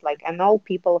 Yes, like I know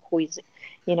people who is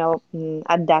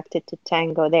adapted to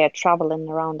tango. They are traveling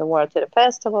around the world to the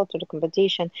festival, to the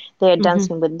competition. They are Mm-hmm.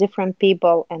 dancing with different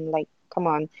people, and like, come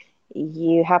on,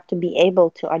 you have to be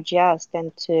able to adjust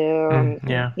and to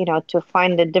Yeah. to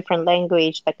find a different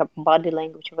language, like a body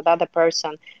language with other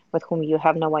person with whom you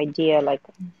have no idea, like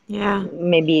Yeah.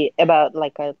 maybe about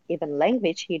like a even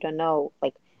language you don't know.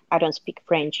 Like I don't speak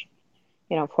French,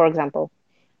 for example,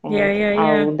 Yeah, and yeah,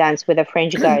 yeah. I'll dance with a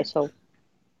French guy. So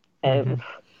uh, Mm-hmm.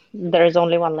 there's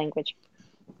only one language.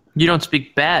 You don't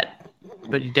speak bat,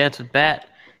 but you dance with bat.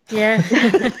 Yeah.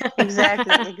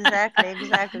 Exactly, exactly,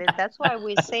 exactly. That's why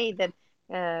we say that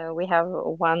we have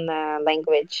one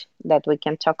language that we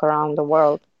can talk around the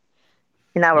world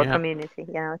in our Yeah. community,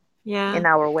 Yeah. in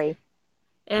our way.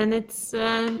 And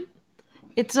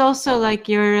it's also like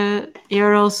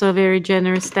you're also a very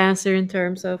generous dancer in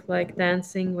terms of like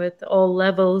dancing with all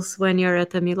levels when you're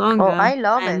at the Oh, milonga, I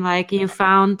love and it. like you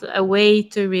found a way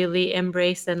to really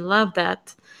embrace and love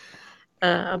that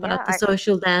Yeah, about the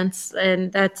social dance,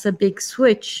 and that's a big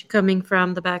switch coming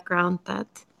from the background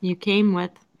that you came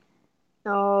with.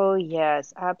 oh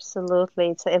yes, absolutely.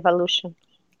 It's evolution.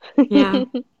 Yeah,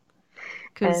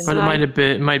 because But it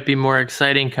And might be more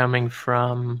exciting coming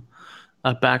from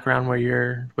a background where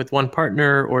you're with one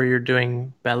partner or you're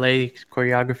doing ballet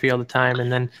choreography all the time,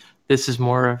 and then this is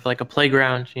more of like a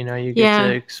playground. You get to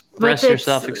yeah, but express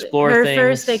it's yourself, explore her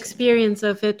first things. experience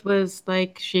of it was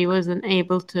like she wasn't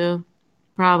able to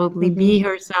probably mhm, be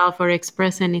herself or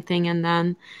express anything, and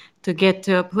then to get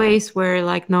to a place where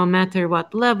like no matter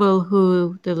what level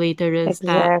who the leader is,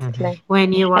 that Hmm. exactly.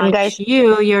 when you And watch guys,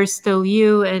 you, you're still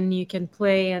you, and you can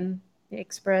play and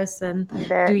express and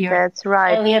do your that's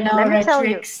right. Let me Eleonora tell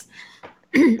you. tricks.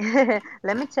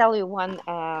 Let me tell you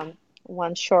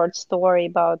one short story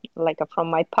about from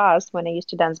my past when I used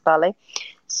to dance ballet.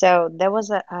 So there was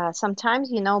a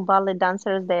sometimes ballet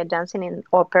dancers, they're dancing in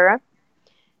opera.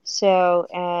 So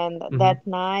and Hmm. that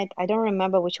night I don't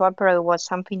remember which opera, it was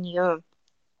something new,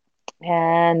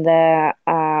 and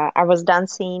I was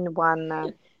dancing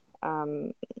one.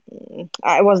 Um,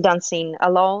 I was dancing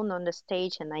alone on the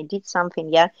stage, and I did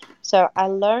something. Yeah, so I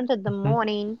learned in the Hmm.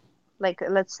 morning, like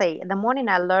let's say in the morning,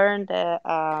 I learned the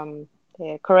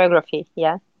choreography.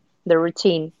 Yeah, the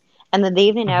routine, and in the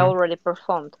evening I Hmm. already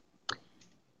performed.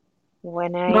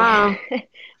 when Wow.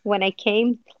 when I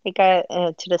came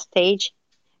to the stage,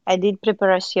 I did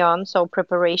preparation, so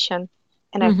preparation,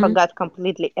 and I Mm-hmm. forgot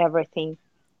completely everything.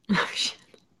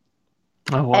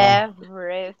 Oh wow.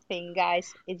 Everything,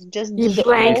 guys. It's just You the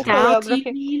whole blanked Amazing. out, you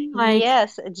choreography. mean? Like,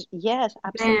 Yes, yes,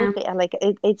 damn. absolutely. Like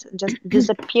it's just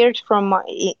disappeared from my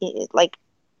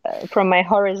from my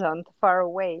horizon far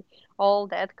away. All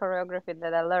that choreography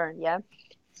that I learned, yeah.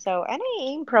 So, and I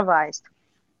improvised.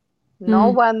 No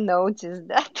Hmm. one noticed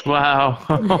that. Wow.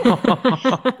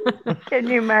 Can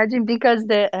you imagine? Because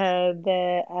the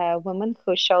woman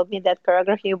who showed me that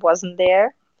choreography wasn't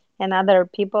there, and other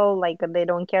people like they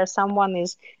don't care. Someone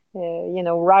is,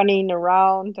 running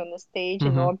around on the stage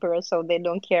in hmm opera, so they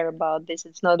don't care about this.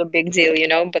 It's not a big deal, you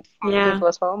know. But for me, it Yeah.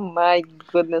 was, oh my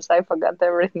goodness, I forgot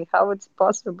everything. How it's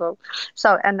possible?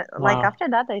 So, and like Wow. after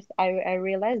that, I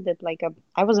realized that like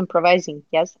I was improvising,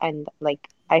 yes, and like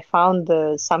I found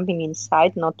something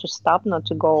inside, not to stop, not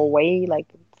to go away, like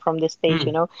from the stage,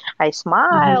 you Mm. know. I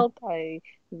Mm-hmm. smiled, I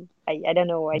don't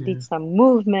know, I did Yeah. some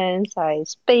movements, I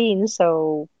spin,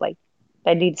 so like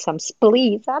I did some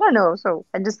splits, I don't know. So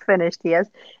I just finished, yes,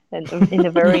 and in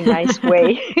a very nice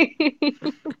way.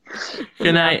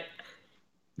 Can Yeah.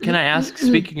 I ask,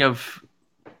 speaking of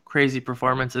crazy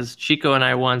performances, Chico and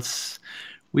I once,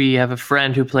 we have a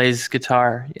friend who plays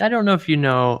guitar. I don't know if you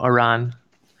know Aran,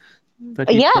 but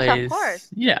he Yes, of course.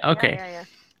 plays. Yeah, Yeah, okay. yeah, yeah.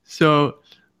 So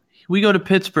we go to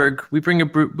Pittsburgh. We bring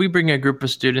a group of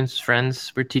students,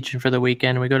 friends. We're teaching for the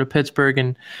weekend. We go to Pittsburgh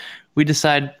and we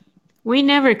decide We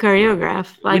never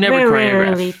choreograph, we like never very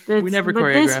rarely. choreograph. We That's never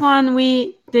but this choreograph. one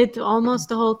we did almost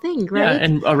the whole thing, Yeah, right?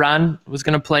 and Aran was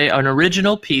going to play an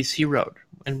original piece he wrote,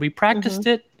 and we Mm-hmm. practiced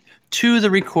it to the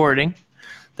recording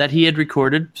that he had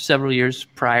recorded several years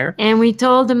prior. And we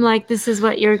told him like this is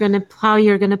what how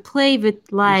you're gonna play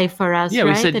it live for us, Yeah, we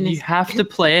right? said And you it's have to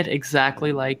play it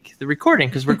exactly like the recording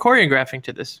because we're choreographing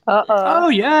to this. Uh-oh. Oh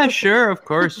yeah, sure, of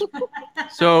course.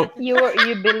 So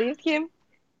You believed him?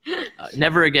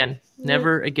 never again,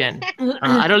 never again.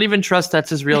 I don't even trust that's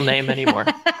his real name anymore.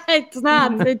 it's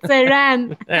not. Mm-hmm. It's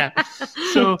Iran. Yeah.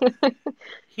 So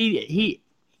he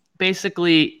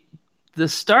basically, the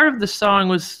start of the song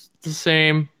was the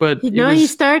same, but You it know, he was,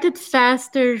 started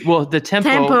faster. well,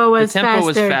 Tempo the was tempo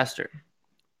was faster. faster,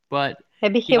 but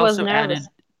Maybe he he was also added, nervous.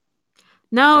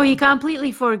 No, he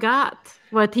completely forgot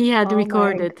what he had Oh my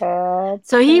recorded. God.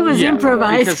 So he Oh was yeah, my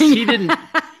God. because improvising. he didn't,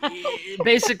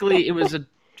 basically it was a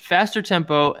faster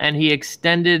tempo and he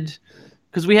extended,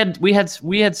 because we had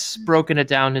broken it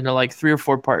down into like 3 or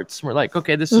 4 parts. We're like,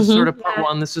 okay, this is sort Mm-hmm. of part Yeah.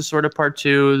 one, this is sort of part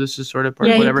two, this is sort of part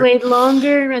Yeah, he whatever. played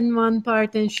longer in one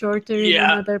part and shorter in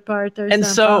Yeah. another part or And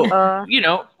something. so,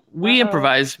 we Uh-oh.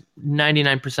 improvise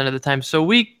 99% of the time. So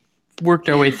we worked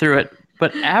our way through it.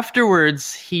 But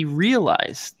afterwards, he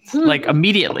realized, like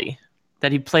immediately,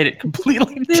 that he played it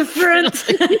completely Different.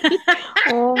 differently.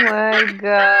 Oh my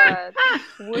God.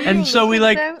 Were you And so we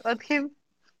looking like, at him?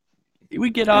 we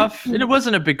get off, and it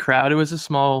wasn't a big crowd. It was a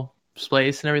small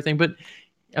place and everything. But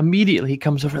immediately he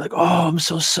comes over like, oh, I'm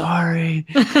so sorry.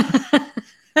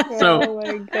 So Oh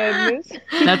my goodness.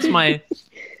 that's my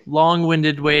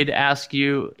long-winded way to ask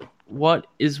you, what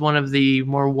is one of the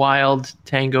more wild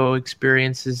tango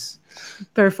experiences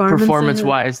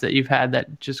performance-wise that you've had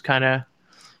that just kind of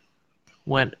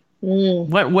went Mm.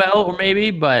 well, or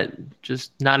maybe, but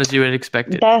just not as you had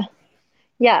expected?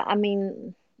 Yeah, I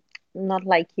mean, not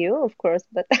like you, of course,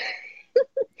 but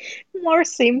more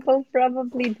simple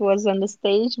probably. It was on the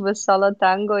stage with Solo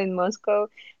Tango in Moscow.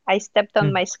 I stepped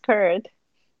on Hmm. my skirt.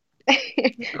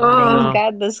 Thanks Oh,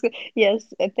 God,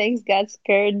 yes, thanks God,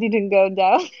 skirt didn't go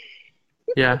down.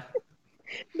 Yeah.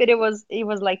 But it was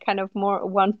like kind of more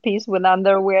one piece with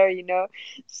underwear, you know.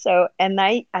 So and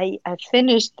I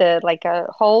finished like a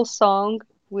whole song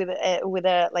with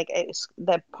a like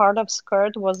the part of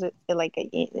skirt was like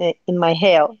in my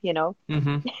hair, you know.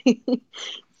 hmm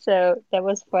So that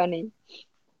was funny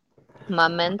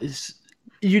moment.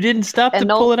 You didn't stop to And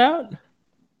pull no, it out?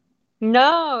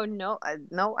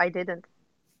 no, I didn't.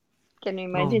 Can you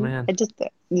Oh imagine? man. I just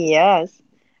yes,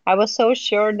 I was so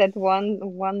sure that one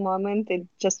moment it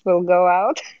just will go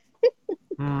out.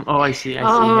 Oh, I see. I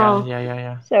see. Yeah. oh, Yeah. Yeah.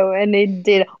 Yeah. So, and it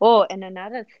did. Oh, and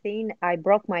another thing, I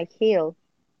broke my heel.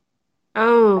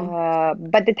 oh.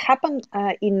 But it happened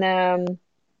in,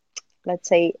 let's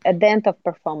say, at the end of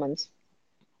performance.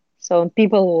 So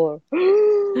people were,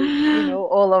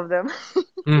 all of them.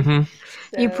 hmm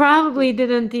You So, probably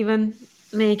didn't even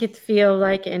make it feel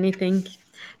like anything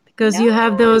because no, you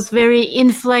have those very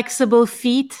inflexible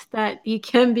feet that you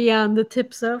can be on the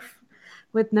tips of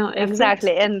with no effort.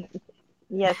 exactly. And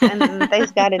Yes, and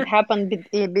thanks God it happened,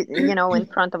 in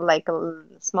front of like a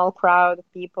small crowd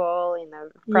of people in a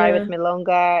private Yeah.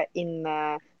 milonga in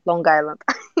Long Island.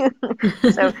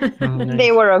 So Oh,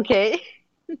 they nice. were okay.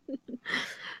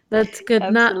 That's good.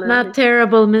 Not Absolutely.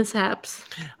 terrible mishaps.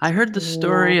 I heard the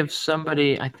story No. of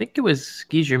somebody, I think it was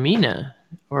Guillermina,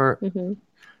 or Hmm.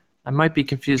 I might be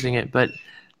confusing it, but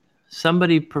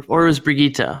somebody, or it was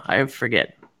Brigitte, I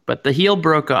forget. But the heel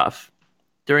broke off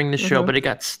during the show, Hmm. but it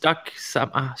got stuck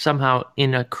somehow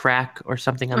in a crack or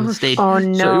something on the Oh, stage. Oh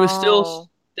So it was still no.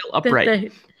 that upright.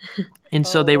 they And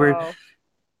so Oh they were wow.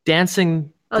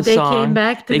 dancing oh the they came song.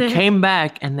 back to They the came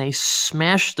back and they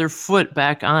smashed their foot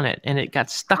back on it, and it got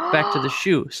stuck back to the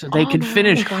shoe so they Oh could my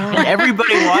finish. And God.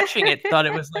 everybody watching it thought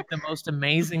it was like the most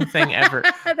amazing thing ever.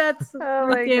 That's Oh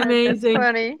my pretty God, that's amazing.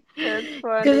 funny. That's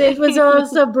Because funny. it was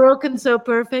also broken so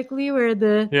perfectly where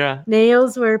the Yeah.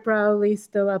 nails were probably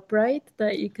still upright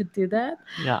that you could do that.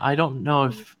 Yeah, I don't know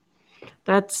if.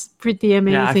 That's pretty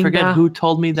Yeah, I amazing, forget though. who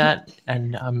told me that,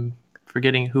 and I'm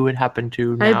forgetting who it happened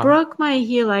to I now. broke my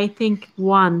heel, I think,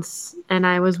 once, and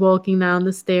I was walking down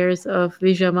the stairs of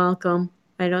Vija Malcolm.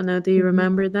 I don't know, do you Mhm.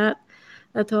 remember that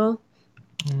at all?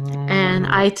 And Mm,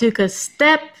 I took a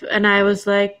step, and I was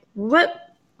like, what?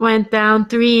 Went down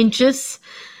 3 inches.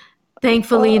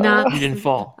 Thankfully, Oh, not. you didn't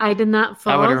fall. I did not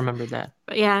I would have fall. remembered that.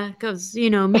 But yeah, because you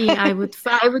know me, I would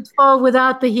fall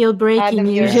without the heel breaking Adam,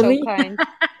 you're so usually. kind.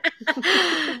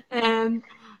 And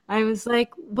I was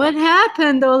like, what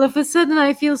happened? All of a sudden,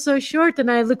 I feel so short,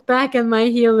 and I look back, and my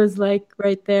heel is like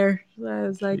right there. So I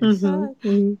was like, Jeez. Hmm. oh,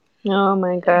 Hmm. Oh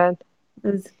my God.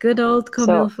 it's good old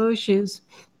Comme il So faut shoes.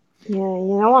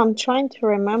 yeah, I'm trying to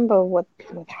remember what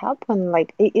happened.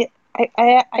 Like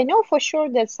I know for sure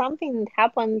that something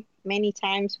happened many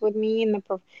times with me in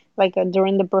the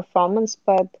during the performance,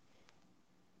 but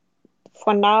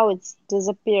for now it's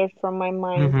disappeared from my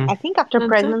mind. Mm-hmm. I think after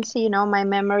That's okay. pregnancy, my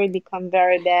memory become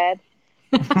very bad.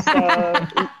 So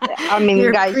I mean,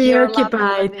 You're guys, you're laughing,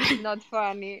 but preoccupied. it's not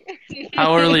funny.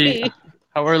 How early?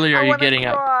 How early I are you wanna getting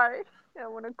up? cry. I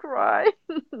wanna cry.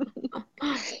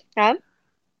 Huh?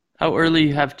 How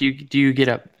early do you get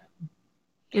up?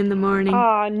 In the morning.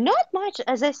 Not much.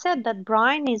 As I said, that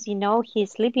Brian is,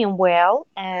 he's sleeping well,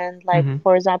 and like Mm-hmm.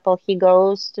 for example, he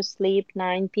goes to sleep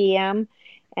 9 p.m.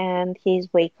 and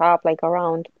he's wake up like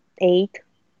around 8.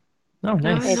 Oh,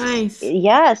 Oh, nice. nice.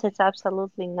 Yes, it's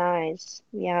absolutely nice.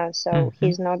 Yeah, so Mm-hmm.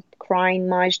 he's not crying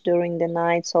much during the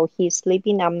night, so he's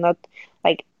sleeping. I'm not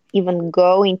like even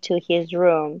going to his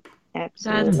room. That's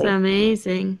Absolutely.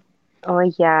 amazing. Oh,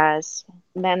 yes.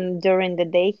 Then during the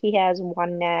day he has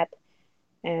one nap,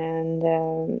 and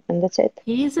that's it.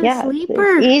 He's a Yeah,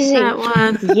 it's sleeper, easy. that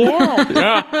one. Yes.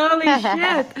 Yeah. Holy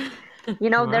shit.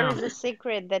 There Wow. is a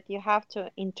secret that you have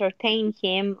to entertain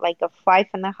him like a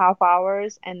 5.5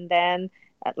 hours, and then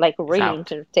like It's really out.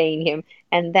 entertain him,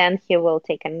 and then he will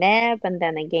take a nap, and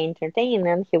then again entertain, and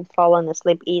then he'll fall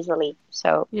asleep easily.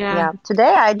 So Yeah. yeah,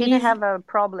 today I didn't He's have a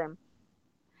problem.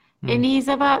 Mm. and he's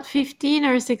about 15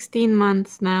 or 16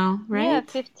 months now, Yeah, right?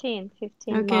 15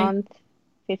 Okay. months,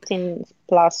 15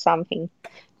 plus something.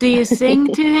 Do you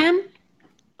sing to him?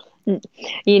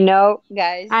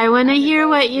 Guys, I want to I don't hear know.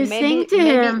 what you sing to Maybe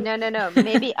him. no, no, no.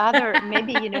 Maybe other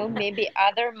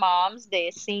moms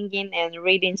they're singing and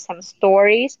reading some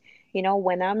stories.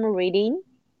 When I'm reading,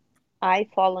 I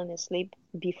fallen asleep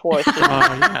before him.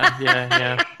 Oh yeah, yeah,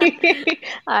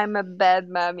 I'm a bad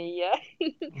mommy, yeah.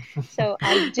 So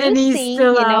I do And he's sing,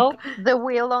 still up. the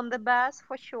wheel on the bus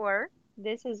for sure.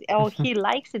 This is, oh, he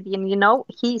likes it. And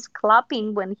he's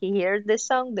clapping when he hears the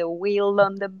song, the wheel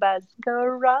on the bus go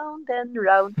round and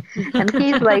round. And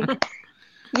he's like,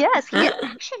 yes, he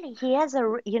has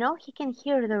he can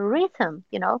hear the rhythm.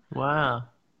 yeah. Wow,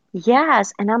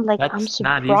 Yes. And I'm like, I'm that's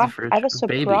not easy surprised. for I was a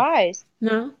baby. surprised.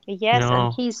 No? Yes. And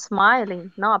No. he's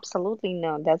smiling. No, absolutely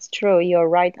no. That's true. You're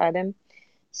right, Adam.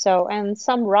 So, and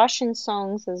some Russian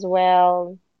songs as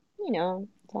well,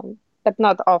 but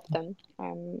not often.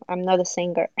 I'm not a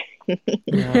singer.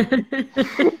 Yeah.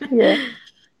 Yeah.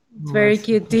 It's Well, very that's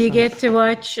cute. Do you awesome. get to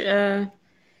watch?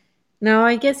 No,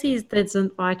 I guess he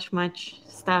doesn't watch much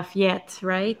stuff yet,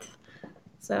 right?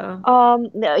 So,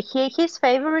 No, his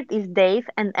favorite is Dave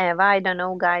and Eva. I don't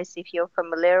know, guys, if you're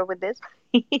familiar with this.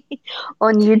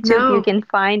 On YouTube, you no. can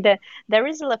find there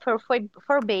is like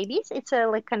for babies. It's a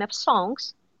like kind of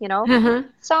songs, Uh-huh.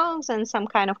 songs and some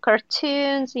kind of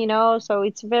cartoons. So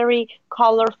it's very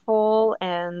colorful,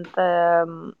 and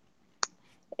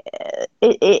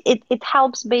it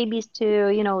helps babies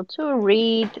to to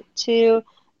read, to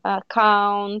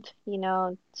count,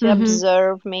 to Mm-hmm.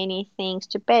 observe many things,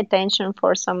 to pay attention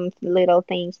for some little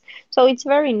things. So it's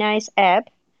very nice app.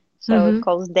 So it Mm-hmm.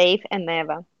 calls Dave and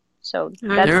Eva. So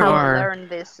that's There how I Okay. are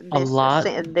learned a lot,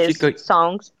 this Chico.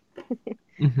 songs.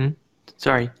 Hmm.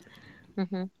 Sorry.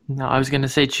 Hmm. No, I was gonna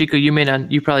say, Chico,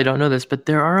 you probably don't know this, but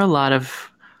there are a lot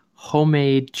of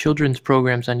homemade children's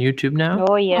programs on YouTube now,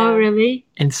 Oh Oh, yeah. really?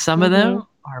 and some of Hmm. them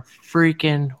are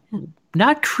freaking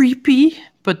not creepy,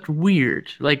 but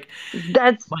weird. Like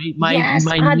That's yes,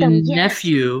 my Adam. Yes.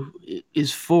 nephew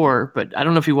is 4, but I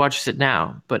don't know if he watches it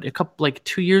now. But a couple like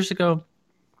 2 years ago,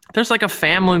 there's like a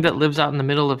family that lives out in the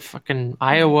middle of fucking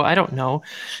Iowa. I don't know,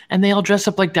 and they all dress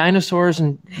up like dinosaurs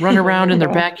and run around in their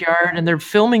backyard, and they're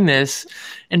filming this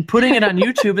and putting it on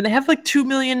YouTube, and they have like 2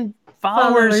 million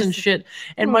followers and Followers. shit.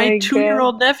 Oh And my my God.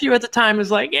 2-year-old nephew at the time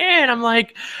is like, yeah, and I'm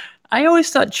like, I always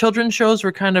thought children's shows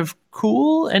were kind of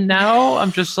cool, and now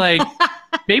I'm just like,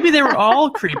 maybe they were all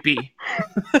creepy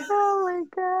Oh my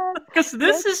God. because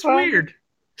this That's is funny. weird.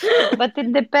 But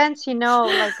it depends,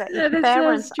 like if That is so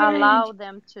parents allow strange.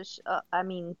 them to, I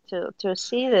mean, to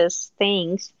see these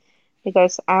things,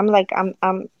 because I'm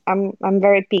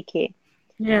very picky.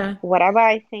 Yeah. Whatever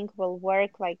I think will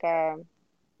work, like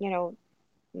you know,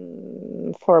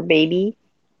 for a baby.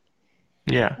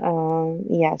 Yeah.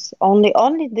 Yes, only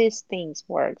these things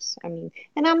works. I mean,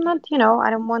 and I'm not, I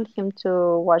don't want him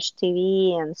to watch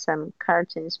TV and some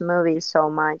cartoons, movies so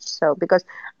much. So because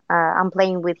I'm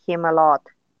playing with him a lot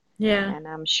Yeah. and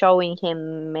I'm showing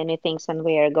him many things, and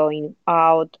we are going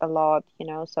out a lot,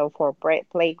 so for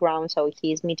playground, so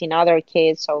he's meeting other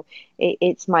kids, so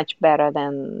it's much better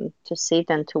than to sit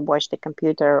and to watch the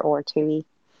computer or TV.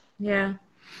 Yeah.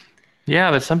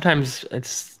 Yeah, but sometimes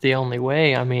it's the only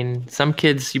way. I mean, some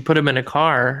kids, you put them in a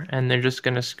car and they're just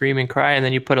going to scream and cry, and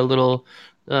then you put a little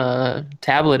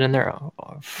tablet in their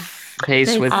face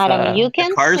Face. with Adam, you a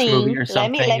can Cars movie sing. or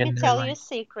Let something, me and they're tell you a like,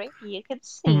 secret. You can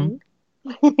hmm. sing.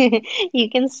 You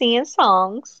can sing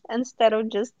songs instead of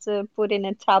just putting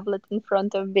a tablet in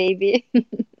front of baby,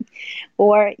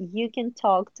 or you can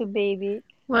talk to baby,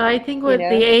 Well, I think you what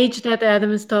the know. age that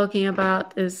Adam is talking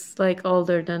about is like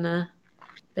older than a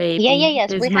Yeah, yeah, baby,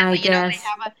 yes. is my We guess.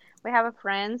 have a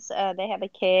friends. They have a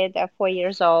kid, 4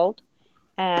 years old,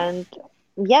 and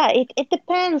yeah, it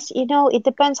depends. It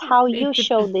depends how you It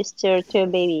show dep- this to a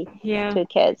baby, yeah. to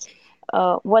kids.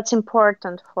 What's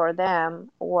important for them,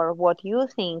 or what you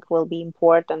think will be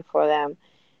important for them.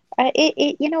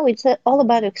 It's all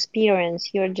about experience.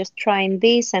 You're just trying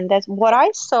this, and that's what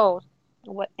I saw.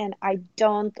 And I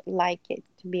don't like it,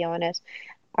 to be honest.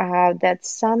 That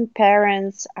some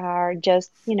parents are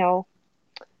just,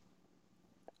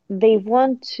 they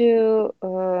want to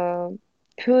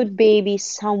put baby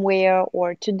somewhere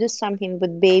or to do something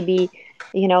with baby,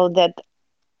 that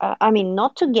I mean,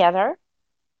 not together,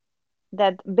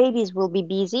 that babies will be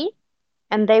busy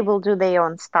and they will do their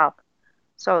own stuff.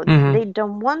 So Hmm. they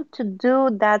don't want to do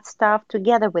that stuff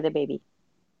together with a baby.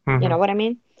 You Hmm. know what I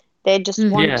mean? They just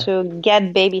Mm-hmm. want Yeah, to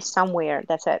get baby somewhere.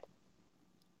 That's it.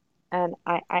 And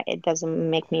it doesn't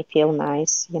make me feel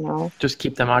nice. just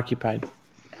keep them occupied.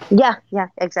 Yeah, yeah,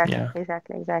 exactly, Yeah.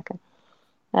 exactly, exactly.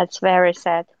 That's very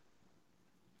sad.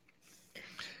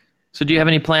 So, do you have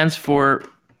any plans for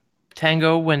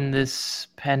Tango when this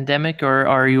pandemic, or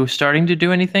are you starting to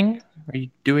do anything? Are you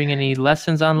doing any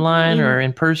lessons online In or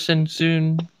in person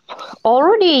soon?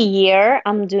 Already a year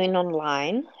I'm doing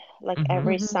online, like Hmm.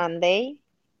 every mm-hmm. Sunday,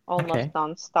 almost Okay.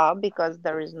 non-stop, because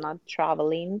there is not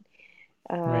traveling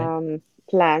Right. um,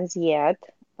 plans yet.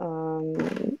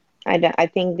 Um, I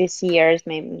think this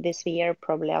year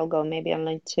probably I'll go maybe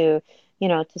only to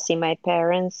see my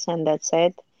parents, and that's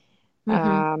it.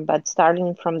 Mm-hmm. But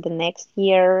starting from the next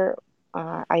year,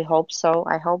 I hope so.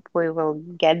 I hope we will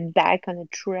get back on a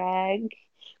track.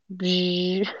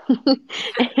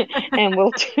 And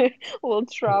we'll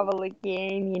travel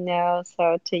again,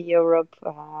 so to Europe,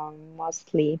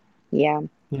 mostly. Yeah.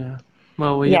 Yeah.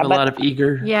 Well, we have Yeah, a but lot of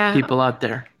eager Yeah. people out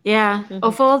there. Yeah. mhm.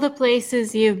 Of all the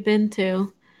places you've been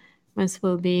to, this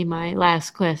will be my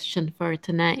last question for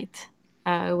tonight.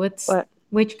 But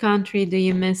Which country do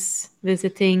you miss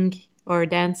visiting or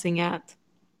dancing at?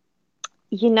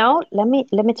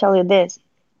 let me tell you this.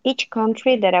 Each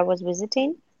country that I was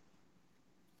visiting,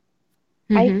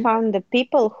 I Mm-hmm. found the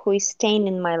people who is staying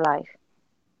in my life.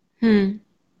 Hmm.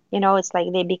 It's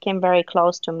like they became very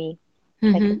close to me,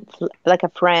 like Mm-hmm. like a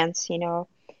friends, and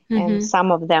Mm-hmm.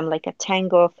 some of them like a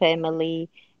tango family.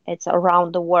 It's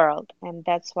around the world, and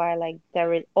that's why like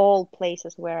there is all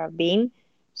places where I've been.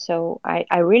 So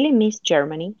I really miss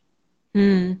Germany,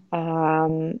 Hmm.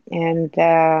 and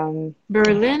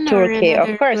Berlin or Turkey, of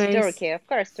another course, place? Turkey, of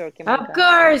course, Turkey, my Of God,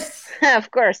 course.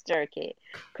 of course, Turkey,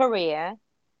 Korea,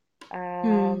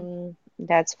 Hmm.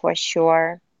 that's for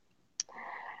sure.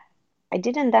 I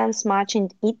didn't dance much in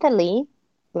Italy,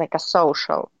 like a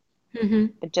social. Hmm.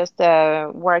 But just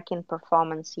working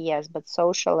performance, yes, but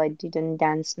social, I didn't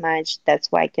dance much.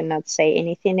 That's why I cannot say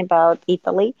anything about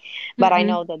Italy. But I Hmm.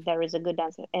 know that there is a good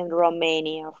dancer. And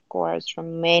Romania, of course,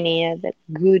 Romania, the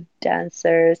good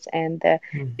dancers and the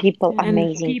Mm. people, And the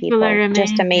amazing people are people,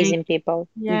 just amazing. amazing people.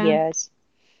 Yeah, Yes.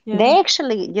 yeah, They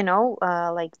actually,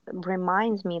 like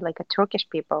reminds me like a Turkish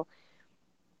people,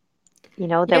 the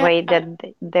yeah. way that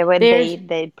the way There's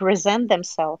they present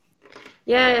themselves.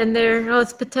 Yeah, and their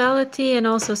hospitality and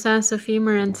also sense of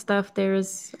humor and stuff.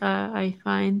 There's, I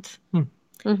find Hmm. it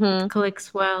Mm-hmm.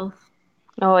 clicks well.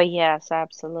 Oh, yes,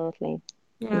 absolutely.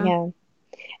 Yeah, Yeah.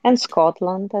 And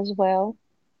Scotland as well.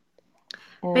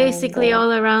 And basically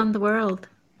all around the world.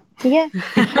 yeah,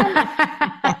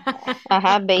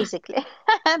 um, basically,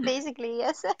 basically,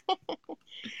 yes.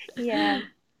 Yeah.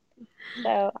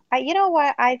 So you know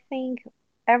what? I think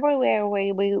everywhere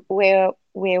where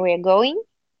we're going,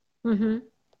 Hmm.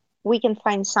 we can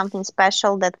find something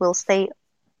special that will stay,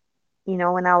 in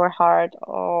our heart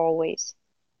always,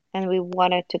 and we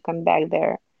wanted to come back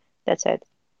there. That's it.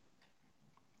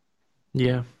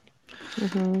 Yeah.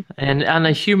 Mm-hmm. And on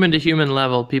a human to human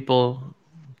level, people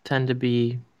tend to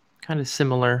be kind of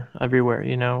similar everywhere,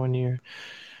 when you're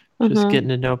just Mm-hmm. getting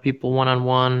to know people one on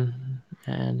one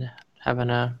and having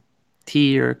a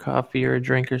tea or a coffee or a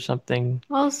drink or something.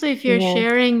 Also, if you're Yeah.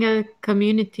 sharing a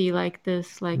community like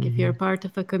this, like if Hmm. you're part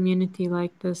of a community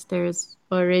like this, there's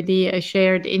already a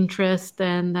shared interest,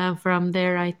 and from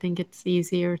there, I think it's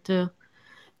easier to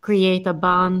create a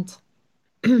bond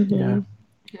Yeah. Mm-hmm.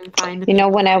 and find the You know,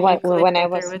 people when I who you wa- click when I better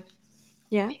was with.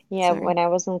 Yeah, Yeah, sorry. when I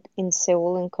was in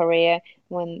Seoul in Korea,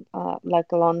 when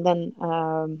like London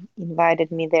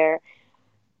invited me there,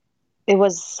 it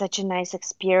was such a nice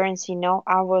experience.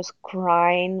 I was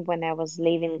crying when I was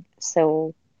leaving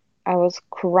Seoul. I was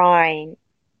crying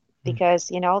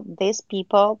because, these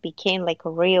people became like a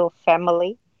real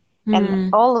family, and Hmm.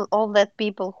 all that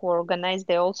people who organized,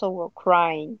 they also were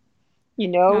crying.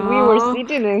 We were Oh.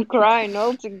 sitting and crying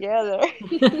all together.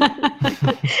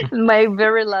 My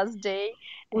very last day,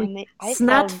 and I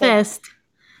felt that. Snotfest.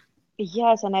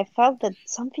 Yes, and I felt that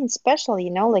something special,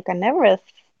 like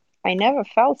I never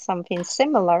felt something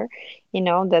similar,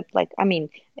 that like I mean,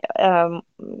 um,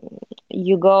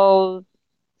 you go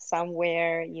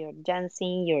somewhere, you're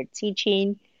dancing, you're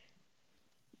teaching,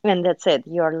 and that's it.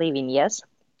 You're leaving, yes.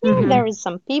 Yeah, Hmm. there is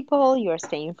some people, you're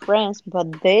staying friends,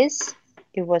 but this,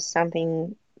 it was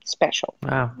something special,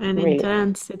 Wow. And really.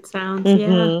 intense, it sounds. Yeah.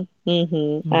 Mm-hmm.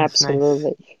 Mm-hmm. That's nice.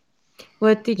 Absolutely.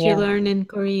 What did you Yeah. learn in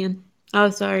Korean? Oh,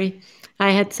 sorry.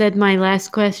 I had said my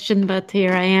last question, but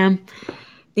here I am.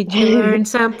 Did you learn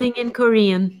something in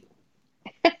Korean?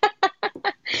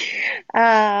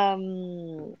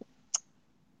 Um,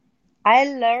 I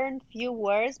learned few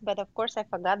words, but of course I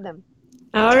forgot them.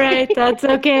 All right, that's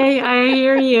okay. I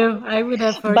hear you. I would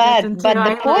have But forgotten too. but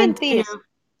the I point learned few.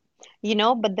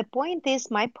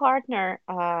 is, my partner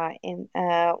in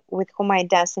with whom I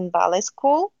dance in ballet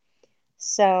school,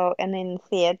 so and in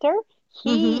theater,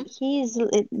 Mm-hmm.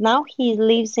 now he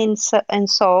lives in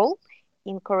Seoul,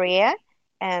 in Korea,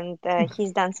 and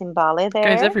he's dancing ballet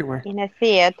Guys there everywhere. in a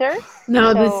theater.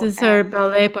 No, this So is her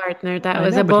ballet partner. That I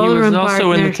was know, a but he was ballroom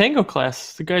also in the partner. tango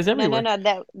class. The guy's no, no, everywhere. no,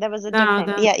 that was a No, different.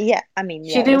 no. Yeah, yeah. I mean,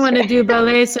 She yeah, didn't that's want to right. do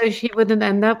ballet, so she wouldn't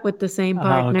end up with the same Oh,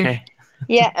 partner. okay.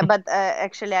 Yeah, but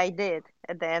actually, I did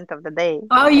at the end of the day.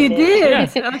 Oh, I you did. did?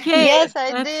 Yeah. Okay. Yes,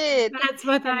 I did. That's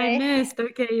what And I missed.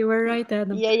 Okay, you were right,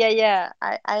 Adam. yeah, yeah, yeah.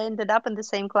 I ended up in the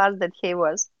same class that he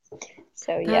was.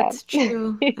 So yeah. That's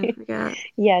true. I forgot.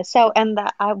 Yeah. So and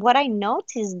what I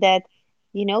noticed that,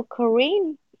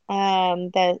 Korean,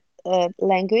 the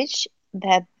language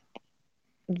that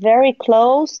very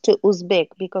close to Uzbek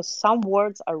because some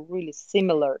words are really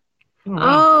similar. Oh,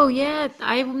 wow. Oh, yeah.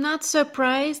 I'm not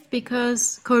surprised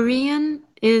because Korean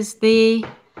is the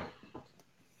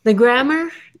grammar,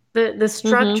 the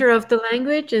Mm-hmm. structure of the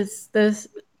language is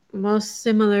most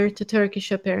similar to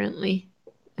Turkish apparently.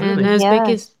 And Really? Uzbek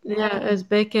is Yes. yeah,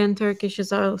 Uzbek and Turkish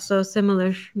is also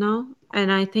similar, no?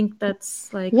 And I think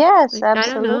that's Yes, I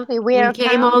don't know. absolutely. We We are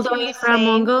came all the counting way the from same.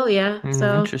 Mongolia, so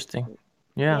Interesting.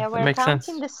 Yeah, Yeah, that we're makes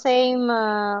counting sense. the same,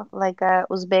 like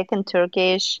Uzbek and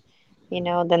Turkish,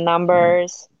 the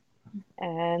numbers,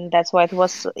 and that's why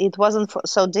it wasn't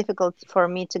so difficult for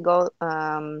me to go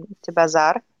to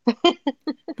Bazaar.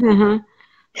 uh-huh.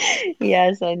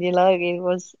 Yes, and it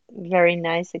was very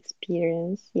nice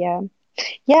experience. Yeah.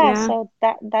 Yeah, Yeah. so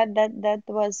that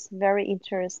was very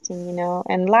interesting,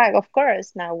 and like of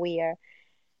course now we are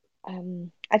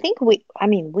I think I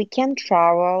mean we can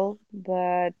travel,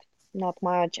 but not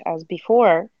much as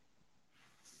before.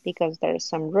 because there are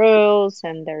some rules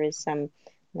and there is some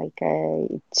like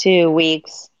 2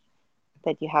 weeks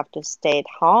that you have to stay at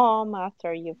home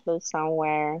after you flew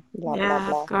somewhere, blah blah Yeah, of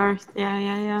blah. course.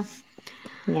 Yeah.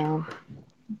 Yeah.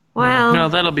 Well, No,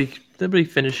 they'll be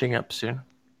finishing up soon.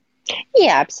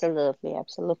 Yeah, absolutely,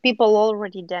 absolutely. People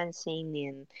already dancing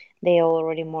and they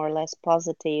already more or less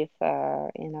positive.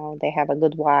 They have a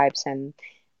good vibes and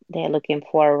they're looking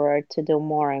forward to do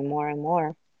more and more and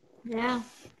more. yeah.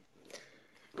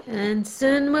 And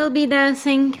soon we'll be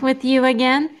dancing with you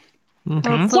again. Mm-hmm.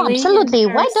 Yeah, Hopefully in absolutely.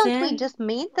 Why don't we person. just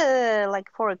meet like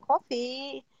for a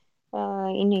coffee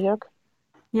in New York?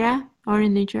 Yeah, or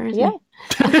in New Jersey. Yeah,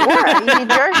 or in New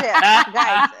Jersey,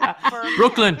 guys. For me,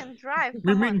 Brooklyn. I can drive. We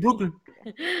Come meet in on, Brooklyn.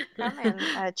 come in,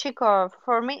 Chico.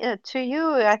 For me, to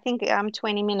you, I think I'm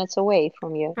 20 minutes away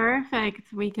from you.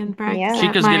 Perfect. We can practice Yeah. at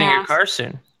Chica's my getting a house. car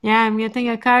soon. Yeah, I'm getting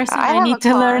a car soon. I I have a need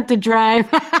to learn car. to drive.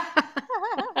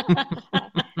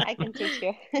 I can teach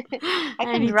you. I I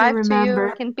can need to drive to you,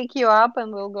 remember. can pick you up,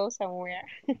 and we'll go somewhere.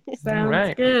 Sounds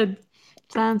right. good.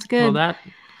 Sounds Well,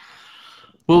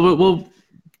 good. we'll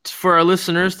for our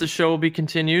listeners, the show will be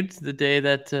continued the day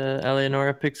that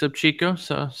Eleonora picks up Chico.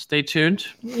 So stay tuned.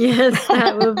 Yes,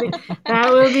 that will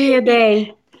be a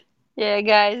day. Yeah,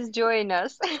 guys, join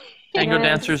us. Tango Yes.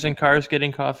 dancers in cars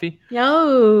getting coffee.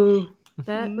 Yo,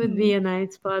 that would be a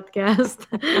nice podcast.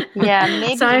 Yeah,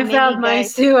 maybe Seinfeld might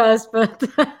guys. sue us, but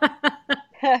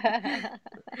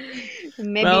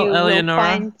Maybe Well, we'll Eleonora.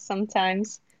 find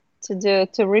sometimes to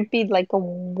repeat like a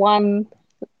one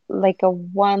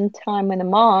time in a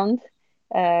month,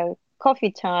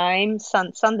 coffee time,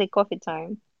 Sunday coffee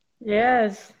time.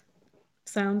 yes,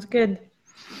 sounds good.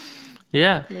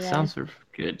 Yeah, Yeah. sounds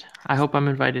good. I hope I'm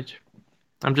invited.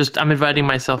 I'm inviting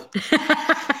myself.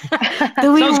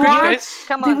 Do we Sounds great, want? guys.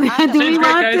 Come Do on, we, Adam, do we Sounds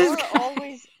great, want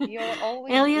guys. this? you're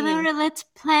always Eleonora, in. let's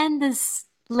plan this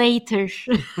later.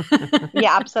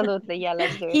 Yeah, absolutely. Yeah,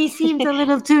 let's do He it. seems a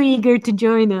little too eager to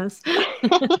join us.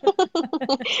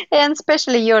 And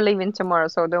especially you're leaving tomorrow,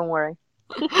 so don't worry.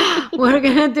 We're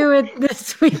gonna do it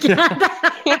this weekend.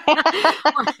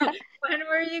 When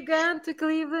were you gone to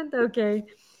Cleveland? Okay.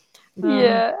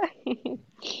 Yeah.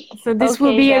 So this will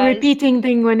Okay, be a guys. repeating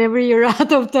thing whenever you're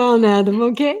out of town, Adam,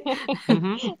 okay?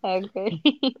 Mhm. Okay.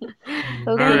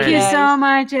 Thank you guys. so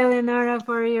much, Eleonora,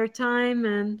 for your time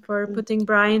and for putting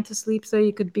Brian to sleep so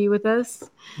you could be with us.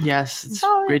 Yes, it's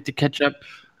Oh, great to catch up.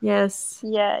 Yes.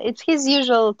 yeah, it's his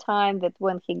usual time that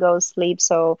when he goes sleep,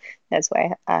 so that's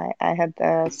why I had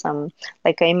some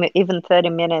like even 30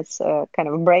 minutes kind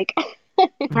of break.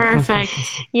 Perfect.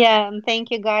 Yeah, and thank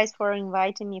you guys for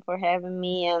inviting me, for having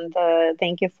me, and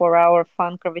thank you for our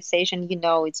fun conversation.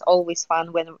 It's always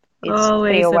fun when it's three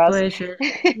Always of a us. pleasure.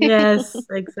 Yes,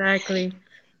 exactly.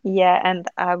 Yeah, and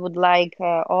I would like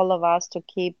all of us to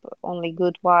keep only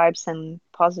good vibes and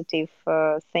positive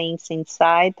things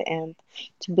inside and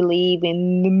to believe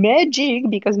in the magic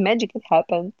because magic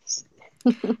happens.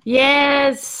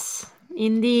 Yes,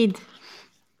 indeed.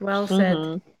 Well said.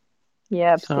 Mm-hmm.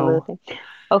 Yeah, So, absolutely.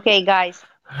 Okay, guys.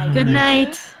 Good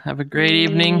night. have a great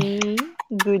evening.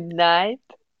 Good night.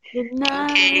 Good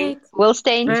night. We'll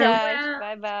stay in touch. Farewell.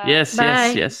 Bye bye. Yes, Bye.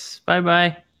 yes, yes. Bye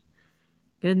bye.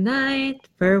 Good night.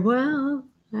 Farewell.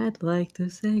 I'd like to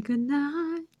say good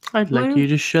night. I'd like What? you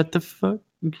to shut the fuck.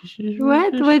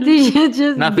 What? What did you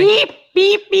just Nothing.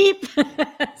 beep beep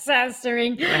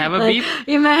censoring? I have a Like, beep?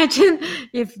 Imagine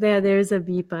if there's a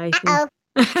beep. I think.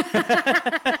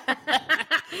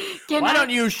 Why don't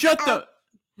you shut the?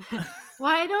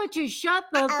 Why don't you shut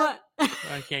the butt?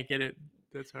 I can't get it.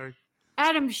 That's hard.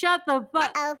 Adam, shut the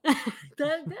butt.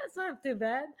 That's not too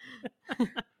bad.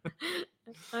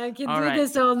 I can All do right.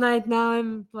 this all night now.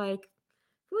 I'm like,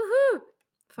 woohoo,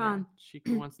 fun.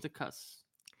 Chico wants to cuss.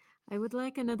 I would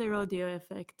like another audio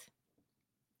effect.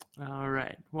 All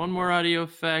right. One more audio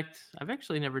effect. I've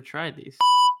actually never tried these.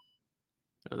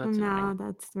 Oh, that's no, annoying.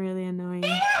 that's really annoying.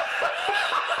 All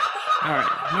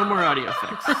right. No more audio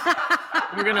effects.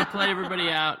 We're going to play everybody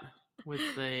out with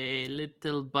a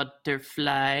little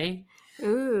butterfly.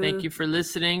 Ooh. Thank you for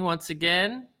listening once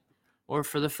again or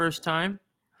for the first time.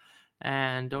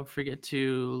 And don't forget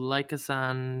to like us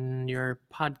on your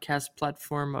podcast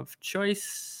platform of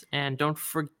choice. And don't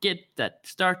forget that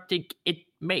starting in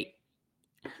May.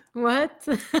 What?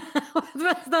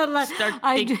 What's that like?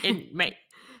 Starting in May.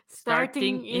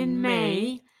 Starting in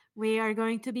May, we are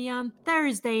going to be on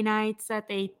Thursday nights at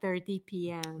 8:30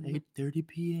 p.m. 8:30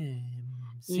 p.m.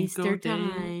 Easter Cinco de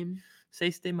time.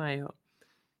 6 de Mayo.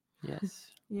 Yes.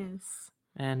 Yes.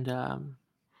 And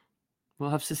we'll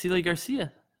have Cecilia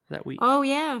Garcia that week. Oh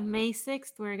yeah, May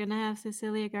 6th, we're gonna have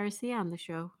Cecilia Garcia on the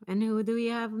show. And who do we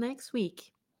have next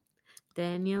week?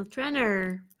 Daniel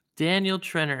Trenner. Daniel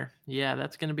Trenner. Yeah,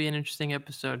 that's going to be an interesting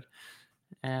episode.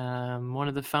 One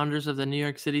of the founders of the New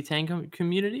York City tango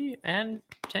community and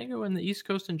tango in the East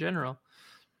Coast in general.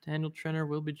 Daniel Trenner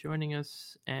will be joining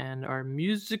us, and our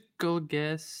musical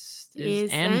guest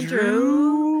is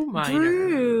Andrew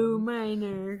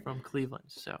Miner from Cleveland.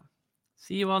 So,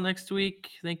 see you all next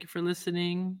week. Thank you for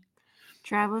listening.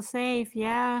 Travel safe,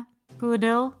 yeah.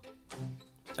 Poodle.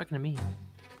 Talking to me.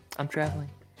 I'm traveling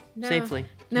No. safely.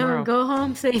 No, tomorrow. go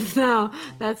home safe now.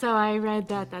 That's how I read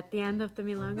that at the end of the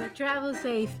Milonga. Travel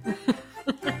safe.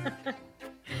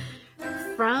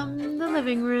 From the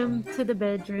living room to the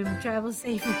bedroom. Travel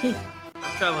safely. I'm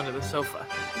traveling to the sofa.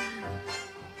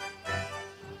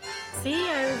 See,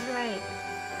 I was right.